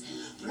mittens,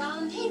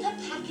 brown paper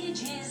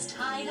packages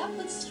tied up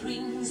with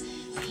strings.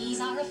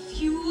 These are a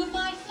few of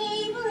my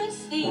favorite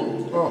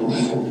things.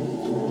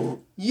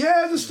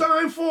 Yeah, it's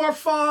time for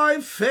 5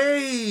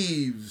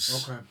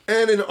 faves. Okay.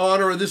 And in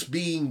honor of this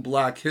being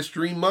Black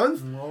History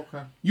Month,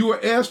 you are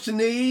asked to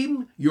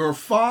name your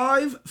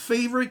 5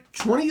 favorite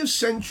 20th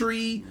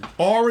century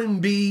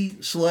R&B/soul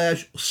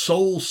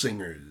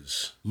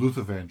singers.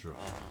 Luther Vandross.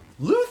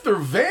 Luther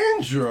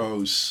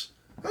Vandross.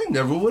 I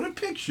never would have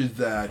pictured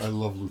that. I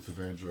love Luther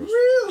Vandross.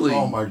 Really?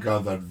 Oh my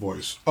God, that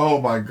voice. I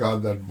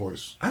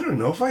don't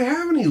know if I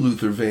have any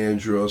Luther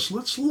Vandross.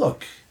 Let's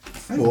look.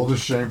 All the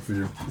shame for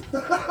you.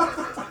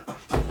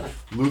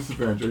 Luther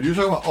Vandross. You're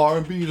talking about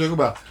R&B? You're talking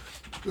about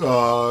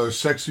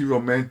sexy,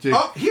 romantic?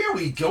 Oh, here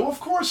we go. Of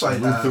course I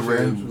have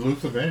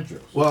Luther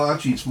Vandross. Well,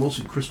 actually, it's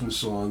mostly Christmas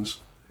songs.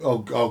 Oh,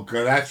 God,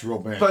 that's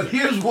romantic. But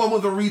here's one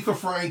with Aretha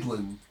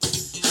Franklin.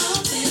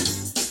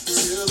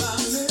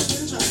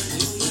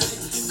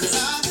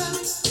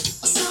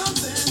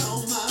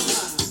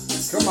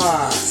 Come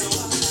on.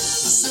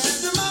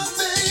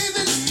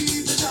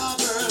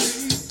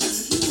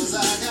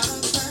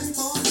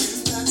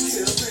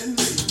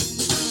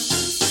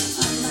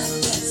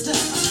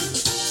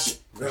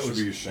 That would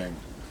be a shame.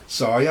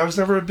 Sorry, I was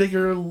never a big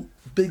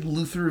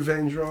Luther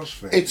Vandross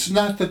fan. It's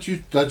not that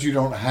you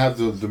don't have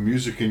the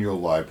music in your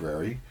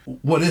library.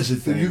 What is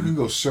it then? You can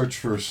go search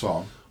for a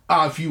song.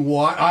 If you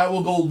want, I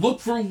will go look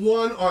for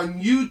one on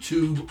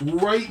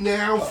YouTube right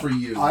now for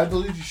you. I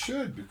believe you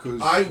should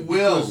because I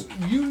will.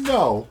 Because you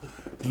know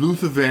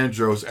Luther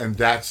Vandross, and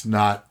that's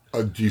not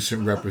a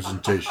decent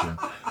representation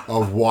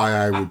of why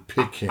I would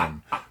pick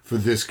him for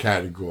this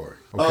category.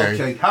 Okay.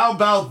 Okay, how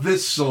about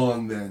this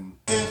song then?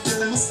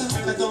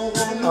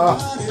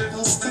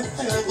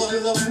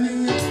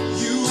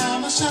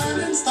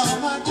 Shining star,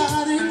 my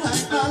guiding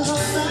light, my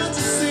love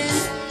fantasy.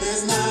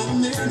 There's not a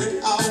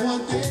minute, hour,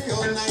 day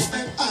or night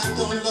that I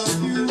don't love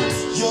you.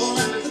 You're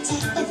at the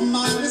top of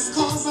my list,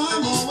 cause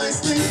I'm always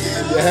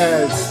thinking of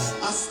Yes.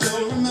 you. I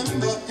still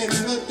remember in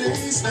the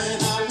days when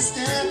I was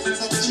scared to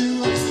touch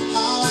you,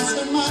 how I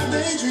spent my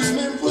day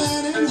dreaming,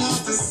 planning how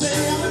to say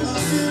I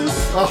love you.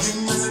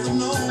 You must have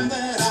known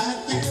that I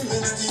had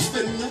feelings deep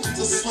enough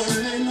to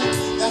swim in.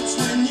 That's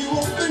when you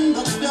opened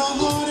up your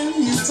heart and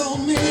you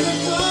told me to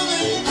come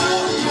in.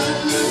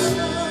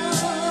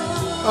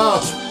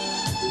 Oh,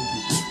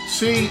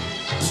 see,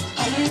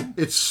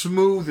 it's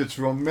smooth, it's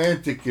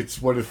romantic,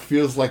 it's what it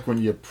feels like when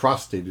your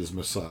prostate is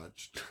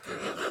massaged.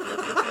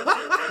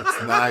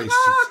 It's nice.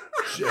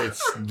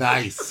 It's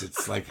nice.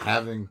 It's like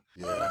having,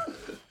 yeah.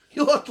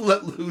 You'll have to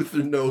let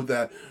Luther know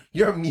that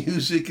your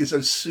music is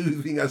as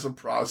soothing as a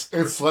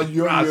prostate. It's like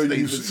your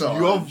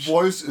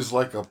voice is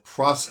like a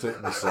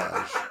prostate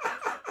massage.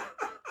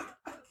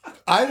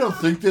 I don't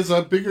think there's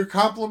a bigger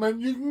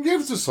compliment you can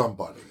give to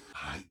somebody.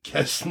 I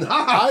guess not.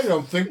 I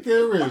don't think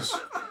there is.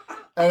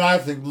 And I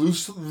think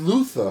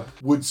Luther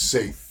would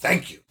say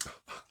thank you.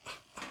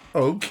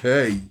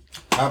 Okay.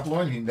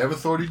 Compliment he never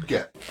thought he'd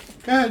get.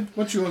 Go ahead.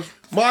 What's yours?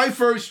 My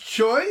first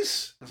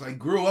choice, as I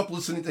grew up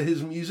listening to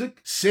his music,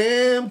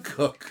 Sam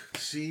Cooke.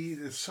 See,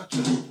 there's such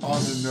an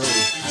on the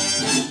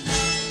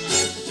nose.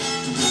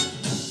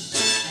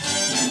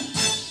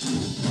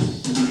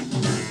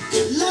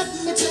 Let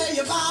me tell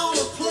you about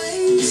a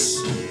place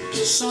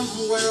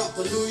somewhere up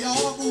the New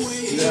York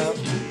way,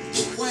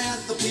 where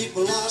the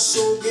people are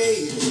so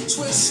gay,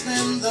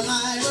 twisting the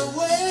night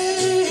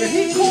away. Did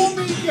he call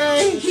me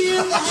gay?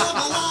 Here they have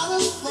a lot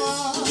of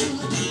fun,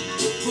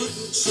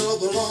 putting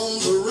trouble on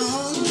the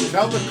run.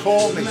 Tell them to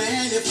call me.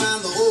 Man, you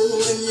find the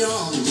old and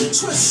young,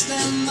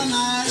 twisting the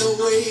night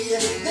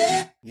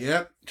away.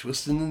 Yep,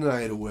 twisting the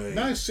night away.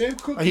 Nice, Sam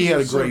Cooke. He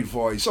had a great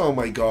voice. Oh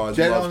my God,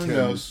 Dead loved on the him.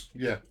 nose.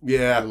 Yeah.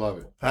 Yeah. I love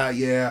it.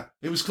 Yeah.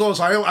 It was close.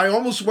 I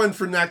almost went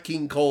for Nat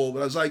King Cole,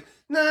 but I was like,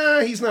 nah,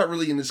 he's not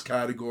really in this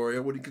category.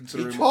 I wouldn't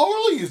consider He him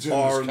totally is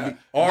in this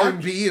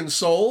R&B and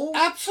soul.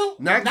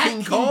 Absolutely. Nat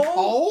King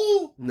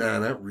Cole? Nah,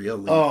 Nah, not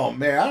really. Oh,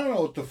 man. I don't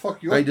know what the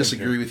fuck you're I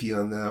disagree with you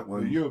on that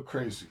one. You're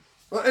crazy.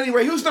 Well,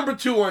 anyway, who's number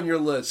 2 on your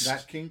list?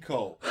 Nat King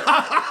Cole.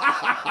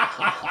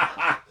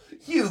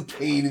 You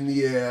pain in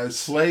the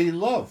ass. Play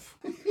love.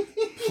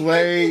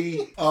 Play.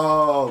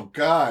 Oh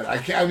God.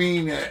 I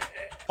mean,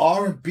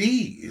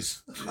 R&B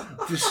is.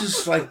 This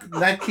is like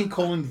Nat King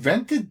Cole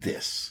invented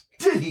this.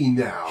 Did he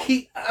now?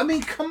 I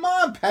mean, come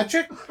on,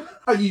 Patrick.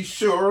 Are you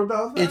sure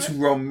about that? It's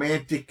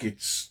romantic.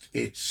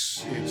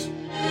 It's.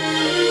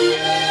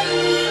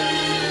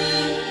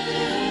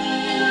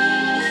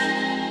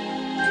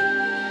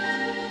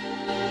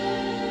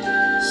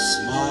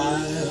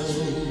 Smile,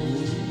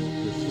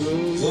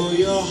 though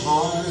your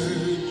heart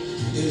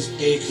is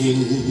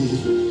aching.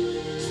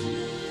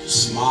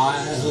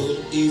 Smile,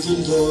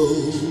 even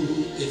though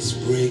it's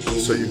breaking.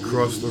 So you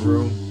cross the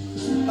room.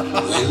 When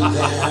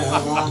there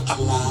are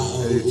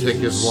clouds And you take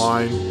his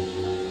line.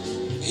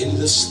 in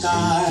the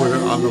sky, Put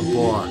it on the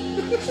bar.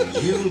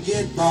 you'll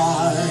get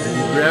by.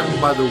 You grab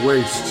him by the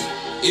waist.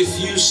 If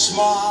you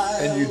smile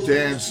And you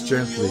dance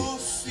gently, your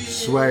fear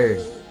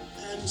swaying.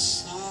 and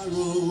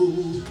sorrow.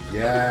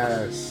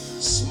 Yes.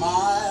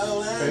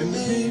 Smile and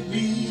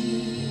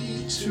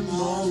maybe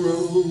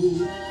tomorrow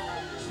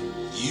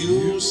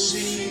you'll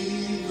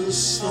see the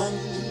sun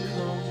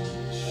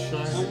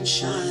come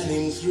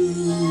shining through.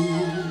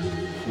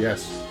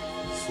 Yes.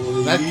 For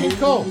Nat you. King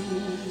Cole.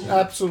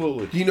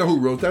 Absolutely. Do you know who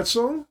wrote that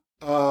song?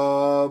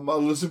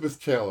 Elizabeth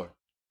Taylor.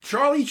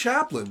 Charlie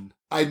Chaplin.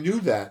 I knew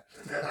that.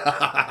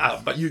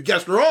 But you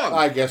guessed wrong.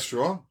 I guessed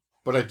wrong,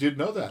 but I did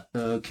know that.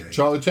 Okay.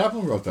 Charlie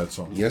Chaplin wrote that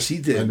song. Yes, he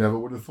I did. never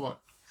would have thought.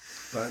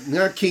 But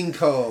not King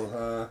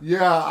Cole.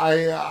 Yeah,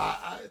 I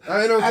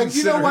don't and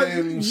consider you know what?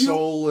 him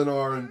soul and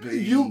R&B.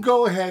 You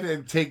go ahead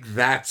and take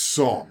that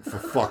song, for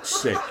fuck's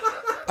sake.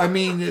 I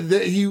mean,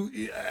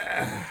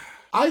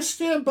 I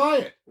stand by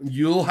it.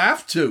 You'll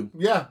have to.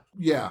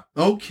 Yeah.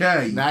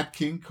 Okay. Nat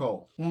King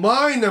Cole.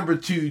 My number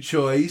 2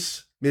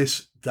 choice,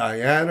 Miss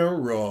Diana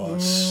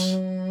Ross.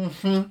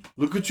 Mm-hmm.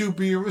 Look at you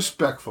being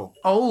respectful.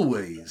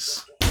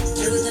 Always.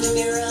 Through the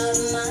mirror of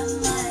my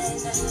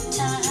mind,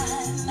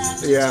 time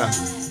after Yeah.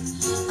 time,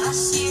 I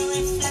see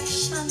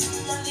reflections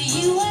of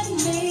you and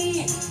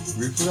me.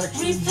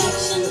 Reflections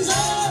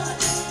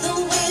of the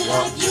way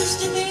life used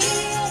to be.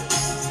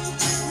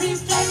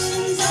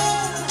 Reflections of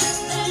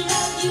the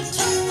love you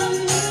took from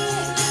me.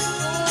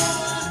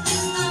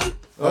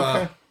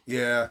 Okay.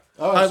 Yeah.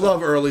 Oh, I so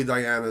love early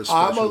Diana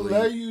especially. I'm going to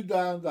lay you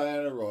down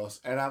Diana Ross,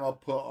 and I'm going to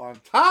put on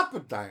top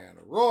of Diana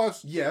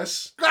Ross,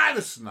 Yes.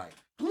 Gladys Knight.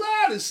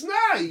 Gladys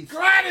Knight.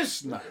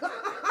 Gladys Knight.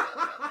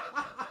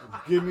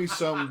 Give me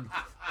some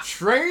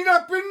Train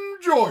Up in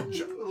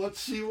Georgia. Let's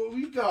see what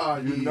we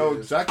got You here. know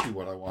exactly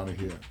what I want to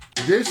hear.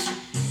 This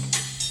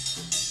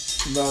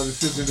No,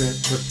 this isn't it,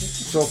 but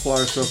so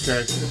far it's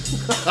okay.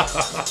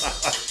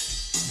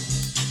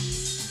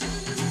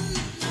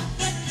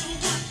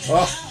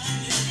 Oh,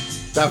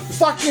 that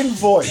fucking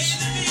voice.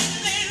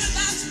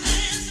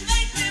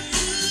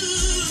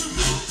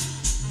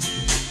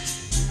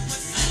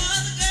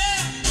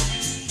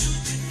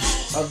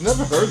 I've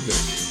never heard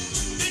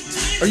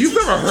this. Oh, you've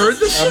never heard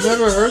this? I've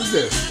never heard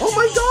this. Oh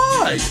my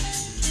God!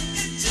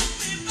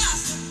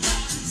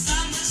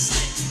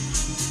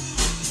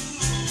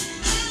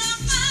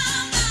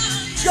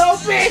 Go,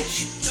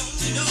 bitch!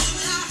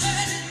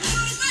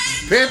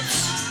 Pips!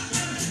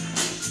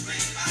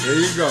 There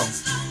you go.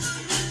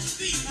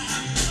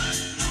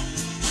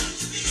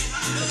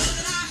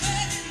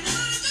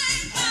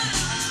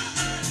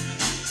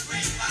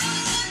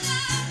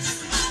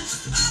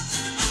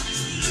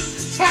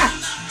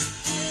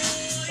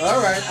 All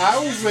right, I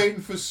was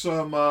waiting for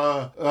some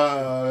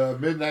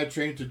Midnight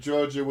Train to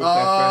Georgia with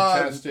that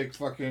fantastic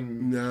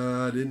fucking.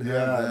 No, I didn't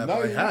have that. No,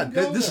 I you had.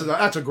 didn't go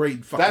That's a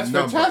great fucking That's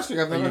number. fantastic.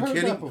 I've Are never you heard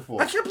kidding? that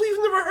before. I can't believe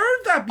you've never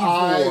heard that before.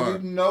 I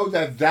didn't know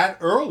that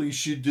early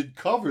she did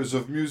covers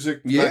of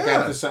music. Yeah. Like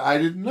that. I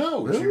didn't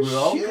know. Oh, She was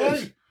shit.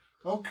 okay.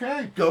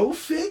 Okay. Go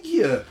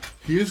figure.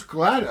 He is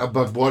glad,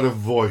 but what a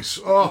voice.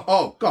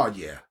 Oh, God,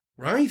 yeah.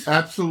 Right?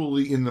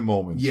 absolutely in the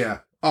moment. Yeah.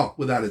 Oh,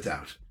 without a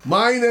doubt.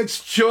 My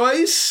next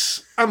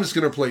choice, I'm just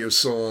going to play a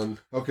song.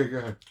 Okay, go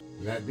ahead.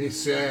 Let me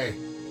say,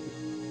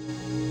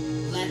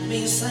 Let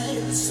me say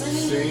the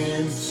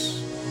same.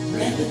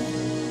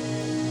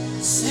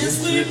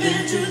 Since we've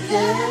been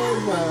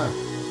together,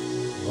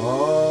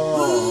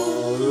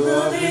 oh,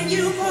 loving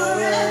you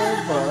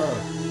forever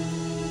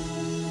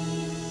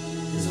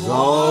is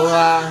all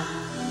I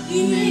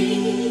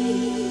need.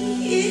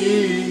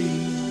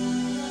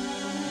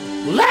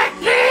 Let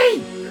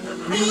me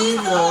be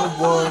the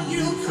one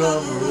you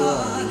come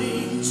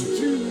running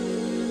to.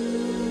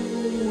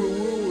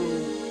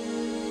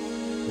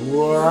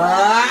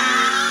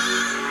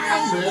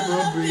 I'll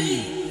never be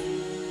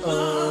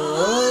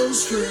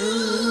untrue.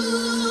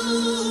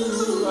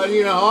 I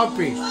need a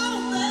heartbeat.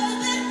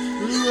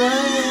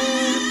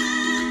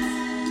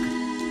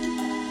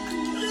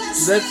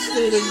 Let's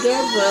stay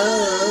together.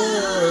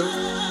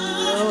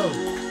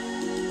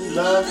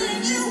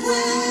 Loving you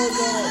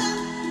whether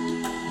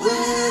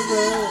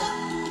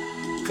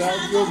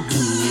time go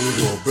good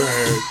or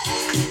bad.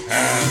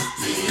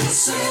 Happy and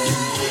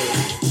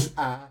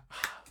sad.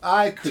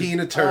 I could,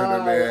 Tina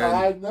Turner, man.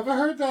 I've never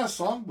heard that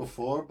song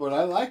before, but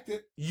I liked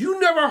it. You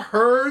never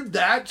heard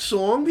that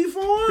song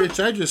before?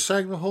 Bitch, I just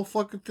sang the whole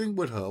fucking thing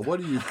with her. What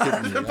are you kidding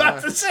I was me?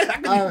 about to say,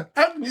 how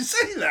can you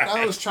say that?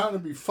 I was trying to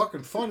be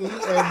fucking funny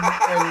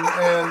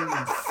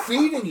and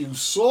feeding you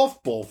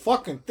softball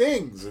fucking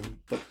things.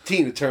 But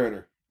Tina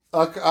Turner.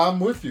 I'm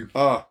with you.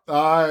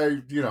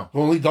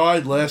 Only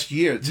died last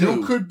year,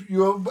 too.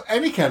 You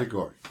any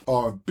category.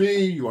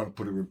 R&B, you want to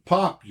put her in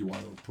pop, you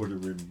want to put her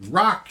in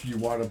rock, you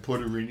want to put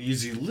her in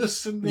easy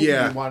listening,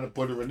 you want to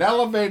put her in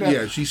elevator.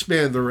 Yeah, she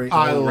spanned the range.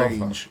 I love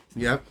her.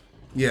 Yep.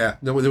 Yeah,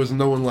 no, there was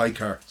no one like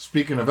her.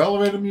 Speaking of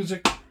elevator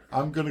music,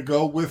 I'm going to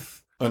go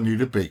with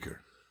Anita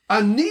Baker.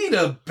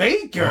 Anita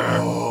Baker?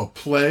 Oh,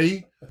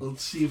 play.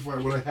 Let's see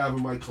what I have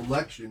in my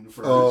collection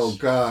first. Oh,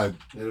 God.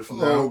 And if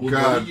not, we'll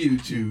God. go to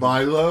YouTube.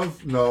 My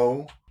love?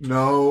 No.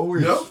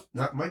 Nope,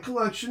 not my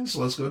collection, so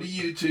let's go to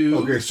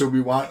YouTube. Okay, so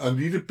we want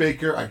Anita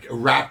Baker.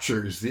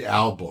 Rapture is the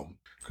album.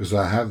 Because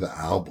I have the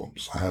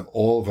albums. I have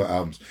all of her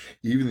albums.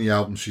 Even the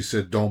album she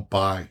said don't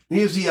buy.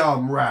 Here's the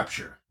album,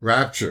 Rapture.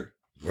 Rapture.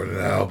 What an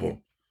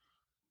album.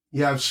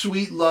 You have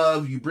Sweet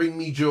Love, You Bring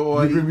Me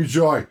Joy. You Bring Me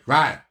Joy.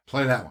 Right.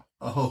 Play that one.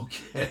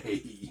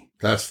 Okay.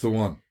 That's the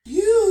one.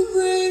 You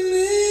bring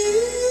me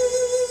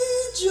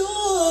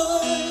joy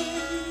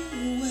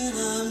when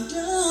I'm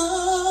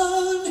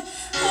down.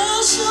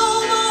 Oh, so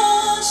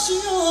much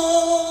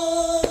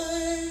joy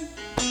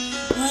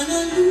when I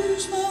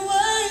lose my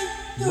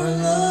way. Your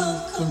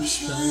love comes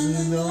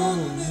shining on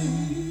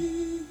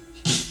me.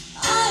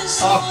 I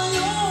saw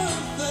your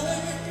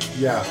face.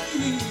 Yeah.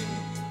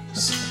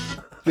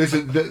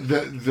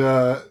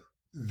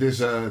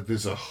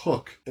 There's a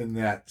hook in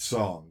that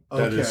song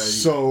that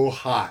is so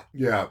hot.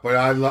 Yeah, but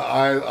I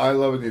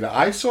love Anita.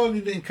 I saw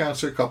Anita in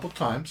concert a couple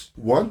times.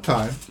 One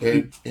time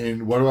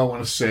in what do I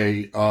want to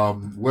say?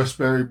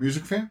 Westbury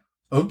Music Fair.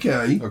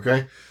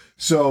 Okay.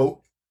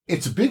 So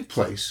it's a big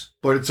place,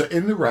 but it's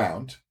in the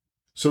round.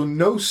 So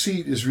no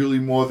seat is really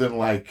more than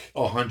like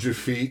 100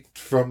 feet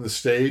from the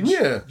stage.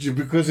 Yeah.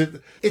 Because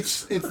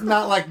it's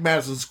not like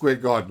Madison Square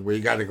Garden where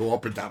you got to go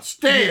up and down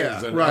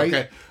stairs. Yeah, right.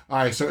 Okay. All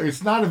right. So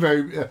it's not a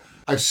very...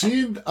 I've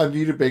seen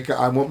Anita Baker.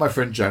 I'm with my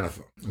friend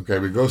Jennifer. Okay.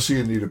 We go see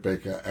Anita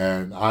Baker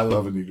and I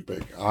love Anita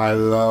Baker. I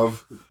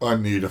love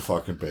Anita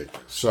fucking Baker.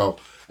 So,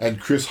 and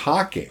Chris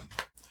Hocking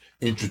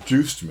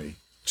introduced me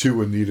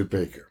to Anita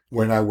Baker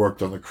when I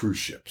worked on the cruise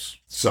ships.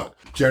 So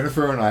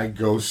Jennifer and I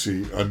go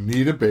see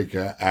Anita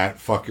Baker at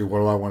fucking, what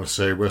do I want to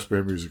say,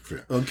 Westbury Music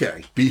Fair.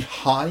 Okay.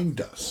 Behind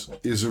us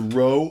is a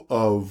row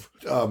of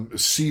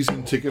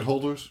season ticket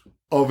holders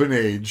of an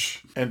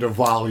age and a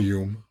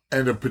volume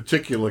and a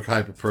particular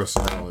type of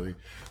personality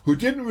who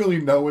didn't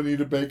really know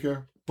Anita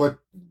Baker, but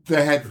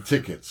they had the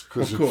tickets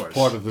because it's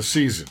part of the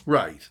season.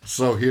 Right.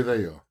 So here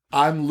they are.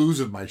 I'm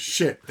losing my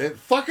shit. They're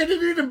fucking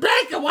Anita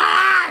Baker.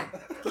 Why?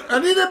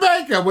 Anita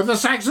Baker with a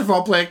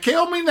saxophone player.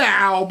 Kill me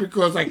now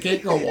because I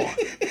can't go on.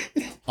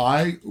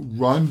 I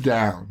run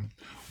down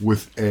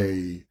with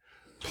a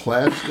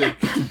plastic,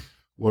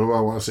 what do I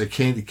want to say,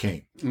 candy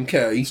cane.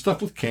 Okay.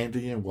 Stuff with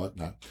candy and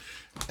whatnot.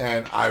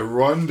 And I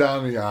run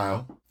down the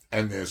aisle,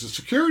 and there's a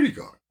security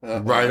guard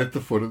right at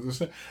the foot of the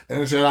stairs.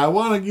 And I said, I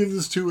want to give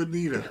this to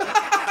Anita.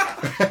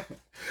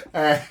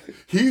 And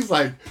he's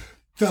like,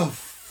 the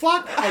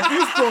fuck? At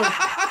this point,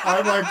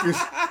 I'm like this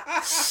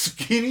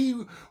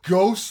skinny,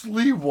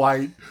 ghostly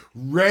white,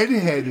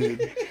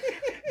 redheaded,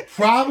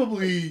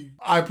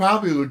 I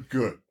probably look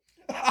good.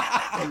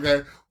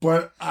 Okay?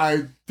 But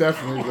I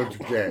definitely looked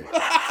gay.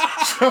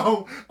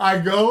 So I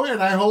go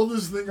and I hold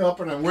this thing up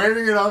and I'm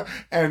wearing it up.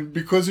 And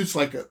because it's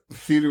like a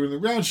theater in the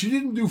round, she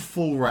didn't do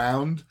full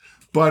round,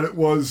 but it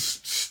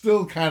was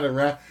still kind of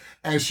round.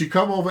 And she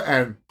come over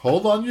and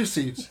hold on your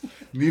seats.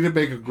 Anita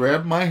Baker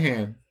grabbed my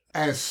hand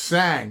and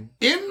sang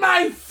In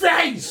My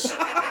Face,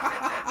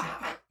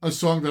 a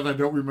song that I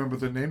don't remember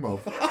the name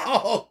of.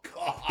 Oh,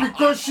 God.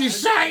 Because she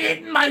sang it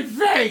in my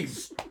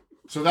face.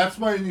 So that's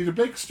my Anita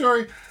Baker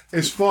story.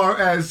 As far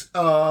as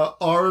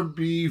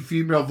R&B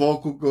female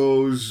vocal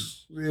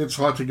goes, it's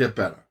hard to get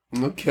better.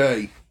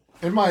 Okay.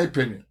 In my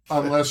opinion.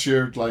 Unless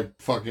you're like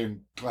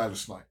fucking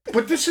Gladys Knight.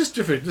 But this is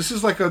different. This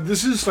is like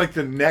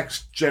the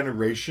next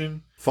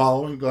generation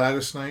following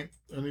Gladys Knight,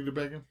 Anita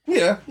Baker.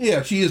 Yeah.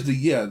 She is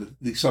the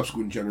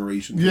subsequent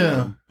generation.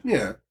 Yeah.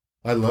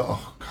 I love,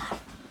 oh God.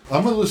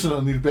 I'm going to listen to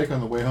Anita Baker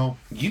on the way home.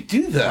 You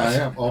do that. I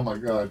am. Oh my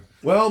God.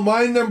 Well,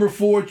 my number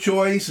 4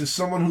 choice is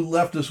someone who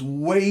left us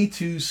way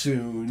too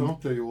soon. Don't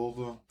they all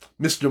though?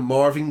 Mr.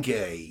 Marvin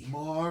Gaye.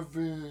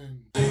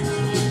 Marvin. Mother,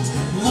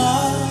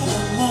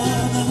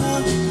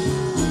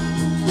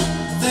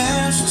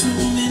 there's too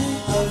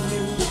many of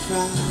you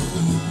crying.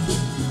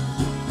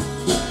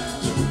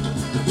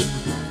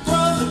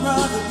 Brother,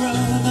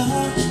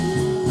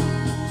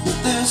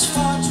 there's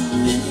far too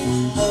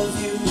many of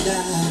you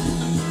dying.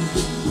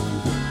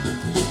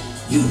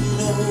 You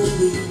know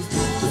we've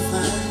got to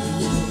find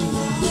a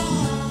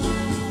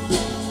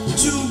way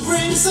to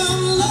bring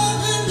some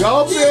love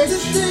Go,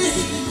 bitch.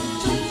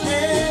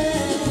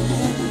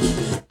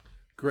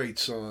 Great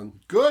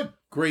song. Good.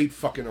 Great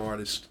fucking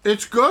artist.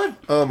 It's good.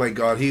 Oh my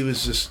God, he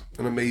was just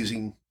an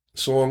amazing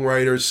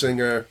songwriter,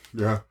 singer.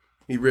 Yeah.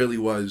 He really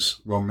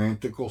was.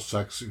 Romantical,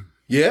 sexy.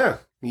 Yeah,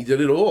 he did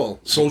it all.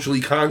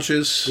 Socially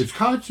conscious. It's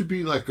hard to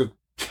be like a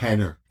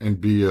tenor and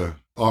be a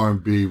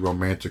R&B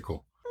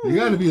romantical. You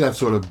got to be that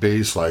sort of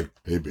bass, like,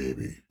 hey,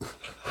 baby.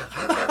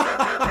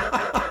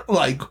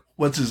 Like,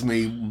 what's his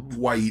name?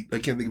 White. I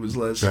can't think of his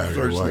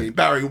first name.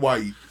 Barry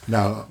White.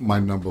 Now, my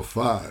number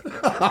 5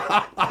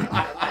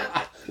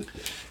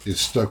 is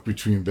stuck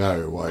between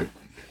Barry White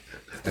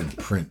and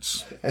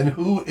Prince. And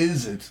who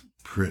is it?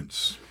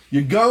 Prince.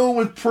 You're going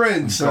with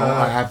Prince.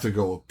 I have to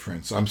go with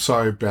Prince. I'm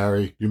sorry,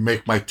 Barry. You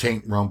make my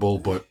taint rumble,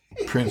 but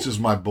Prince is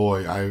my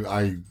boy.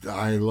 I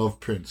love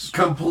Prince.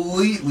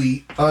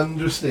 Completely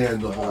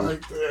understandable.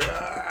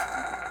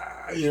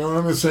 You know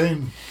what I'm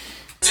saying?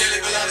 Dearly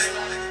beloved,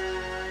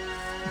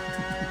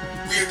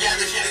 we are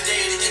gathered here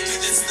today to get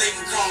through this thing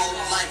called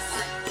life.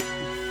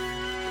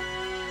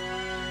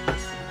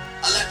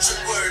 Electric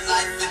word,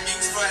 life, it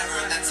means forever,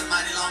 and that's a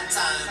mighty long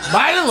time.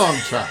 Mighty long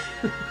time.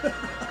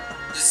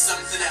 There's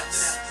something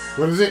else.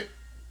 What is it?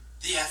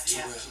 The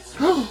afterworld.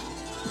 A world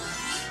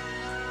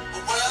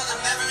of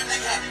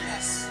never-ending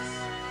happiness.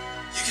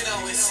 You can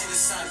always see the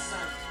sun,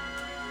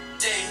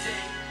 day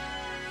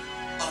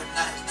or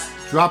night.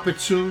 Drop it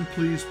soon,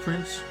 please,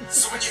 Prince.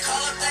 So when you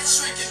call up that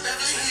shrink in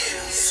Beverly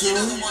Hills, you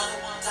know the one who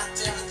wants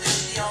Dr.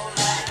 Everything be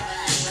alright.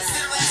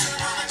 Instead of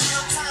asking how much of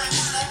your time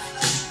is left,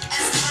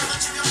 ask how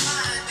much of your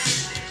mind,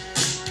 baby.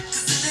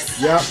 'Cause in this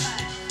Yep. life,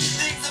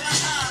 things are much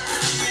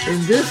harder.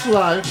 In this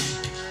life,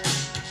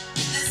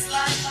 This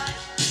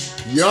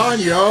life, you're on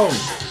your own.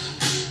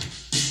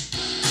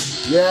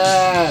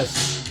 Yes.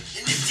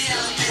 and if the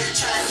elevator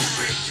tries to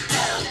break you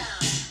down,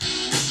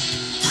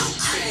 go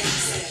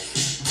crazy.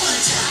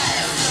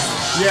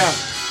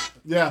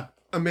 Yeah.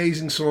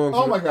 Amazing song.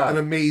 Oh my God. An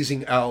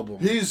amazing album.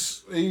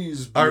 He's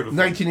beautiful.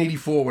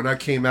 1984, when that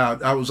came out,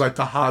 that was like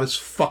the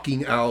hottest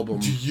fucking album.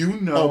 Do you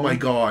know? Oh my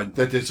God.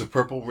 That there's a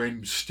Purple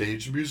Rain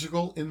stage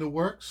musical in the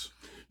works?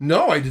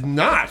 No, I did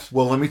not.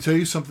 Well, let me tell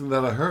you something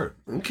that I heard.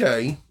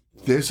 Okay.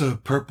 There's a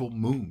Purple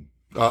Moon,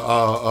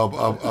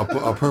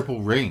 a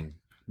Purple Rain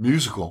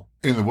musical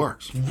in the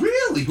works.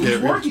 Really?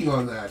 Who's working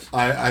on that?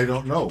 I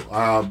don't know.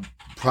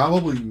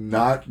 Probably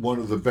not one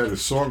of the better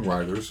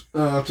songwriters.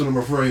 That's what I'm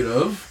afraid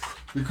of.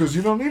 Because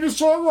you don't need a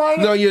songwriter.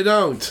 No, you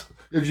don't.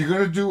 If you're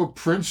going to do a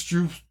Prince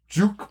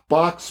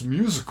jukebox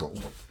musical,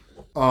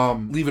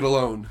 leave it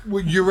alone.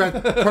 Well, you're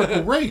at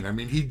Purple Rain. I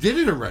mean, he did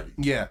it already.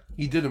 Yeah,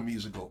 he did a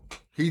musical.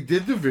 He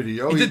did the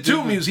video. He did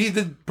two music. He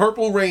did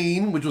Purple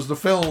Rain, which was the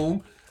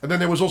film, And then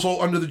there was also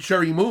Under the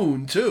Cherry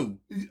Moon, too.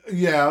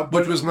 Yeah,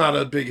 but Which was not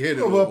a big hit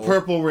at all. Well,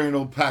 Purple Rain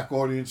will pack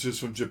audiences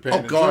from Japan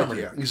and God,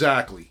 Germany. yeah,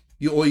 exactly.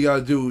 All you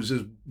gotta do is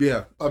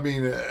yeah. I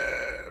mean,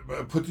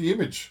 put the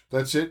image.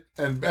 That's it.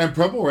 And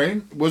Purple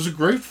Rain was a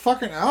great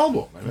fucking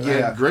album. And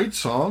it had great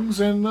songs,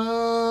 and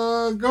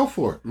go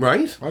for it.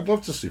 Right? I'd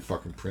love to see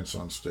fucking Prince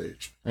on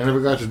stage. I never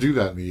got to do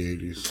that in the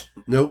 80s.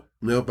 Nope.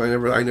 I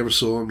never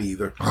saw him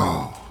either.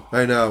 Oh.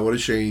 I know, what a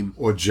shame.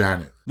 Or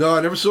Janet. No,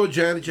 I never saw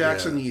Janet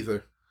Jackson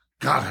either.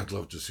 God, I'd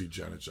love to see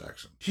Janet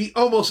Jackson. She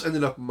almost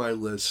ended up on my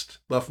list.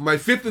 But for my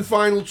fifth and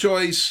final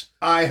choice,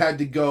 I had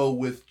to go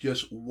with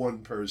just one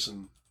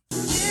person.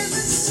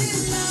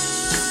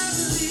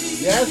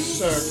 Yes,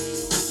 sir.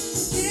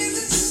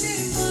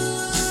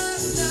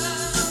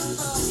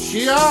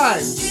 She on.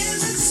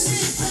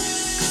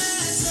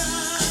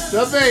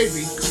 The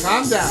baby.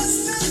 Calm down.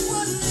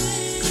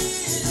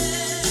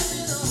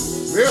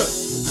 Really?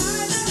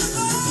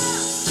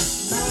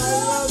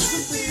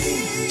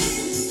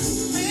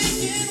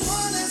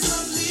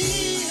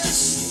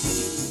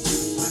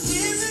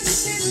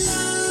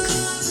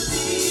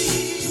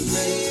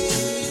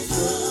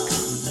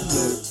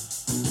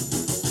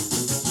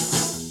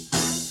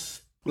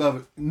 Love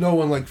it. No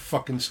one like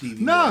fucking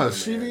Stevie No, Wonder,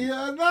 Stevie,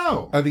 man.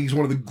 no. I think he's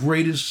one of the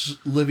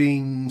greatest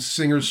living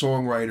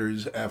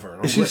singer-songwriters ever.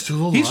 Is he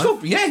still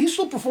alive? He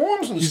still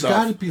performs and He's stuff.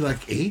 got to be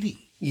like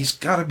 80. He's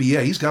got to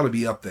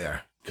be up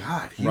there.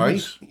 God,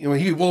 Right? He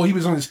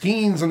was in his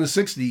teens in the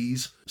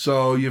 60s,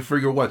 so you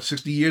figure,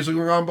 60 years have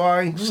gone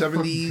by?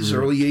 70s,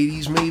 early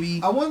 80s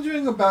maybe? I'm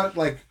wondering about,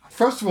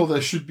 first of all,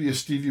 there should be a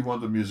Stevie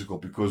Wonder musical,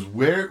 because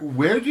where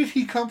did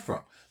he come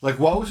from? Like,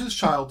 what was his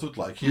childhood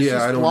like? He's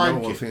this I don't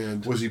blind know kid.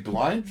 offhand. Was he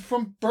blind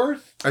from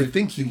birth? I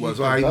think he was.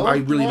 Did I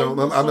develop really don't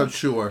know. blindness? I'm not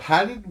sure.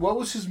 What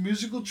was his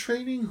musical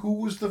training?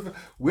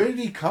 Where did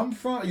he come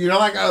from?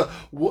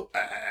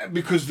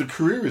 Because the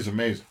career is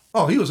amazing.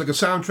 Oh, he was like a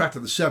soundtrack to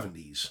the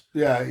 70s.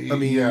 Yeah. I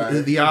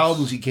mean, the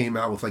albums he came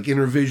out with, like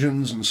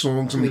Intervisions and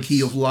Songs in the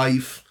Key of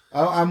Life.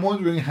 I'm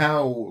wondering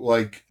how,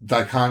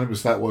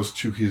 dichotomous that was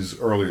to his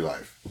early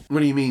life.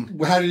 What do you mean?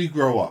 How did he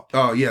grow up?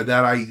 Oh, yeah,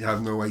 that I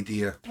have no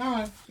idea. All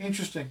right.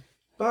 Interesting.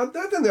 But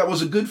I think that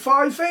was a good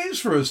 5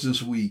 faves for us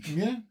this week.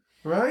 Yeah.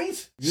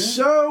 Right? Yeah.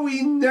 So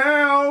we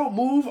now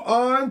move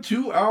on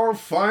to our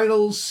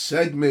final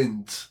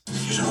segment.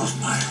 Get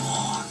off my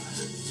lawn.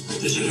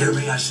 Did you hear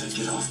me? I said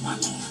get off my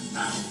lawn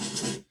now.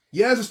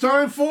 Yes, it's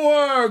time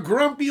for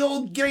Grumpy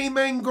Old Gay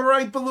Man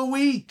Gripe of the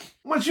Week.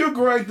 What's your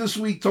gripe this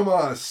week,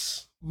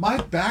 Tomas?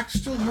 My back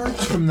still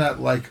hurts from that,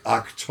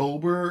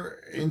 October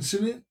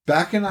incident.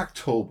 Back in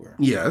October.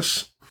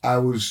 Yes.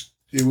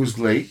 It was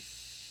late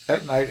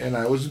at night, and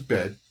I was in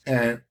bed,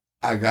 and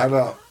I got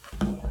up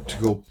to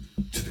go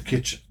to the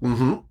kitchen.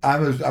 Mm-hmm.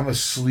 I'm a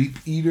sleep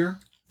eater.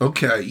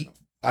 Okay.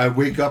 I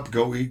wake up,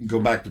 go eat, and go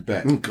back to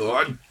bed.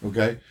 God.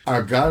 Okay?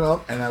 I got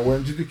up, and I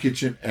went into the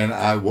kitchen, and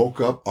I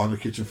woke up on the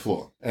kitchen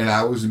floor, and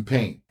I was in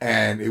pain,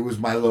 and it was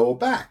my lower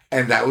back.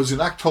 And that was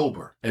in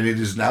October, and it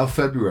is now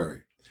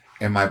February,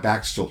 and my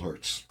back still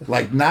hurts.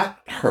 Not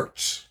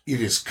hurts.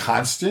 It is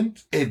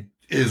constant. It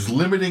is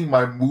limiting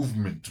my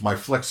movement, my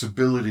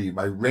flexibility,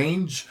 my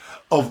range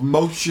of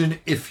motion,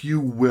 if you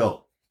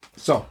will.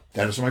 So,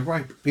 that is my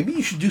gripe. Maybe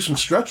you should do some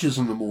stretches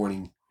in the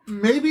morning.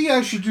 Maybe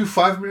I should do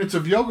 5 minutes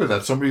of yoga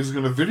that somebody's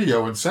going to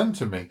video and send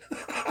to me.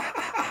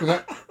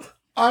 I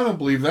don't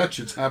believe that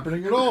shit's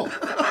happening at all.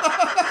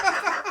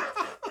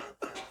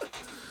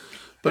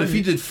 But if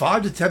you did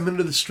 5 to 10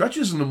 minute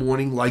stretches in the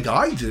morning like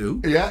I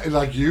do. Yeah,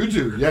 like you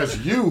do. Yes,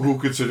 you who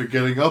consider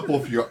getting up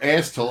off your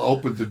ass to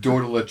open the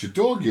door to let your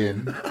dog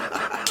in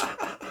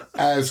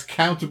as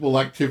countable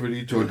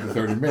activity toward the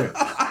 30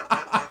 minutes.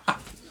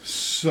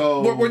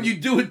 So, But when you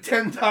do it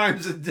 10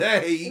 times a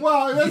day,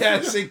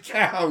 yes, it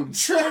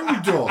counts. Train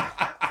your dog.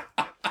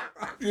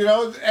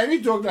 Any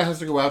dog that has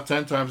to go out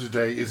 10 times a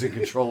day is in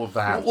control of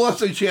the house. Well, let's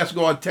say she has to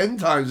go out 10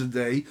 times a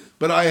day,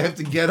 but I have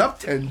to get up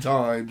 10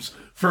 times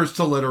first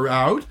to let her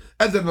out,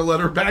 and then to let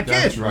her back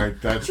That's in. right,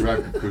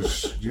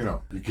 because,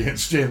 you can't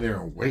stand there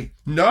and wait.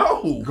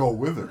 No. Go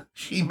with her.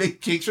 She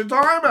takes her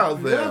time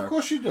out there. Yeah, of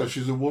course she does.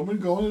 She's a woman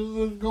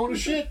going to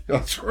shit.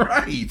 That's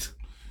right.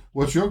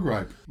 What's your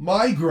gripe?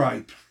 My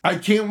gripe. I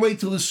can't wait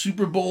till the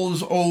Super Bowl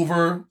is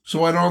over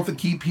so I don't have to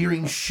keep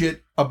hearing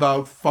shit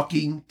about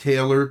fucking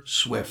Taylor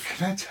Swift.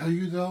 Can I tell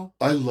you, though?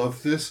 I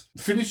love this.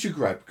 Finish your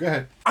gripe. Go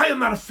ahead. I am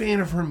not a fan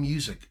of her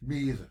music. Me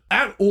either.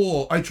 At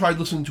all. I tried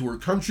listening to her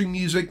country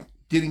music,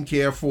 didn't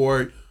care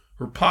for it.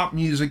 Her pop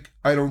music,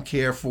 I don't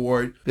care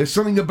for it. There's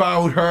something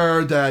about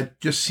her that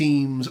just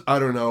seems, I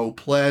don't know,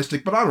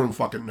 plastic, but I don't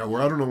fucking know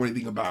her. I don't know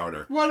anything about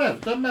her. Whatever,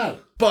 doesn't matter.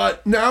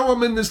 But now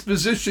I'm in this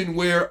position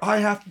where I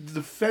have to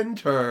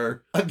defend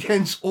her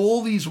against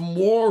all these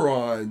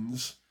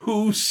morons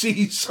who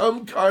see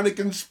some kind of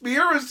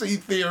conspiracy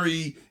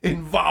theory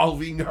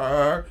involving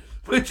her,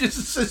 which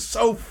is just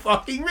so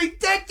fucking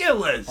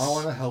ridiculous. I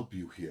want to help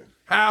you here.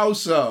 How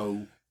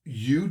so?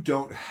 You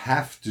don't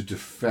have to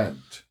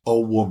defend a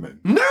woman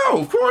No,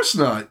 of course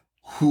not.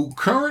 who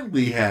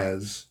currently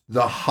has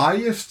the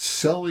highest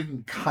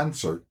selling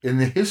concert in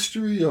the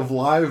history of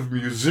live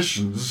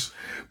musicians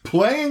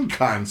playing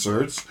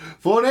concerts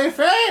for their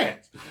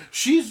fans.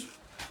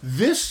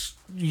 This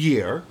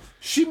year,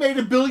 she made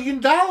 $1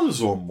 billion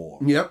or more.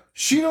 Yep.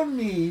 She don't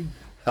need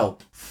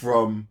help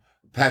from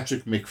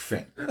Patrick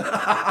McFinn.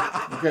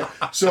 Okay,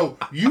 so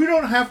you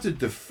don't have to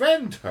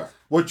defend her.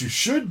 What you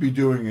should be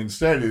doing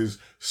instead is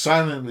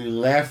silently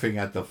laughing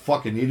at the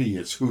fucking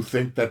idiots who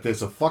think that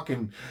there's a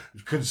fucking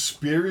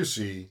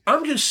conspiracy.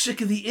 I'm just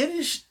sick of the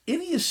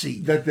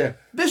idiocy. That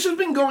This has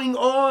been going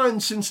on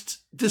since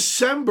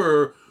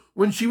December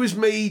when she was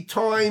made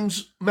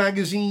Times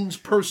Magazine's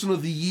Person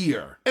of the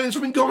Year. And it's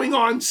been going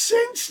on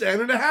since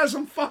then, and it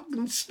hasn't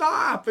fucking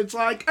stopped. It's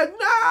like,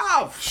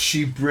 enough!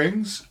 she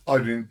brings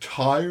an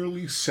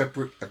entirely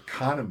separate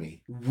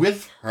economy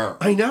with her.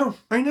 I know.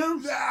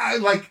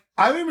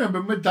 I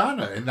remember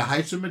Madonna in the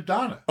Heights of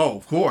Madonna. Oh,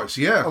 of course,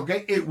 yeah.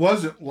 Okay, it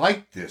wasn't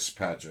like this,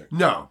 Patrick.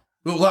 No.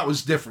 Well, that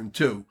was different,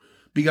 too.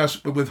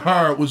 Because with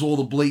her, it was all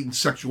the blatant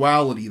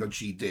sexuality that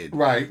she did.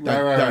 Right.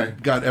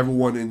 That got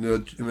everyone in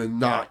a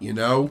knot, you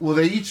know? Well,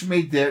 they each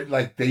made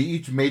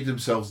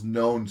themselves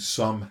known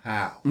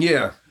somehow.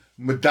 Yeah.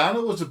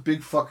 Madonna was a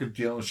big fucking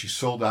deal, and she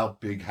sold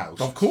out big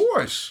houses. Of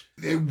course.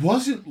 It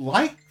wasn't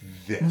like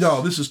this.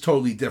 No, this is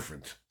totally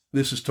different. I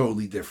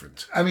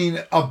mean,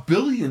 $1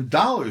 billion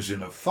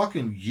in a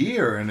fucking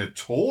year and a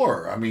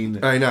tour. I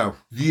mean, I know.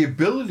 The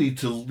ability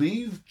to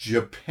leave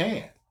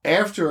Japan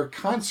after a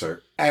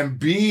concert and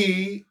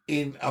be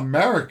in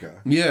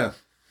America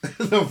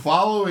the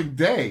following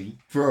day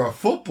for a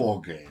football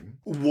game.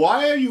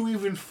 Why are you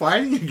even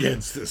fighting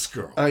against this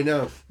girl? I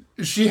know.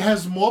 She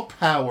has more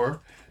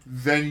power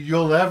than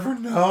you'll ever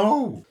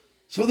know.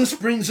 So this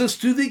brings us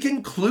to the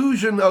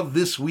conclusion of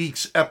this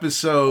week's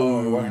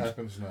episode. Oh, what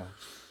happens now?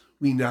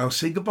 We now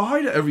say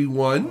goodbye to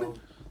everyone. Oh, okay.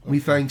 We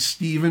thank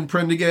Stephen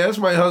Prendergast,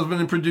 my husband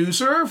and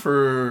producer,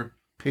 for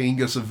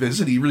paying us a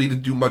visit. He really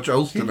didn't do much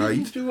else tonight.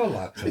 He didn't do a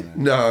lot tonight.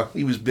 No,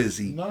 he was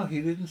busy. No,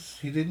 he didn't.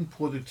 He didn't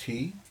pour the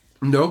tea.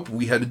 Nope,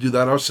 we had to do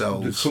that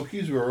ourselves. The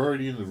cookies were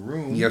already in the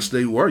room. Yes,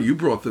 they were. You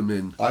brought them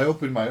in. I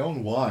opened my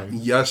own wine.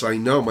 Yes, I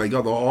know. My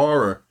God, the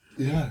horror.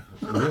 Yeah.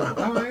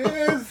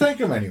 Thank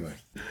him anyway.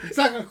 It's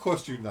not going to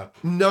cost you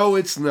nothing. No,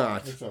 it's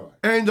not. It's all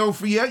right. And don't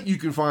forget, you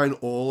can find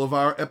all of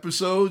our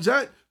episodes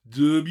at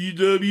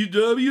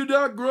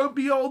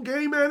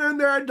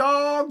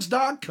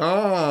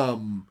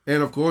www.grumpyoldgaymenandtheirdogs.com.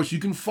 And of course, you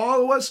can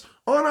follow us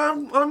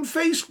on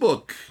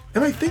Facebook.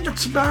 And I think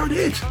that's about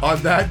it. On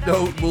that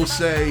note, we'll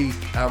say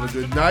have a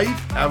good night,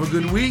 have a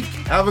good week,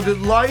 have a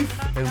good life,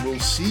 and we'll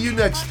see you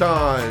next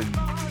time.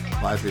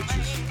 Bye,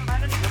 bitches.